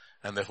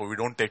 And therefore we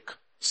don't take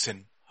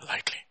sin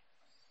lightly.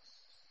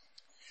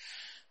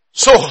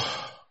 So,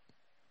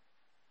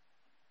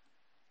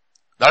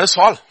 that is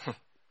Saul.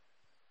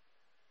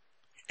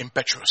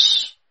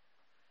 Impetuous.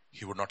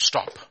 He would not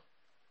stop.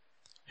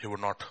 He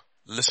would not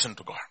listen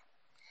to God.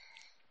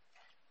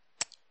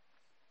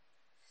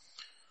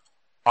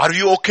 Are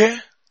you okay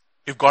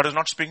if God is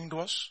not speaking to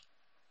us?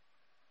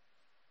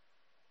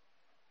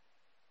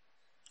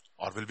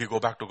 Or will we go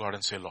back to God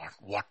and say, Lord,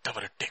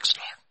 whatever it takes,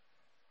 Lord.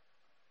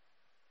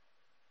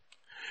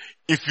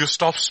 If you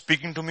stop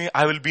speaking to me,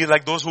 I will be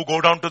like those who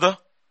go down to the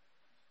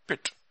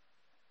pit.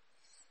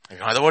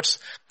 In other words,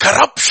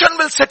 corruption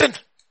will set in.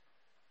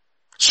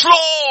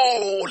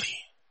 Slowly.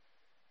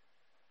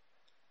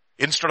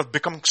 Instead of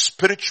becoming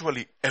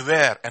spiritually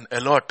aware and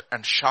alert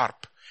and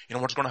sharp, you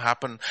know what's going to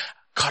happen?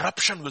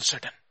 Corruption will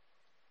set in.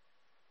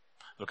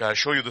 Look, I'll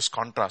show you this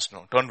contrast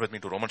now. Turn with me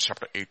to Romans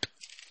chapter 8.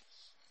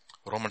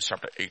 Romans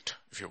chapter 8,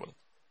 if you will.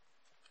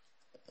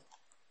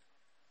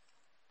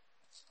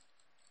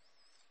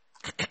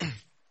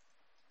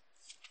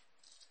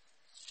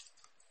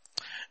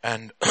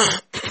 And,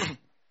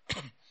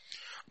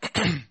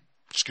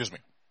 excuse me.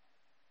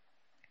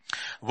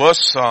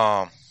 Verse,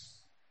 I'm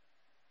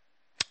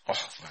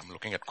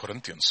looking at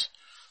Corinthians.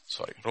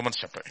 Sorry, Romans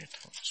chapter 8.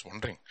 I was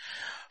wondering.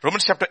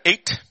 Romans chapter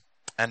 8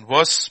 and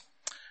verse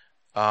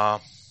 9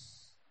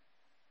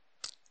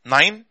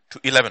 to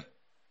 11.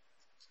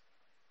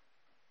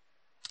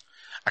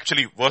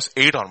 Actually, verse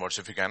 8 onwards,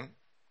 if you can.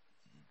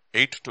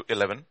 8 to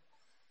 11.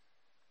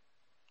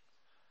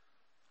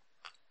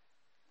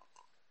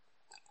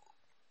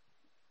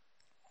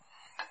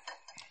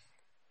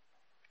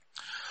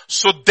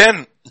 So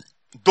then,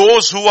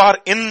 those who are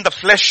in the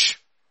flesh,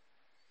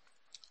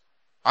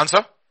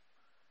 answer?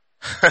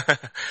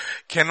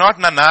 Cannot,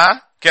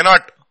 nana,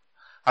 cannot.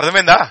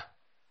 Ardhamenda?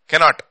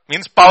 Cannot.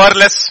 Means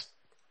powerless.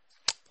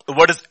 The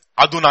word is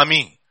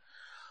adunami.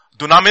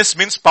 Dunamis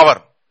means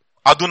power.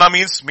 Aduna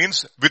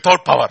means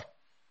without power.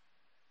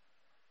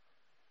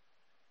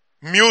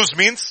 Muse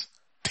means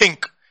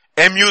think.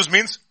 Amuse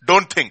means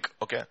don't think.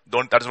 Okay.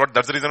 That's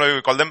the reason why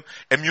we call them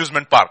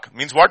amusement park.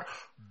 Means what?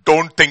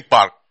 Don't think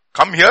park.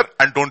 Come here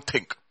and don't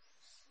think.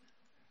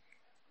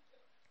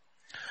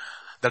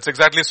 That's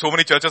exactly, so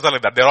many churches are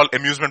like that. They're all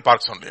amusement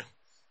parks only.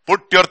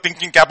 Put your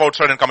thinking cap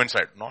outside and come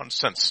inside.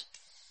 Nonsense.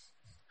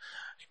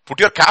 Put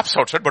your caps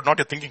outside but not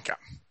your thinking cap.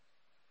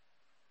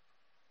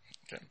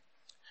 Okay.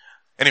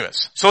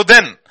 Anyways. So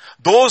then,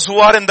 those who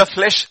are in the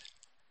flesh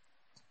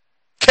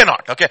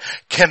cannot. Okay.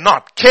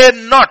 Cannot.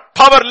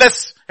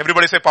 Powerless.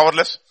 Everybody say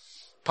powerless.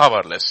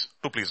 Powerless.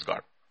 To please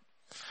God.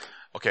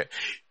 Okay.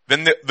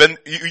 When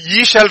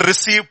ye shall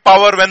receive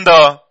power when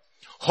the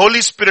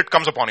Holy Spirit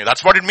comes upon you.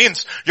 That's what it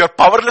means. You're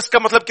powerless ka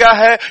matlab kya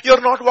hai?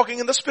 You're not walking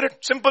in the Spirit.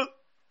 Simple.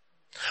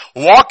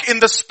 Walk in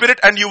the Spirit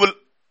and you will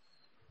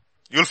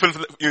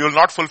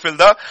not fulfill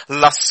the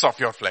lusts of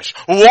your flesh.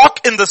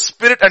 Walk in the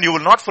Spirit and you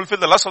will not fulfill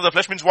the lusts of the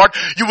flesh means what?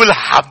 You will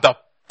have the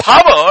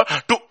power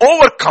to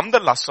overcome the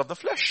lusts of the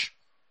flesh.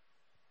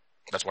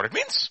 That's what it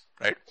means,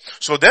 right?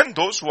 So then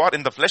those who are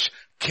in the flesh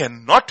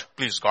cannot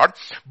please God,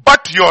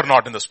 but you are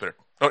not in the Spirit.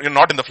 No, you're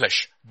not in the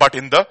flesh, but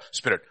in the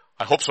Spirit.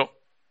 I hope so.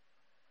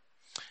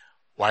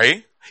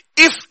 Why?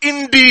 If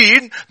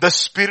indeed the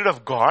Spirit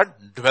of God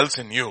dwells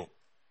in you.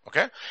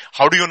 Okay?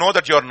 How do you know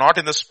that you are not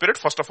in the Spirit?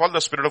 First of all,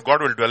 the Spirit of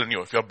God will dwell in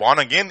you. If you are born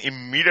again,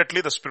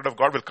 immediately the Spirit of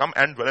God will come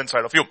and dwell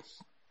inside of you.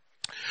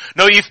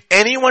 Now, if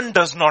anyone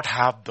does not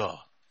have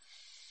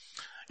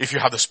if you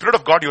have the Spirit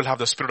of God, you will have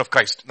the Spirit of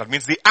Christ. That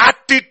means the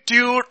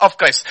attitude of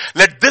Christ.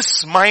 Let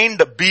this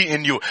mind be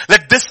in you.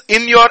 Let this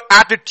in your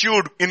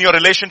attitude, in your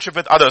relationship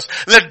with others.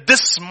 Let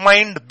this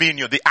mind be in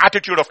you. The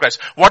attitude of Christ.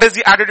 What is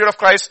the attitude of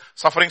Christ?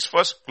 Sufferings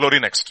first, glory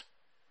next.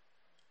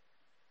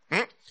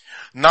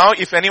 Now,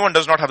 if anyone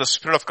does not have the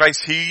Spirit of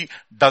Christ, he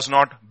does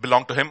not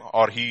belong to him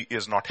or he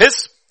is not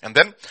his. And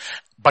then,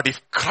 but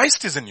if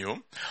Christ is in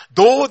you,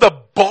 though the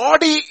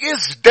body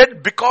is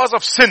dead because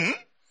of sin,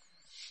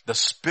 the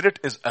Spirit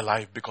is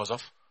alive because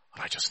of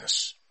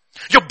righteousness.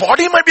 Your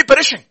body might be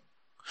perishing,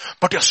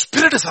 but your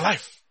spirit is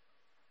alive.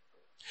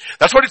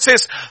 That's what it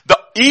says.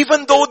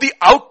 Even though the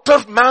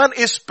outer man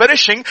is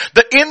perishing,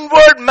 the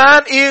inward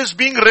man is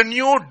being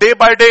renewed day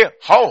by day.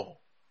 How?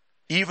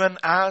 Even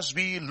as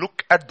we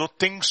look at the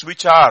things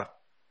which are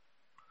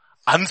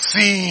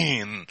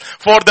unseen.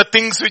 For the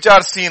things which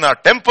are seen are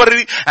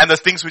temporary and the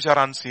things which are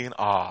unseen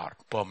are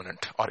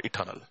permanent or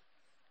eternal.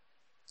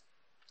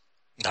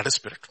 That is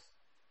Spirit.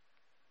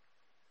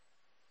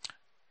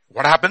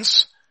 What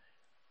happens?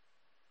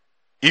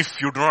 If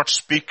you do not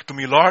speak to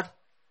me, Lord,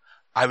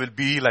 I will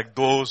be like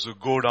those who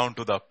go down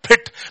to the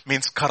pit.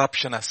 Means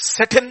corruption has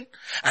set in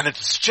and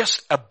it's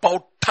just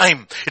about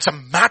time. It's a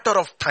matter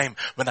of time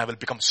when I will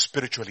become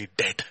spiritually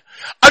dead.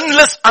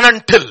 Unless and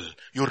until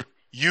you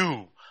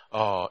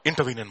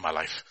intervene in my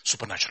life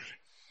supernaturally.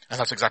 And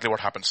that's exactly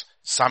what happens.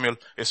 Samuel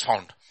is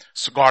found.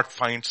 So God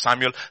finds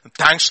Samuel.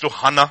 Thanks to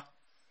Hannah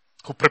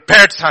who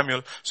prepared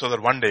Samuel so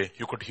that one day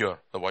you could hear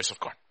the voice of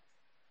God.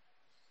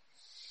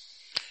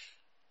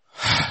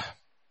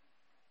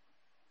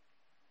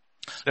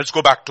 Let's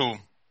go back to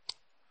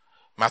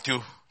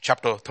Matthew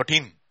chapter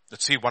 13.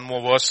 Let's see one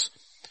more verse.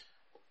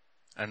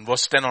 And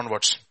verse 10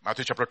 onwards.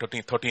 Matthew chapter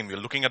 13. We're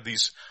looking at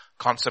these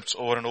concepts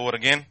over and over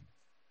again.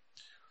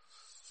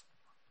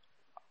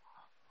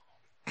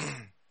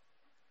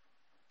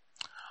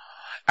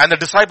 And the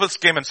disciples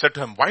came and said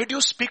to him, why do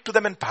you speak to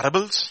them in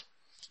parables?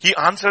 He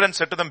answered and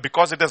said to them,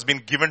 because it has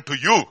been given to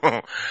you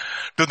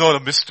to know the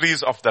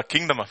mysteries of the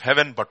kingdom of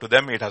heaven, but to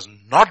them it has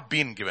not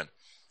been given.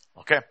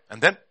 Okay.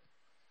 And then,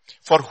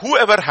 for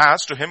whoever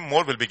has, to him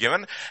more will be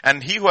given,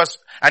 and he will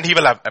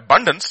have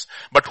abundance,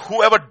 but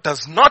whoever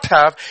does not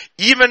have,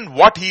 even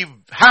what he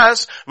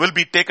has will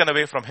be taken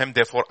away from him.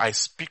 Therefore I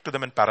speak to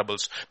them in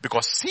parables,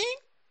 because seeing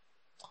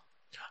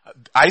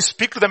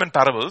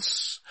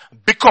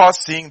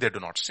they do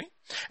not see,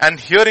 and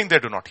hearing they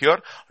do not hear,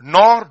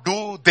 nor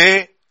do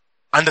they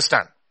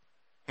understand.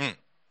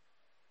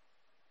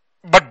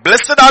 But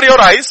blessed are your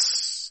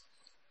eyes.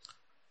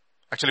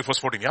 Actually, verse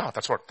 14. Yeah,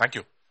 that's what. Thank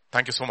you.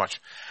 Thank you so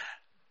much.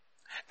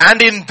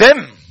 And in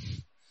them,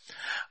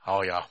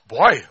 oh yeah,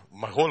 boy,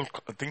 my whole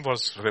thing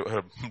was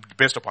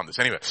based upon this.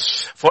 Anyway,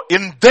 for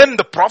in them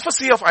the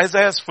prophecy of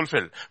Isaiah is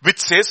fulfilled, which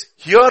says,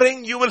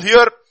 hearing you will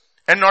hear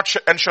and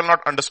shall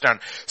not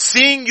understand.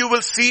 Seeing you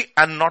will see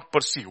and not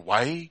perceive.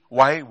 Why?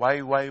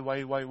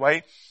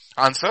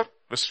 Answer,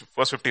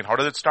 verse 15. How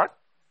does it start?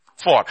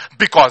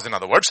 Because, in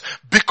other words,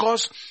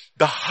 because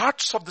the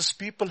hearts of this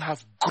people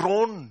have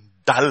grown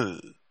dull.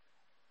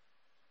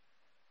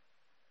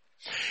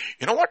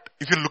 You know what?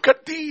 If you look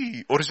at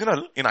the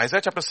original in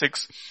Isaiah chapter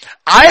 6,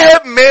 I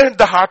have made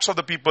the hearts of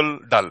the people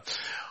dull.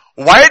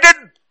 Why did,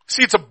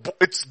 see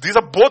these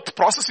are both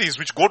processes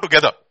which go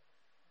together.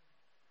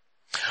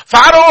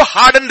 Pharaoh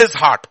hardened his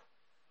heart.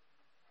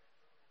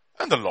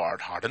 And the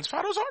Lord hardens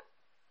Pharaoh's heart.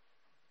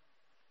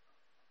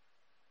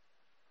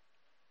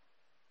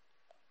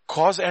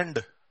 Cause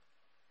and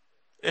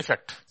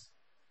effect.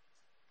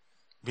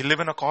 We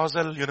live in a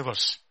causal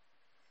universe.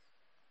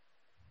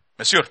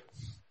 Monsieur.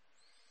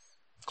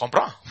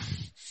 Comprends?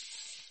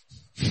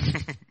 This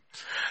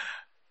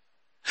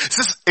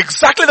is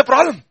exactly the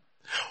problem.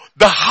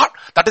 The heart,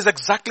 that is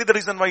exactly the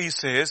reason why he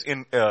says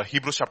in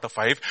Hebrews chapter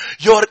 5,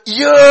 your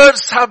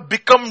ears have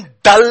become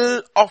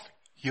dull of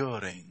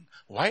hearing.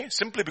 Why?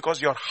 Simply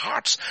because your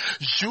hearts,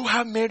 you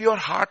have made your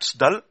hearts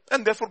dull,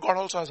 and therefore God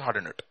also has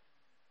hardened it.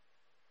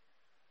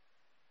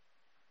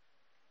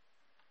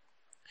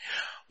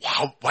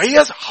 Wow,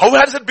 how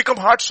has it become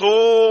hard?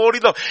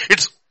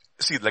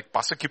 See, like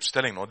Pastor keeps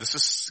telling,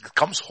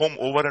 comes home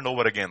over and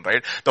over again,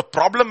 right? The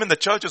problem in the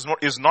church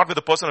is not with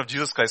the person of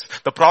Jesus Christ.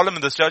 The problem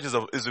in this church is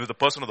with the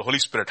person of the Holy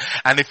Spirit.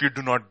 And if you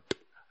do not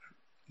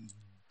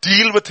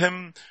deal with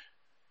him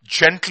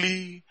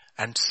gently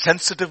and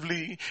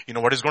sensitively, you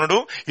know what he's going to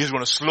do? He's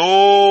going to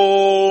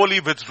slowly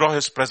withdraw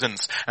his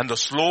presence. And the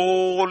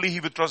slowly he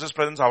withdraws his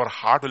presence, our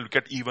heart will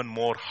get even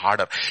more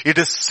harder. It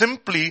is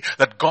simply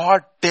that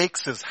God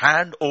takes his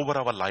hand over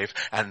our life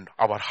and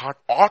our heart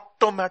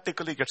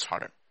automatically gets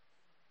hardened.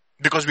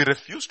 Because we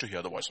refuse to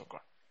hear the voice of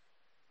God.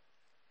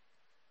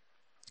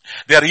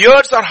 Their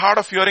ears are hard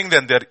of hearing,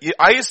 then their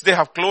eyes they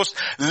have closed,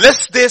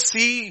 lest they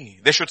see.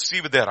 They should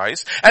see with their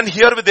eyes and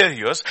hear with their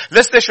ears,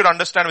 lest they should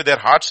understand with their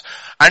hearts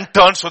and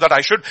turn so that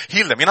I should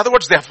heal them. In other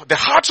words, their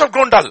hearts have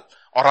grown dull.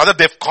 Or rather,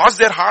 they've caused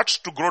their hearts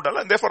to grow dull,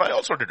 and therefore I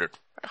also did it.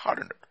 I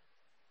hardened it.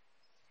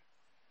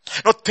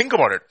 Now think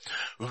about it.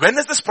 When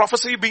is this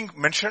prophecy being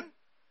mentioned?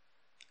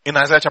 In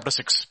Isaiah chapter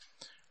 6.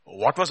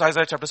 What was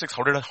Isaiah chapter 6?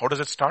 How does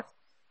it start?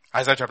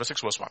 Isaiah chapter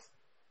 6 verse 1.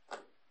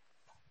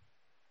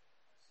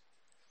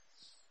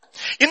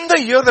 In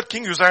the year that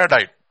King Uzziah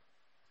died,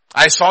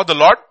 I saw the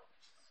Lord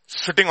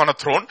sitting on a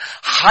throne,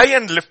 high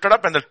and lifted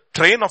up, and the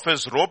train of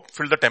his robe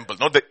filled the temple.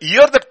 Now the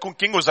year that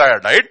King Uzziah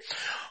died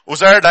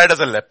as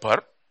a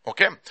leper.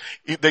 Okay.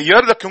 The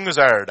year that King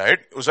Uzziah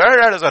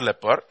died as a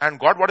leper, and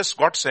what is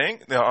God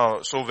saying?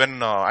 So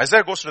when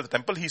Isaiah goes to the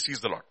temple, he sees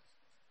the Lord.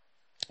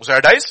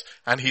 Uzziah dies,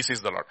 and he sees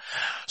the Lord.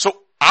 So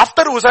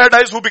after Uzziah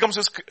dies, who becomes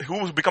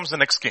the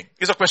next king?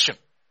 Is a question.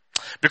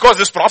 Because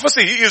this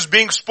prophecy is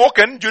being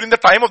spoken during the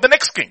time of the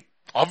next king.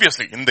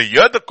 Obviously, in the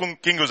year that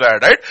King Uzziah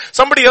died,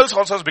 somebody else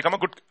also has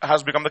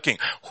become the king.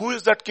 Who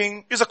is that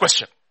king? Is a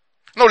question.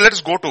 Now let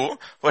us go to,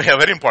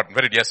 very important,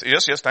 yes,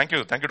 thank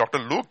you, Dr.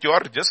 Luke, you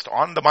are just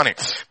on the money.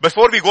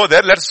 Before we go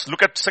there, let's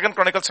look at 2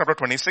 Chronicles chapter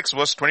 26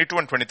 verse 22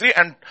 and 23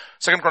 and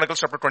 2 Chronicles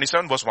chapter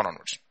 27 verse 1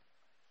 onwards.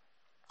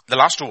 The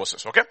last two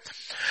verses, okay?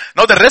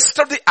 Now the rest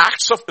of the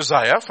acts of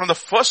Uzziah, from the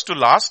first to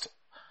last,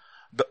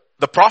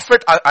 the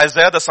prophet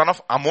Isaiah, the son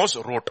of Amos,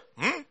 wrote.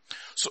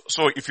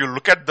 So if you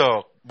look at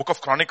the book of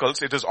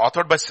Chronicles, it is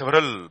authored by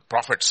several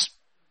prophets.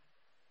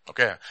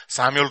 Okay.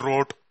 Samuel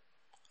wrote,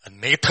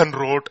 Nathan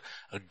wrote,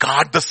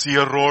 Gad the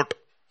seer wrote.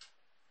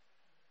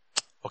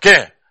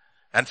 Okay.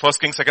 And 1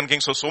 Kings, 2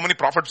 Kings, so many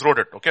prophets wrote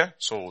it, okay?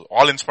 So,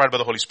 all inspired by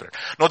the Holy Spirit.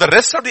 Now, the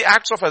rest of the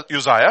acts of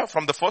Uzziah,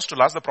 from the first to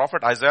last, the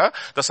prophet Isaiah,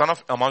 the son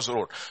of Amos,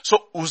 wrote. So,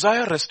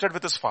 Uzziah rested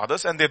with his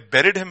fathers, and they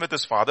buried him with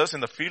his fathers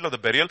in the field of the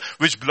burial,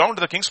 which belonged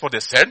to the kings, for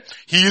they said,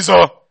 he is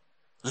a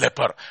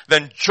leper.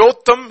 Then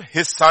Jotham,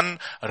 his son,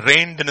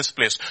 reigned in his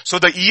place. So,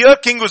 the year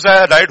King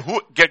Uzziah died, who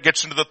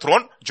gets into the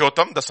throne?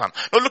 Jotham, the son.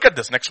 Now, look at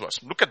this next verse.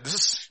 This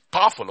is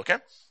powerful, okay?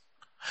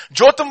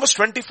 Jotham was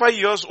 25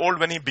 years old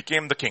when he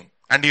became the king,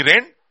 and he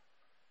reigned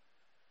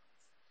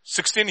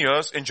 16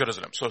 years in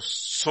Jerusalem.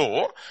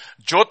 So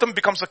Jotham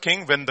becomes a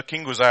king when the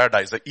King Uzziah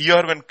dies. The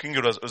year when King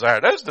Uzziah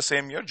dies, the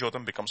same year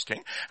Jotham becomes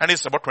king. And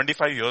he's about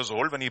 25 years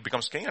old when he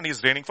becomes king, and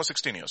he's reigning for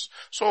 16 years.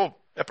 So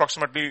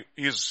approximately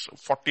he's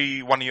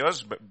 41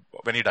 years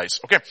when he dies.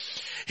 Okay.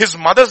 His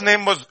mother's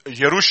name was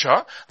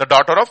Jerusha, the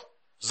daughter of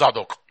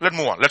Zadok. Let's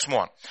move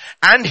on.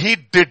 And he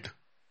did,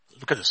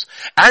 look at this.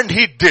 And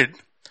he did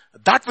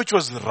that which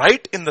was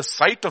right in the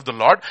sight of the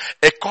Lord,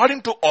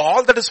 according to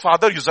all that his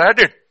father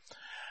Uzziah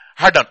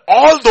had done,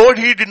 although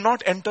he did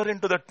not enter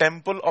into the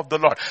temple of the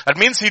Lord. That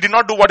means he did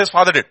not do what his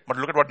father did. But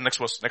look at what the next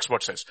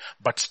word says.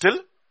 But still,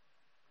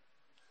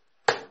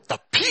 the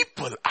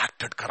people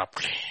acted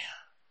corruptly.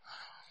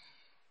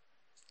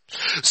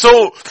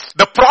 So,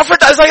 the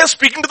prophet Isaiah is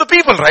speaking to the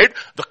people, right?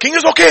 The king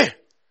is okay.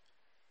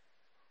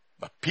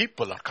 The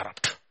people are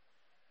corrupt.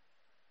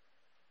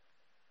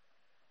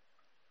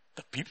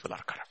 The people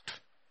are corrupt.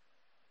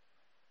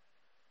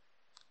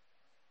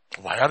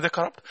 Why are they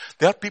corrupt?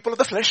 They are people of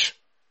the flesh.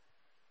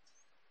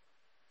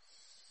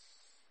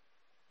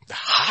 The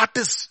heart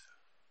is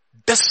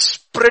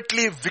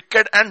desperately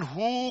wicked, and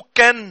who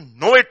can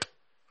know it?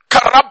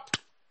 Corrupt.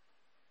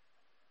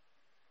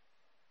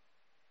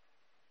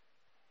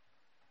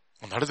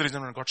 And that is the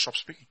reason when God stopped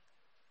speaking.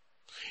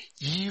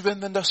 Even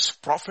when the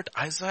prophet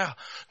Isaiah,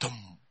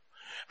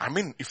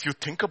 if you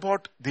think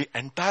about the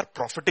entire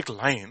prophetic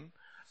line,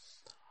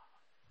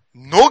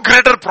 no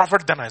greater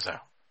prophet than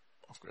Isaiah.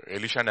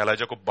 Elisha and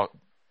Elijah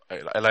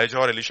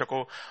और Elisha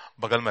को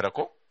बगल में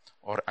रखो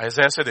और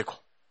Isaiah से देखो.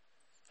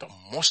 The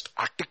most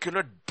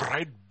articulate,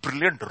 bright,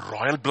 brilliant,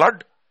 royal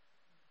blood.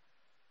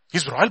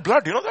 He's royal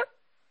blood, you know that?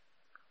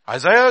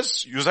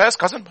 Uzziah's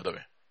cousin, by the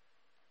way.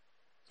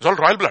 It's all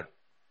royal blood.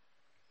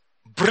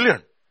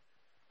 Brilliant.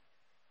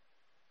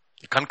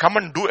 He can come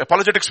and do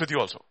apologetics with you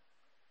also.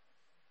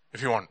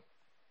 If you want.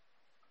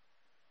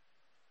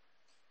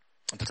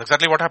 That's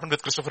exactly what happened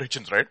with Christopher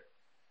Hitchens, right?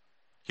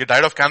 He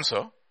died of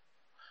cancer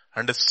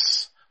and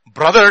his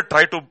brother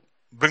tried to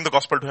bring the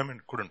gospel to him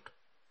and couldn't.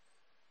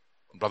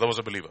 Brother was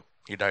a believer.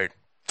 He died.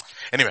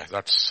 Anyway,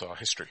 that's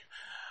history.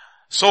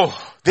 So,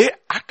 they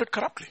acted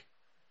corruptly.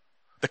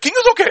 The king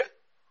is okay,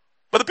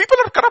 but the people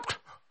are corrupt.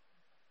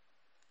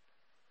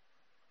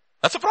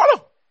 That's a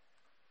problem.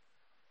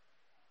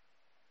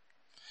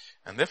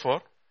 And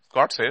therefore,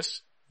 God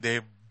says, they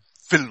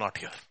will not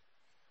hear.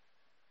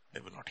 They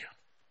will not hear.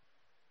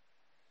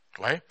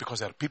 Why? Because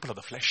they are people of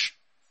the flesh.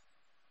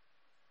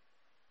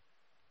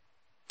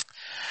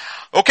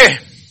 Okay.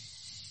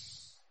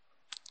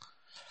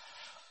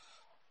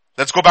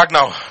 Let's go back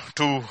now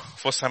to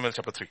 1 Samuel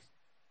chapter 3.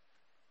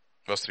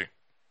 Verse 3.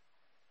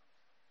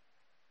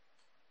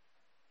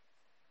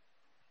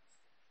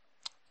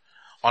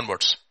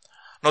 Onwards.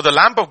 Now the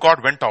lamp of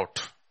God went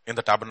out in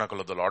the tabernacle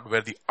of the Lord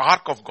where the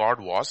ark of God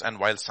was, and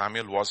while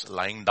Samuel was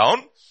lying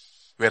down,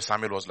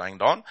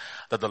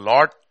 that the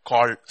Lord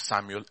called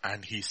Samuel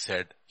and he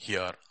said,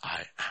 here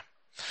I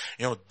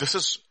am. This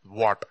is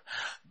what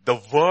the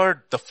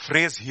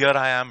phrase here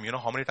I am,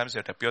 how many times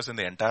it appears in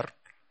the entire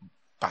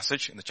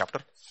passage in the chapter?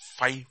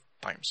 5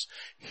 times.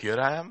 Here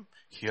I am,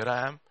 here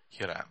I am,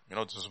 here I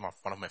am. This is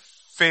one of my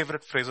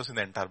favorite phrases in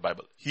the entire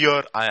Bible.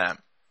 Here I am.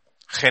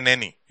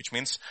 Cheneni, which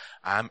means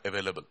I am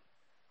available.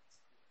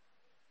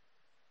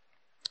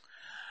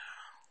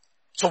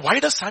 So why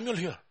does Samuel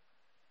hear?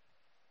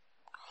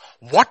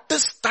 What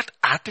is that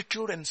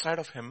attitude inside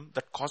of him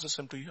that causes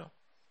him to hear?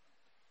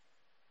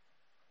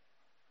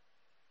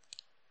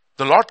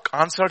 The Lord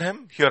answered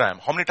him, here I am.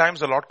 How many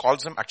times the Lord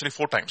calls him? Actually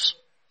 4 times.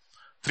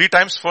 3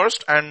 times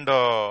first, and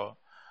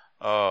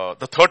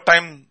the third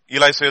time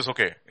Eli says,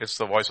 okay, it's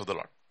the voice of the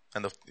Lord.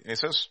 And he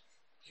says,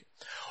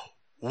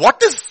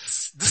 what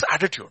is this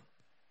attitude?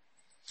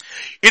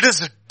 It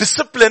is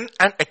discipline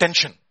and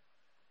attention.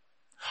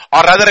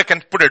 Or rather I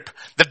can put it,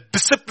 the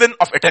discipline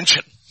of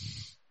attention.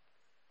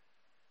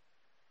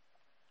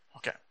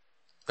 Okay.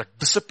 The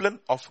discipline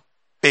of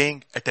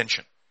paying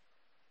attention.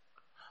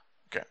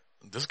 Okay.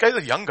 This guy is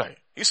a young guy.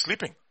 He's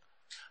sleeping.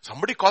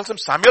 Somebody calls him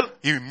Samuel,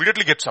 he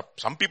immediately gets up.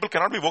 Some people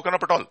cannot be woken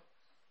up at all.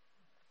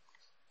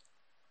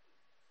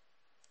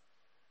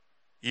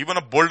 Even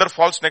a boulder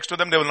falls next to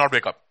them, they will not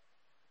wake up.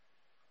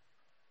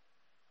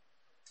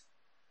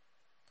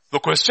 The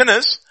question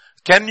is,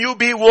 can you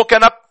be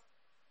woken up?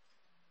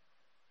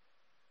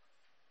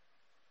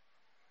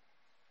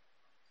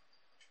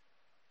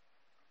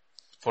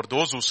 For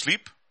those who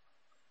sleep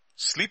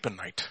in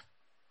night.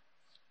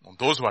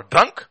 Those who are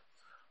drunk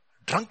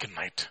in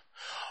night.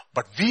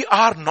 But we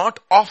are not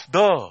of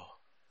the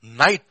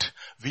night,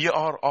 we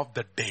are of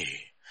the day.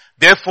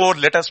 Therefore,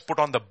 let us put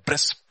on the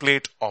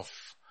breastplate of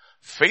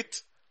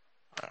faith,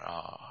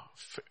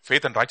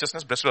 faith and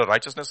righteousness, breastplate of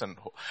righteousness,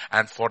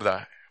 and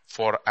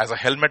for as a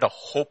helmet, a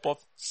hope of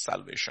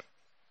salvation.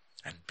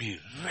 And be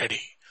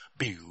ready,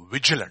 be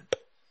vigilant.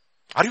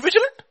 Are you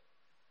vigilant?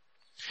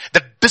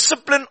 The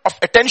discipline of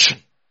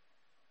attention.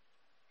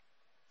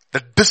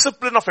 The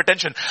discipline of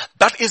attention.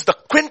 That is the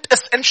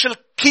quintessential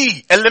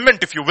key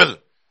element, if you will.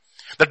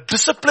 The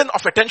discipline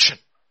of attention.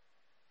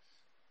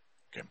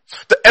 Okay.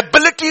 The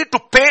ability to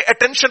pay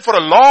attention for a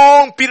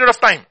long period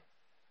of time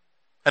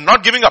and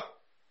not giving up.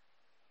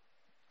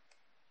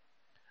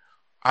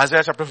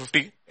 Isaiah chapter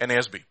 50,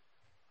 NASB.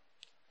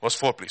 Verse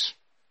 4, please.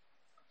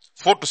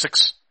 4 to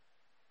 6.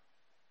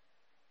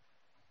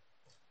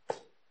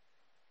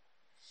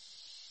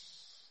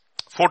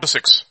 4 to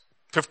 6.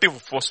 50,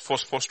 4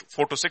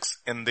 to 6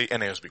 in the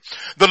NASB.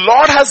 The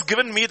Lord has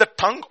given me the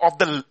tongue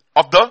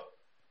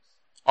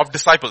of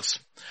disciples,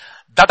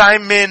 that I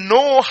may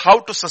know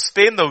how to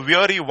sustain the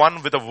weary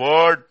one with a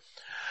word.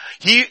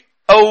 He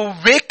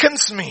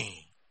awakens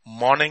me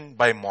morning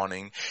by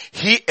morning.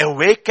 He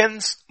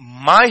awakens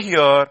my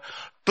ear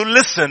to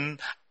listen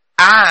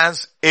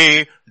as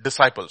a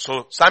disciple.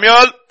 So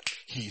Samuel,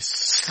 he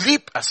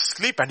asleep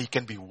and he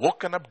can be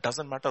woken up,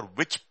 doesn't matter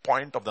which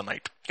point of the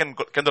night. Can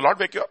the Lord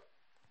wake you up?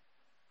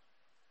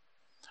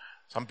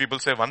 Some people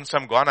say, once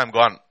I'm gone, I'm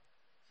gone.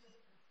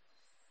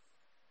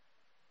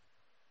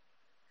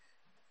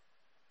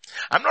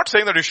 I'm not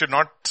saying that you should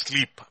not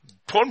sleep.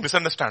 Don't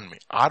misunderstand me.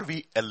 Are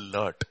we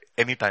alert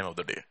any time of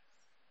the day?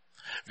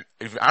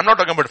 I'm not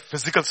talking about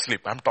physical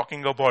sleep. I'm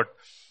talking about,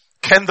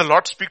 can the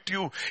Lord speak to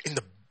you in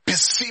the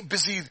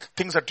busy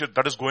things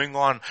that is going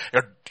on?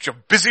 You're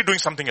busy doing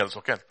something else.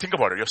 Okay. Think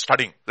about it. You're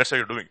studying. Let's say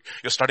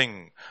you're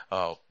studying,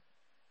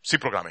 C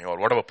programming or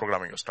whatever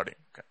programming you're studying.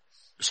 Okay.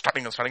 You're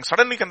studying and studying.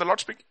 Suddenly can the Lord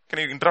speak? Can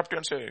He interrupt you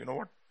and say, you know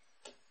what?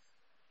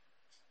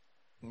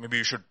 Maybe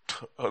you should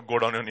go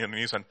down on your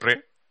knees and pray.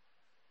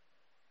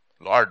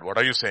 Lord, what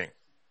are you saying?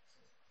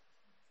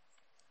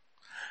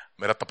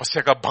 मेरा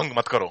तपस्या का भंग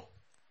मत करो.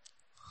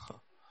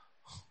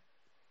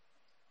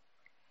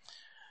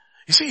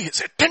 You see,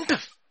 it's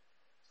attentive.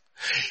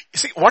 You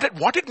see,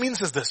 what it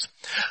means is this.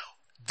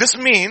 This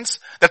means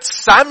that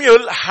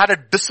Samuel had a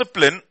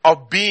discipline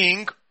of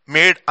being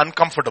made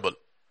uncomfortable.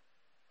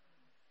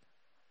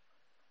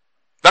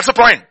 That's the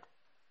point.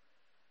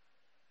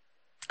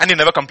 And he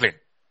never complained.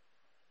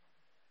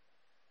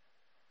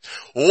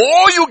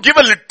 Oh, you give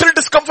a little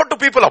discomfort to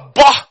people.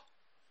 Abba!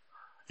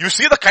 You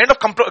see the kind of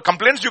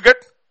complaints you get?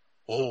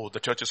 Oh, the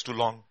church is too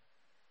long.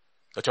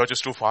 The church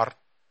is too far.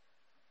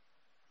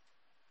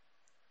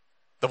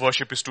 The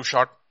worship is too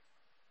short.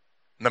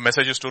 The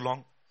message is too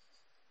long.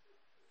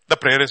 The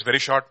prayer is very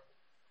short.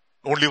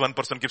 Only one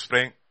person keeps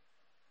praying.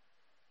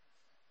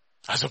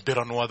 As if there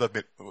are no other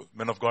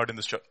men of God in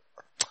this church.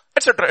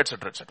 Etc.,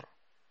 etc., etc.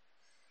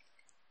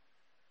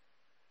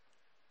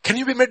 Can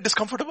you be made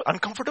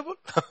uncomfortable?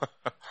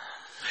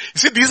 You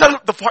see, these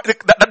are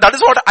that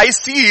is what I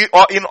see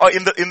in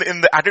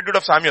the attitude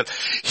of Samuel.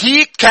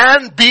 He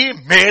can be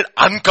made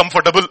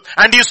uncomfortable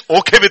and he's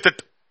okay with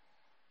it.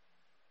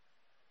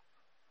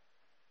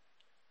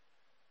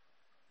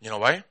 You know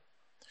why?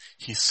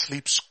 He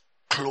sleeps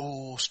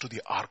close to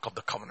the Ark of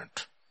the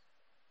Covenant.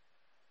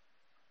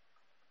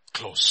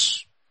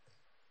 Close.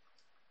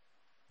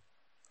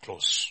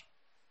 Close.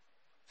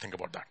 Think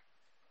about that.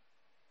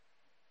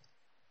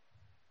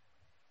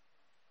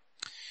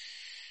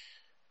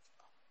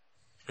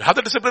 You have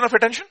the discipline of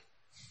attention?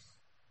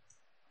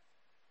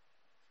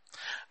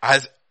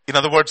 As, in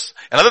other words,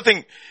 another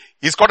thing,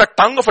 he's got a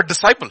tongue of a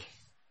disciple.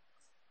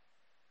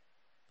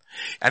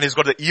 And he's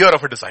got the ear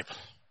of a disciple.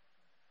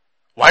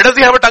 Why does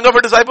he have a tongue of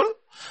a disciple?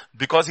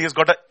 Because he has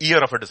got the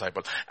ear of a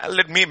disciple.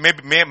 And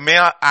may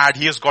I add,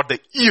 he has got the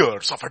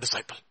ears of a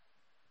disciple.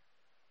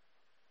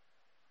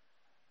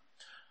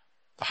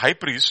 The high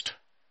priest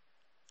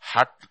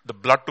had the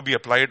blood to be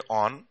applied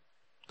on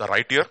the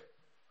right ear,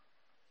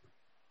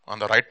 on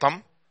the right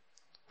thumb,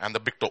 and the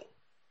big toe.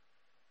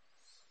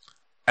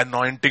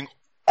 Anointing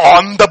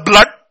on the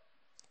blood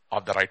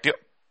of the right ear,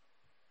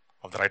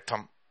 of the right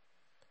thumb,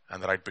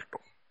 and the right big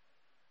toe.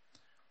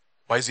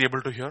 Why is he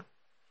able to hear?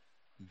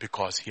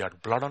 Because he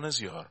had blood on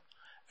his ear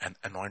and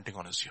anointing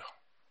on his ear,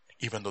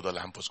 even though the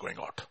lamp was going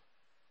out.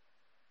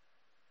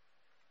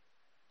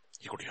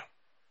 He could hear.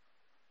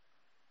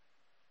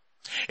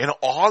 You know,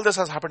 all this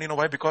has happened, you know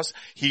why? Because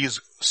he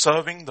is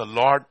serving the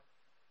Lord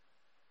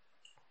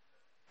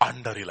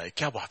under Eli.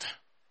 Kya baat hai?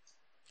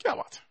 Kya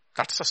baat hai?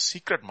 That's a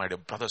secret, my dear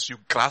brothers. You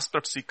grasp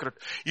that secret,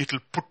 it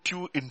will put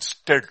you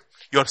instead.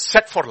 You're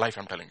set for life,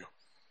 I'm telling you.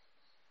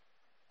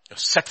 You're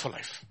set for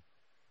life.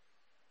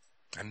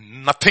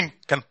 And nothing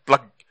can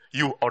plug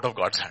you out of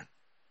God's hand.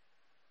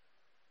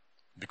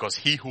 Because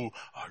he who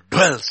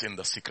dwells in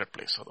the secret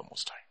place of the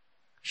Most High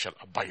shall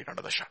abide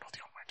under the shadow of the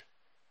Almighty.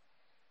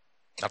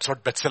 That's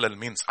what Betzalel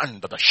means,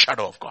 under the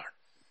shadow of God.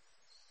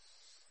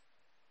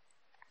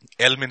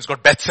 El means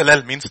God.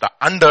 Betzalel means the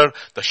under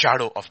the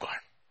shadow of God.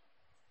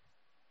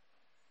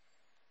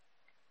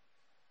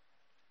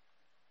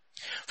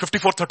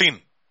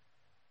 54:13.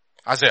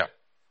 Isaiah.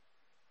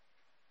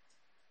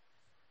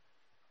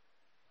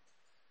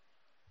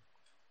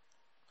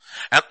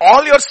 And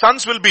all your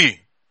sons will be.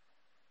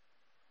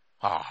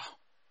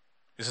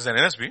 This is an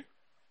NSB.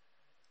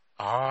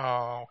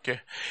 Okay.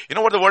 You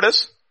know what the word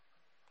is?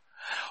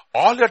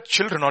 All your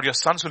children or your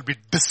sons will be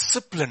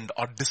disciplined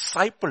or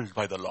discipled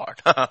by the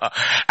Lord.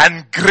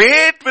 And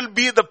great will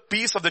be the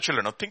peace of the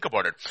children. Now think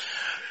about it.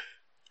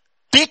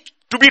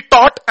 To be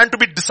taught and to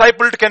be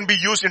discipled can be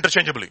used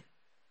interchangeably.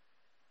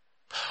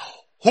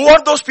 Who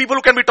are those people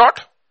who can be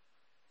taught?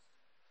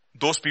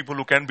 Those people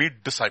who can be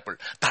discipled.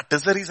 That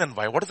is the reason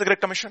why. What is the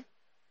Great Commission?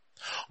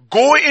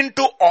 Go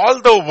into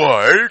all the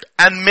world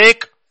and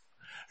make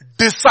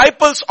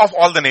disciples of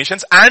all the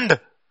nations and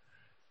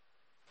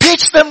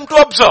teach them to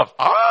observe.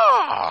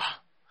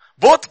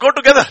 Both go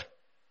together.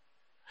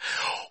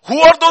 Who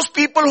are those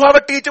people who have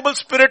a teachable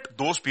spirit?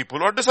 Those people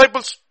who are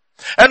disciples.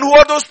 And who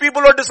are those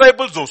people who are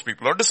disciples? Those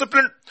people who are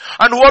disciplined.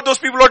 And who are those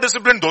people who are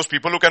disciplined? Those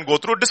people who can go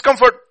through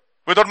discomfort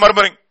without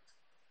murmuring.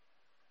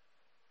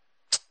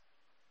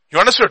 You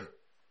understood?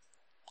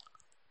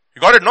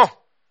 You got it, no?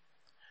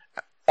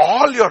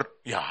 All your,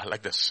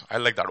 like this. I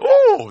like that.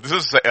 Oh, this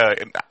is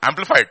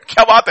amplified.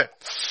 Kya baat hai?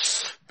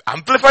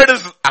 Amplified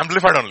is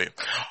amplified only.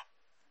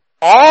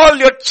 All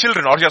your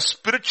children or your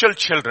spiritual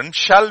children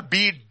shall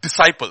be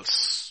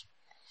disciples.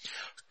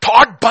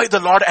 Taught by the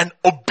Lord and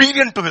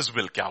obedient to His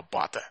will. Kya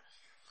baat hai?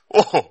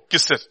 Oh,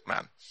 kiss it,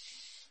 man.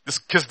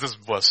 Just kiss this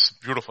verse.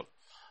 Beautiful.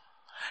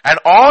 And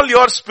all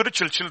your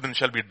spiritual children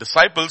shall be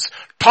disciples,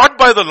 taught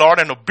by the Lord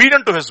and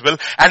obedient to His will,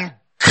 and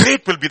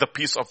great will be the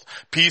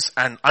peace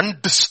and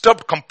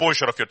undisturbed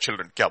composure of your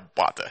children. Kya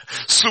baat hai?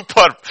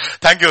 Superb.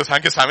 Thank you,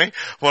 Sammy,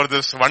 for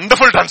this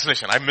wonderful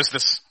translation. I missed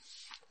this.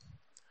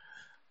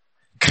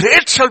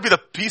 Great shall be the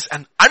peace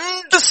and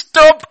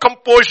undisturbed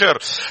composure.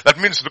 That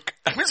means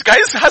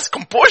guys has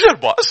composure,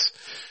 boss.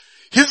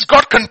 He's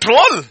got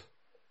control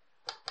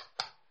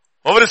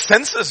over his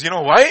senses. You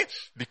know why?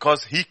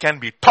 Because he can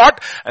be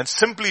taught, and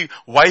simply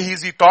why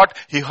is he taught?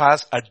 He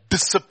has a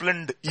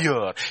disciplined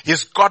ear.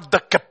 He's got the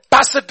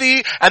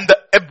capacity and the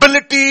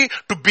ability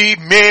to be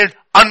made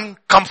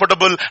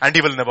uncomfortable, and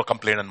he will never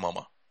complain and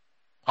murmur.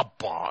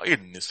 Abba,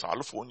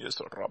 ఎన్నిసార్లు phone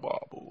చేస్తాడురా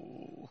బాబు.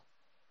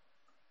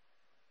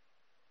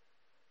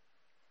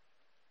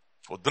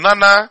 వద్దు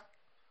నాన్న,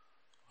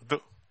 వద్దు.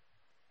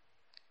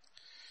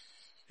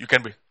 You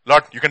can be,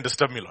 Lord, you can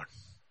disturb me, Lord.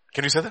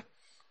 Can you say that?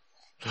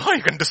 Oh,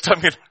 you can disturb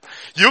me, Lord.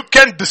 You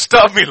can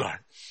disturb me, Lord.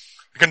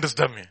 You can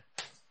disturb me.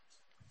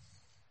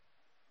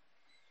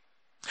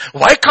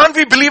 Why can't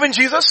we believe in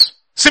Jesus?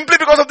 Simply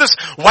because of this.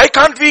 Why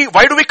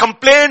do we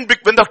complain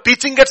when the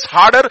teaching gets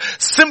harder?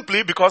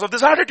 Simply because of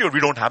this attitude.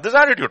 We don't have this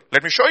attitude.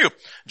 Let me show you.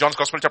 John's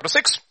Gospel chapter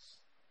 6,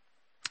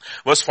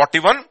 verse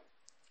 41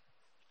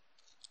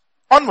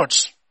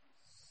 onwards.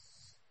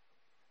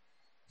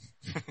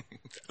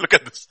 Look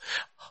at this.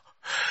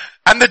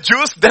 And the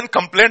Jews then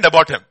complained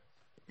about him.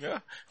 Yeah.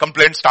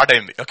 Complaint start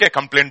in the, okay,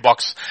 complaint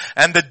box.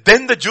 And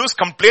then the Jews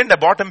complained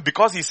about him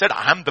because he said,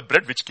 I am the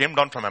bread which came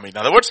down from heaven. In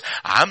other words,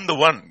 I am the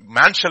one.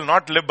 Man shall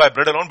not live by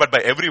bread alone, but by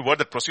every word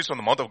that proceeds from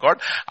the mouth of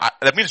God.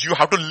 That means you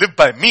have to live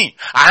by me.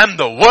 I am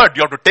the word.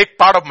 You have to take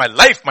part of my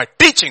life, my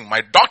teaching,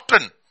 my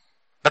doctrine.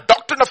 The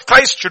doctrine of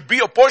Christ should be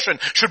your portion,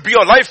 should be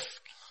your life.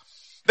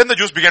 Then the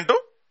Jews began to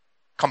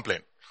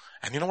complain.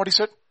 And you know what he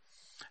said?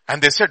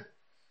 And they said,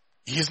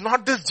 is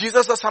not this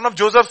Jesus the son of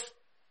Joseph?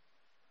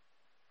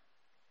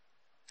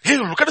 Hey,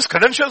 look at his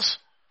credentials.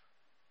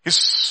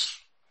 He's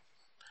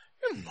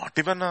not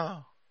even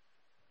a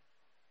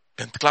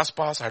 10th class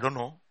pass, I don't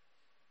know.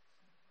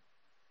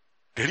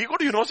 Did he go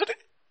to university?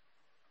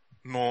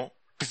 No.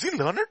 Did he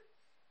learn it?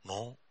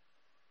 No.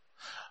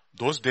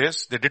 Those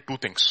days, they did two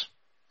things.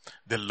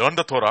 They learned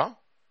the Torah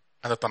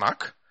and the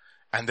Tanakh,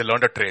 and they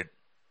learned a trade.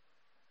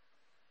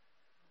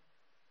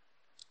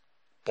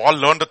 Paul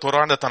learned the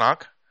Torah and the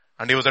Tanakh,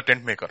 and he was a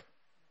tent maker.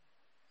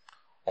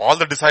 All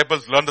the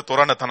disciples learned the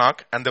Torah and the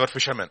Tanakh, and they were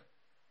fishermen.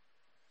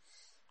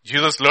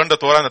 Jesus learned the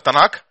Torah and the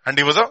Tanakh, and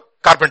he was a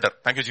carpenter.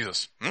 Thank you,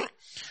 Jesus.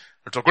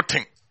 It's a good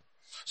thing.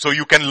 So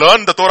you can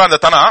learn the Torah and the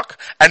Tanakh,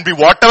 and be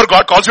whatever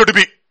God calls you to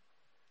be.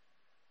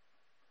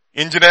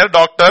 Engineer,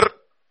 doctor,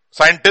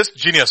 scientist,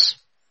 genius.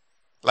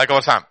 Like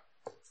our Sam.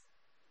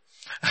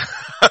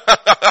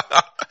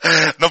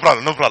 No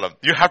problem.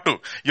 You have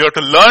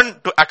to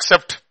learn to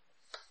accept.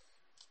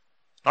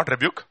 Not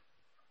rebuke.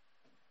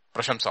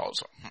 Prashamsa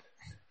also.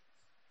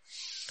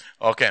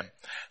 Okay.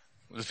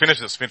 We'll finish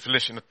this. We'll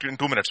finish in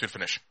 2 minutes. We'll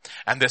finish.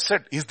 And they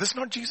said, is this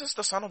not Jesus,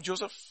 the son of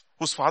Joseph,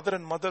 whose father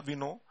and mother we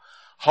know?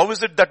 How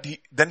is it that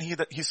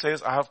he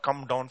says, I have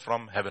come down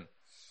from heaven?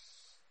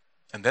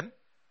 And then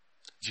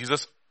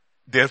Jesus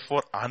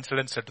therefore answered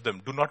and said to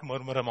them, do not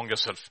murmur among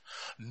yourselves.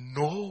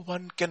 No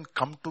one can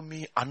come to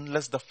me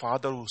unless the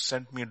Father who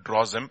sent me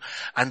draws him,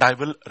 and I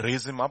will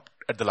raise him up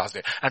at the last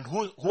day. And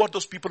who are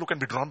those people who can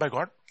be drawn by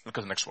God? Look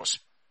at the next verse.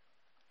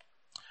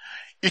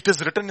 It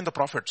is written in the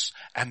prophets,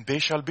 and they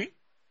shall be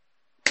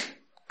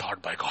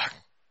taught by God.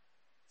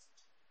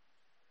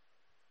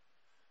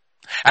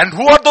 And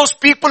who are those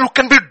people who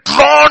can be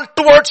drawn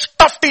towards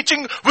tough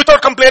teaching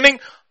without complaining?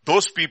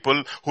 Those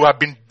people who have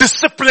been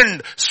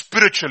disciplined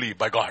spiritually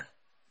by God,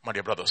 my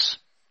dear brothers.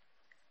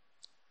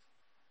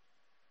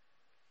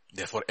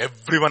 Therefore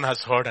everyone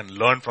has heard and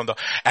learned from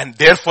and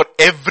therefore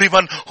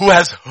everyone who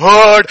has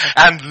heard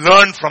and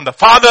learned from the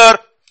Father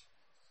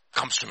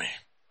comes to me.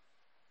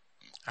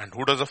 And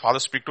who does the Father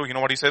speak to? You know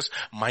what he says?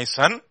 My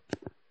son,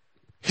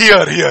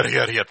 hear.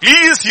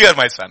 Please hear,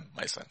 my son,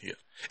 hear.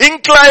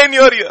 Incline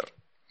your ear.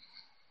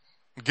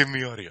 Give me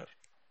your ear.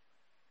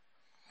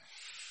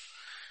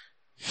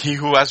 He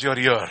who has your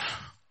ear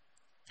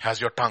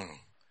has your tongue.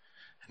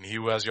 And he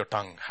who has your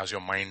tongue has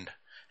your mind.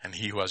 And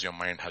he who has your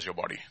mind has your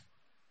body.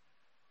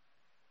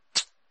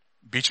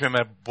 बीच में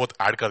मैं बहुत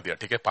add कर दिया,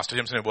 ठीक है? Pastor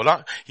James ने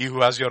बोला, he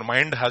who has your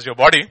mind has your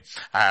body.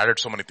 I added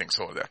so many things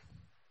over there.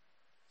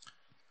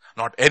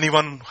 Not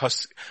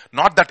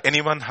that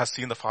anyone has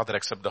seen the Father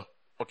except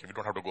okay, we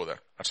don't have to go there.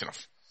 That's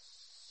enough.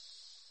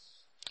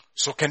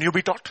 So can you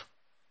be taught?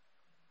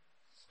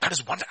 That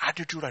is one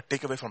attitude I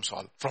take away from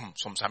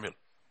Samuel.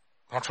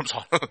 Not from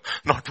Saul.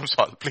 Not from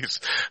Saul, please.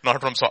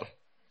 Not from Saul.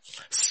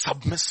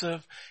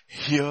 Submissive,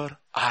 here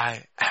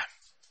I am.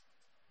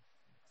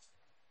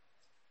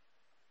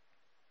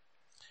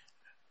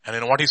 And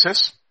you know what he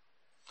says?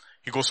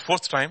 He goes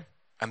fourth time,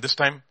 and this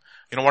time,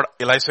 you know what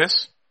Eli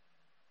says?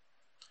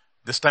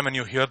 This time when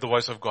you hear the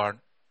voice of God,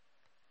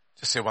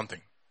 just say one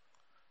thing.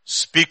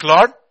 Speak,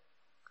 Lord,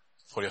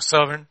 for your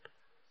servant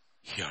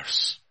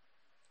hears.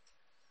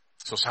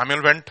 So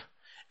Samuel went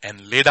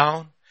and lay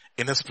down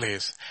in his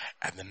place.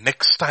 And the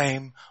next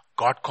time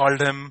God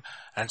called him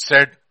and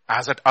said,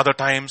 as at other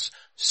times,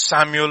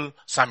 Samuel.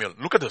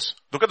 Look at this.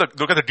 Look at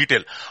the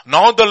detail.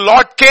 Now the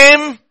Lord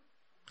came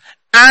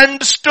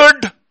and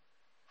stood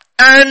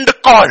and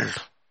called.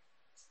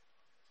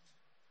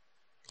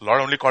 The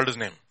Lord only called his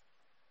name.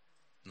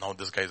 Now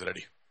this guy is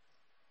ready.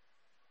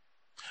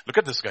 Look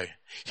at this guy.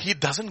 He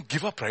doesn't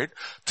give up, right?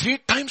 3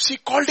 times he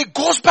called, he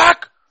goes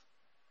back.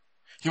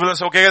 He will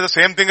say, okay, the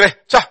same thing, right?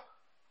 Cha.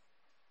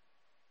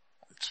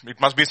 It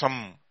must be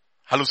some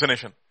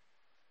hallucination.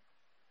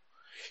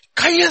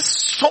 Guy is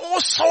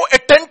so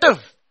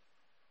attentive.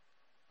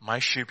 My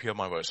sheep hear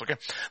my voice. Okay.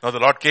 Now the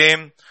Lord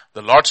came,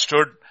 the Lord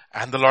stood,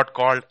 and the Lord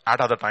called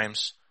at other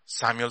times,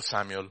 Samuel,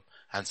 Samuel,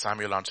 and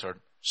Samuel answered,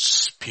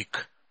 speak.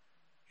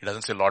 He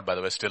doesn't say Lord, by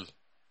the way, still.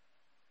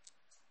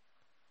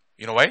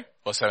 You know why?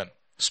 Verse 7.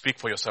 Speak,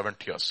 for your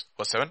servant hears.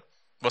 Verse 7.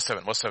 Verse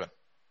 7. Verse 7.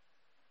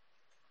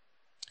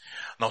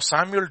 Now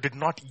Samuel did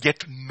not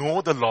yet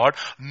know the Lord,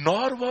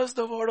 nor was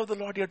the word of the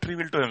Lord yet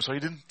revealed to him. So he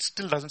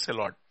still doesn't say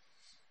Lord.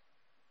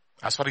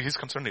 As far as he's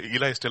concerned,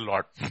 Eli is still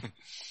Lord.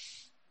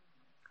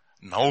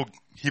 Now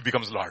he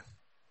becomes Lord.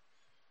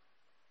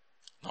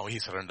 Now he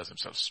surrenders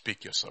himself.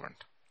 Speak, your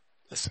servant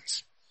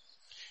listens.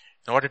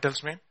 Now what it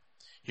tells me?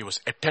 He was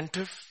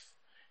attentive.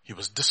 He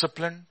was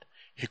disciplined.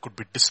 He could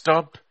be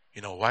disturbed.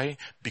 You know why?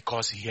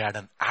 Because he had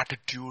an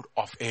attitude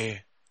of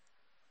a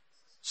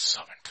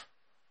servant.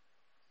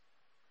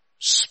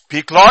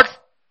 Speak, Lord.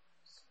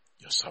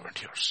 Your servant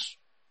hears.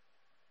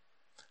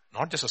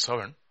 Not just a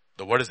servant.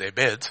 The word is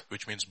Ebed,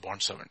 which means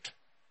bond servant.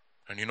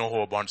 And you know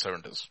who a bond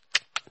servant is.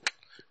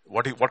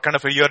 What kind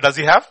of a ear does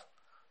he have?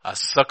 A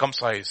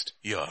circumcised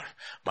ear.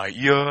 My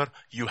ear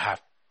you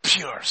have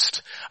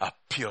pierced. A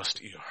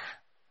pierced ear.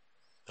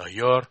 The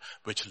ear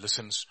which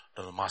listens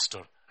to the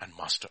master and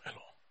master alone.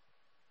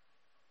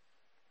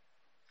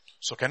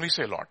 So can we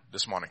say, Lord,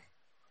 this morning,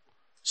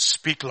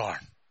 speak, Lord,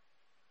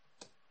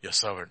 your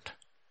servant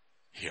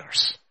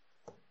hears.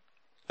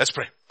 Let's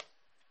pray.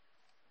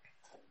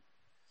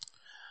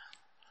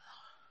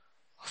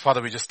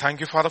 Father, we just thank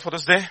you, Father, for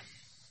this day.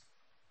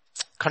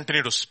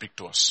 Continue to speak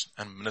to us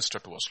and minister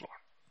to us, Lord.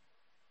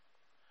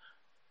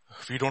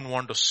 We don't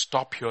want to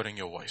stop hearing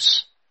your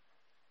voice.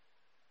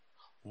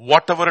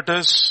 Whatever it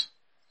is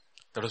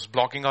that is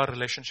blocking our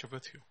relationship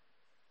with you,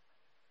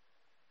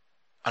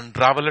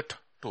 unravel it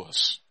to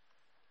us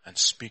and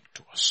speak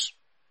to us.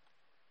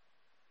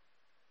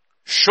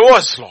 Show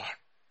us, Lord,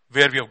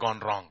 where we have gone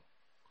wrong,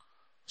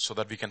 so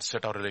that we can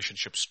set our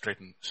relationship straight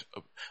and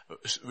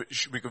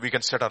we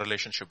can set our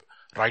relationship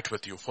right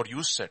with you. For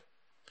you said,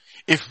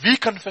 if we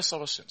confess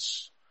our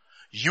sins,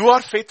 you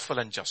are faithful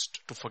and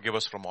just to forgive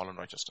us from all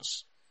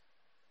unrighteousness.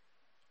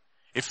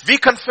 If we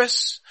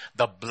confess,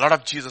 the blood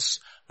of Jesus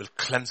will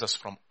cleanse us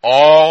from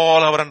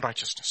all our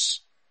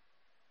unrighteousness.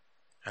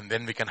 And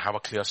then we can have a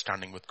clear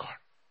standing with God.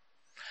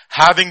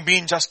 Having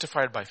been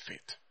justified by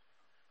faith,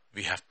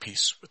 we have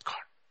peace with God.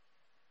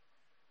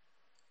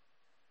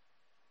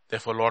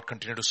 Therefore, Lord,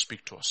 continue to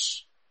speak to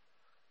us.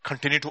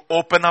 Continue to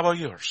open our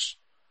ears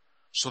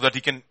so that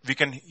we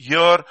can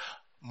hear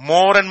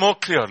more and more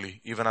clearly,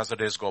 even as the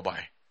days go by,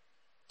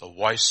 the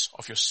voice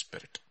of your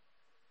Spirit.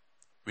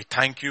 We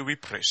thank you, we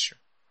praise you.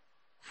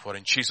 For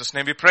in Jesus'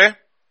 name we pray.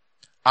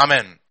 Amen.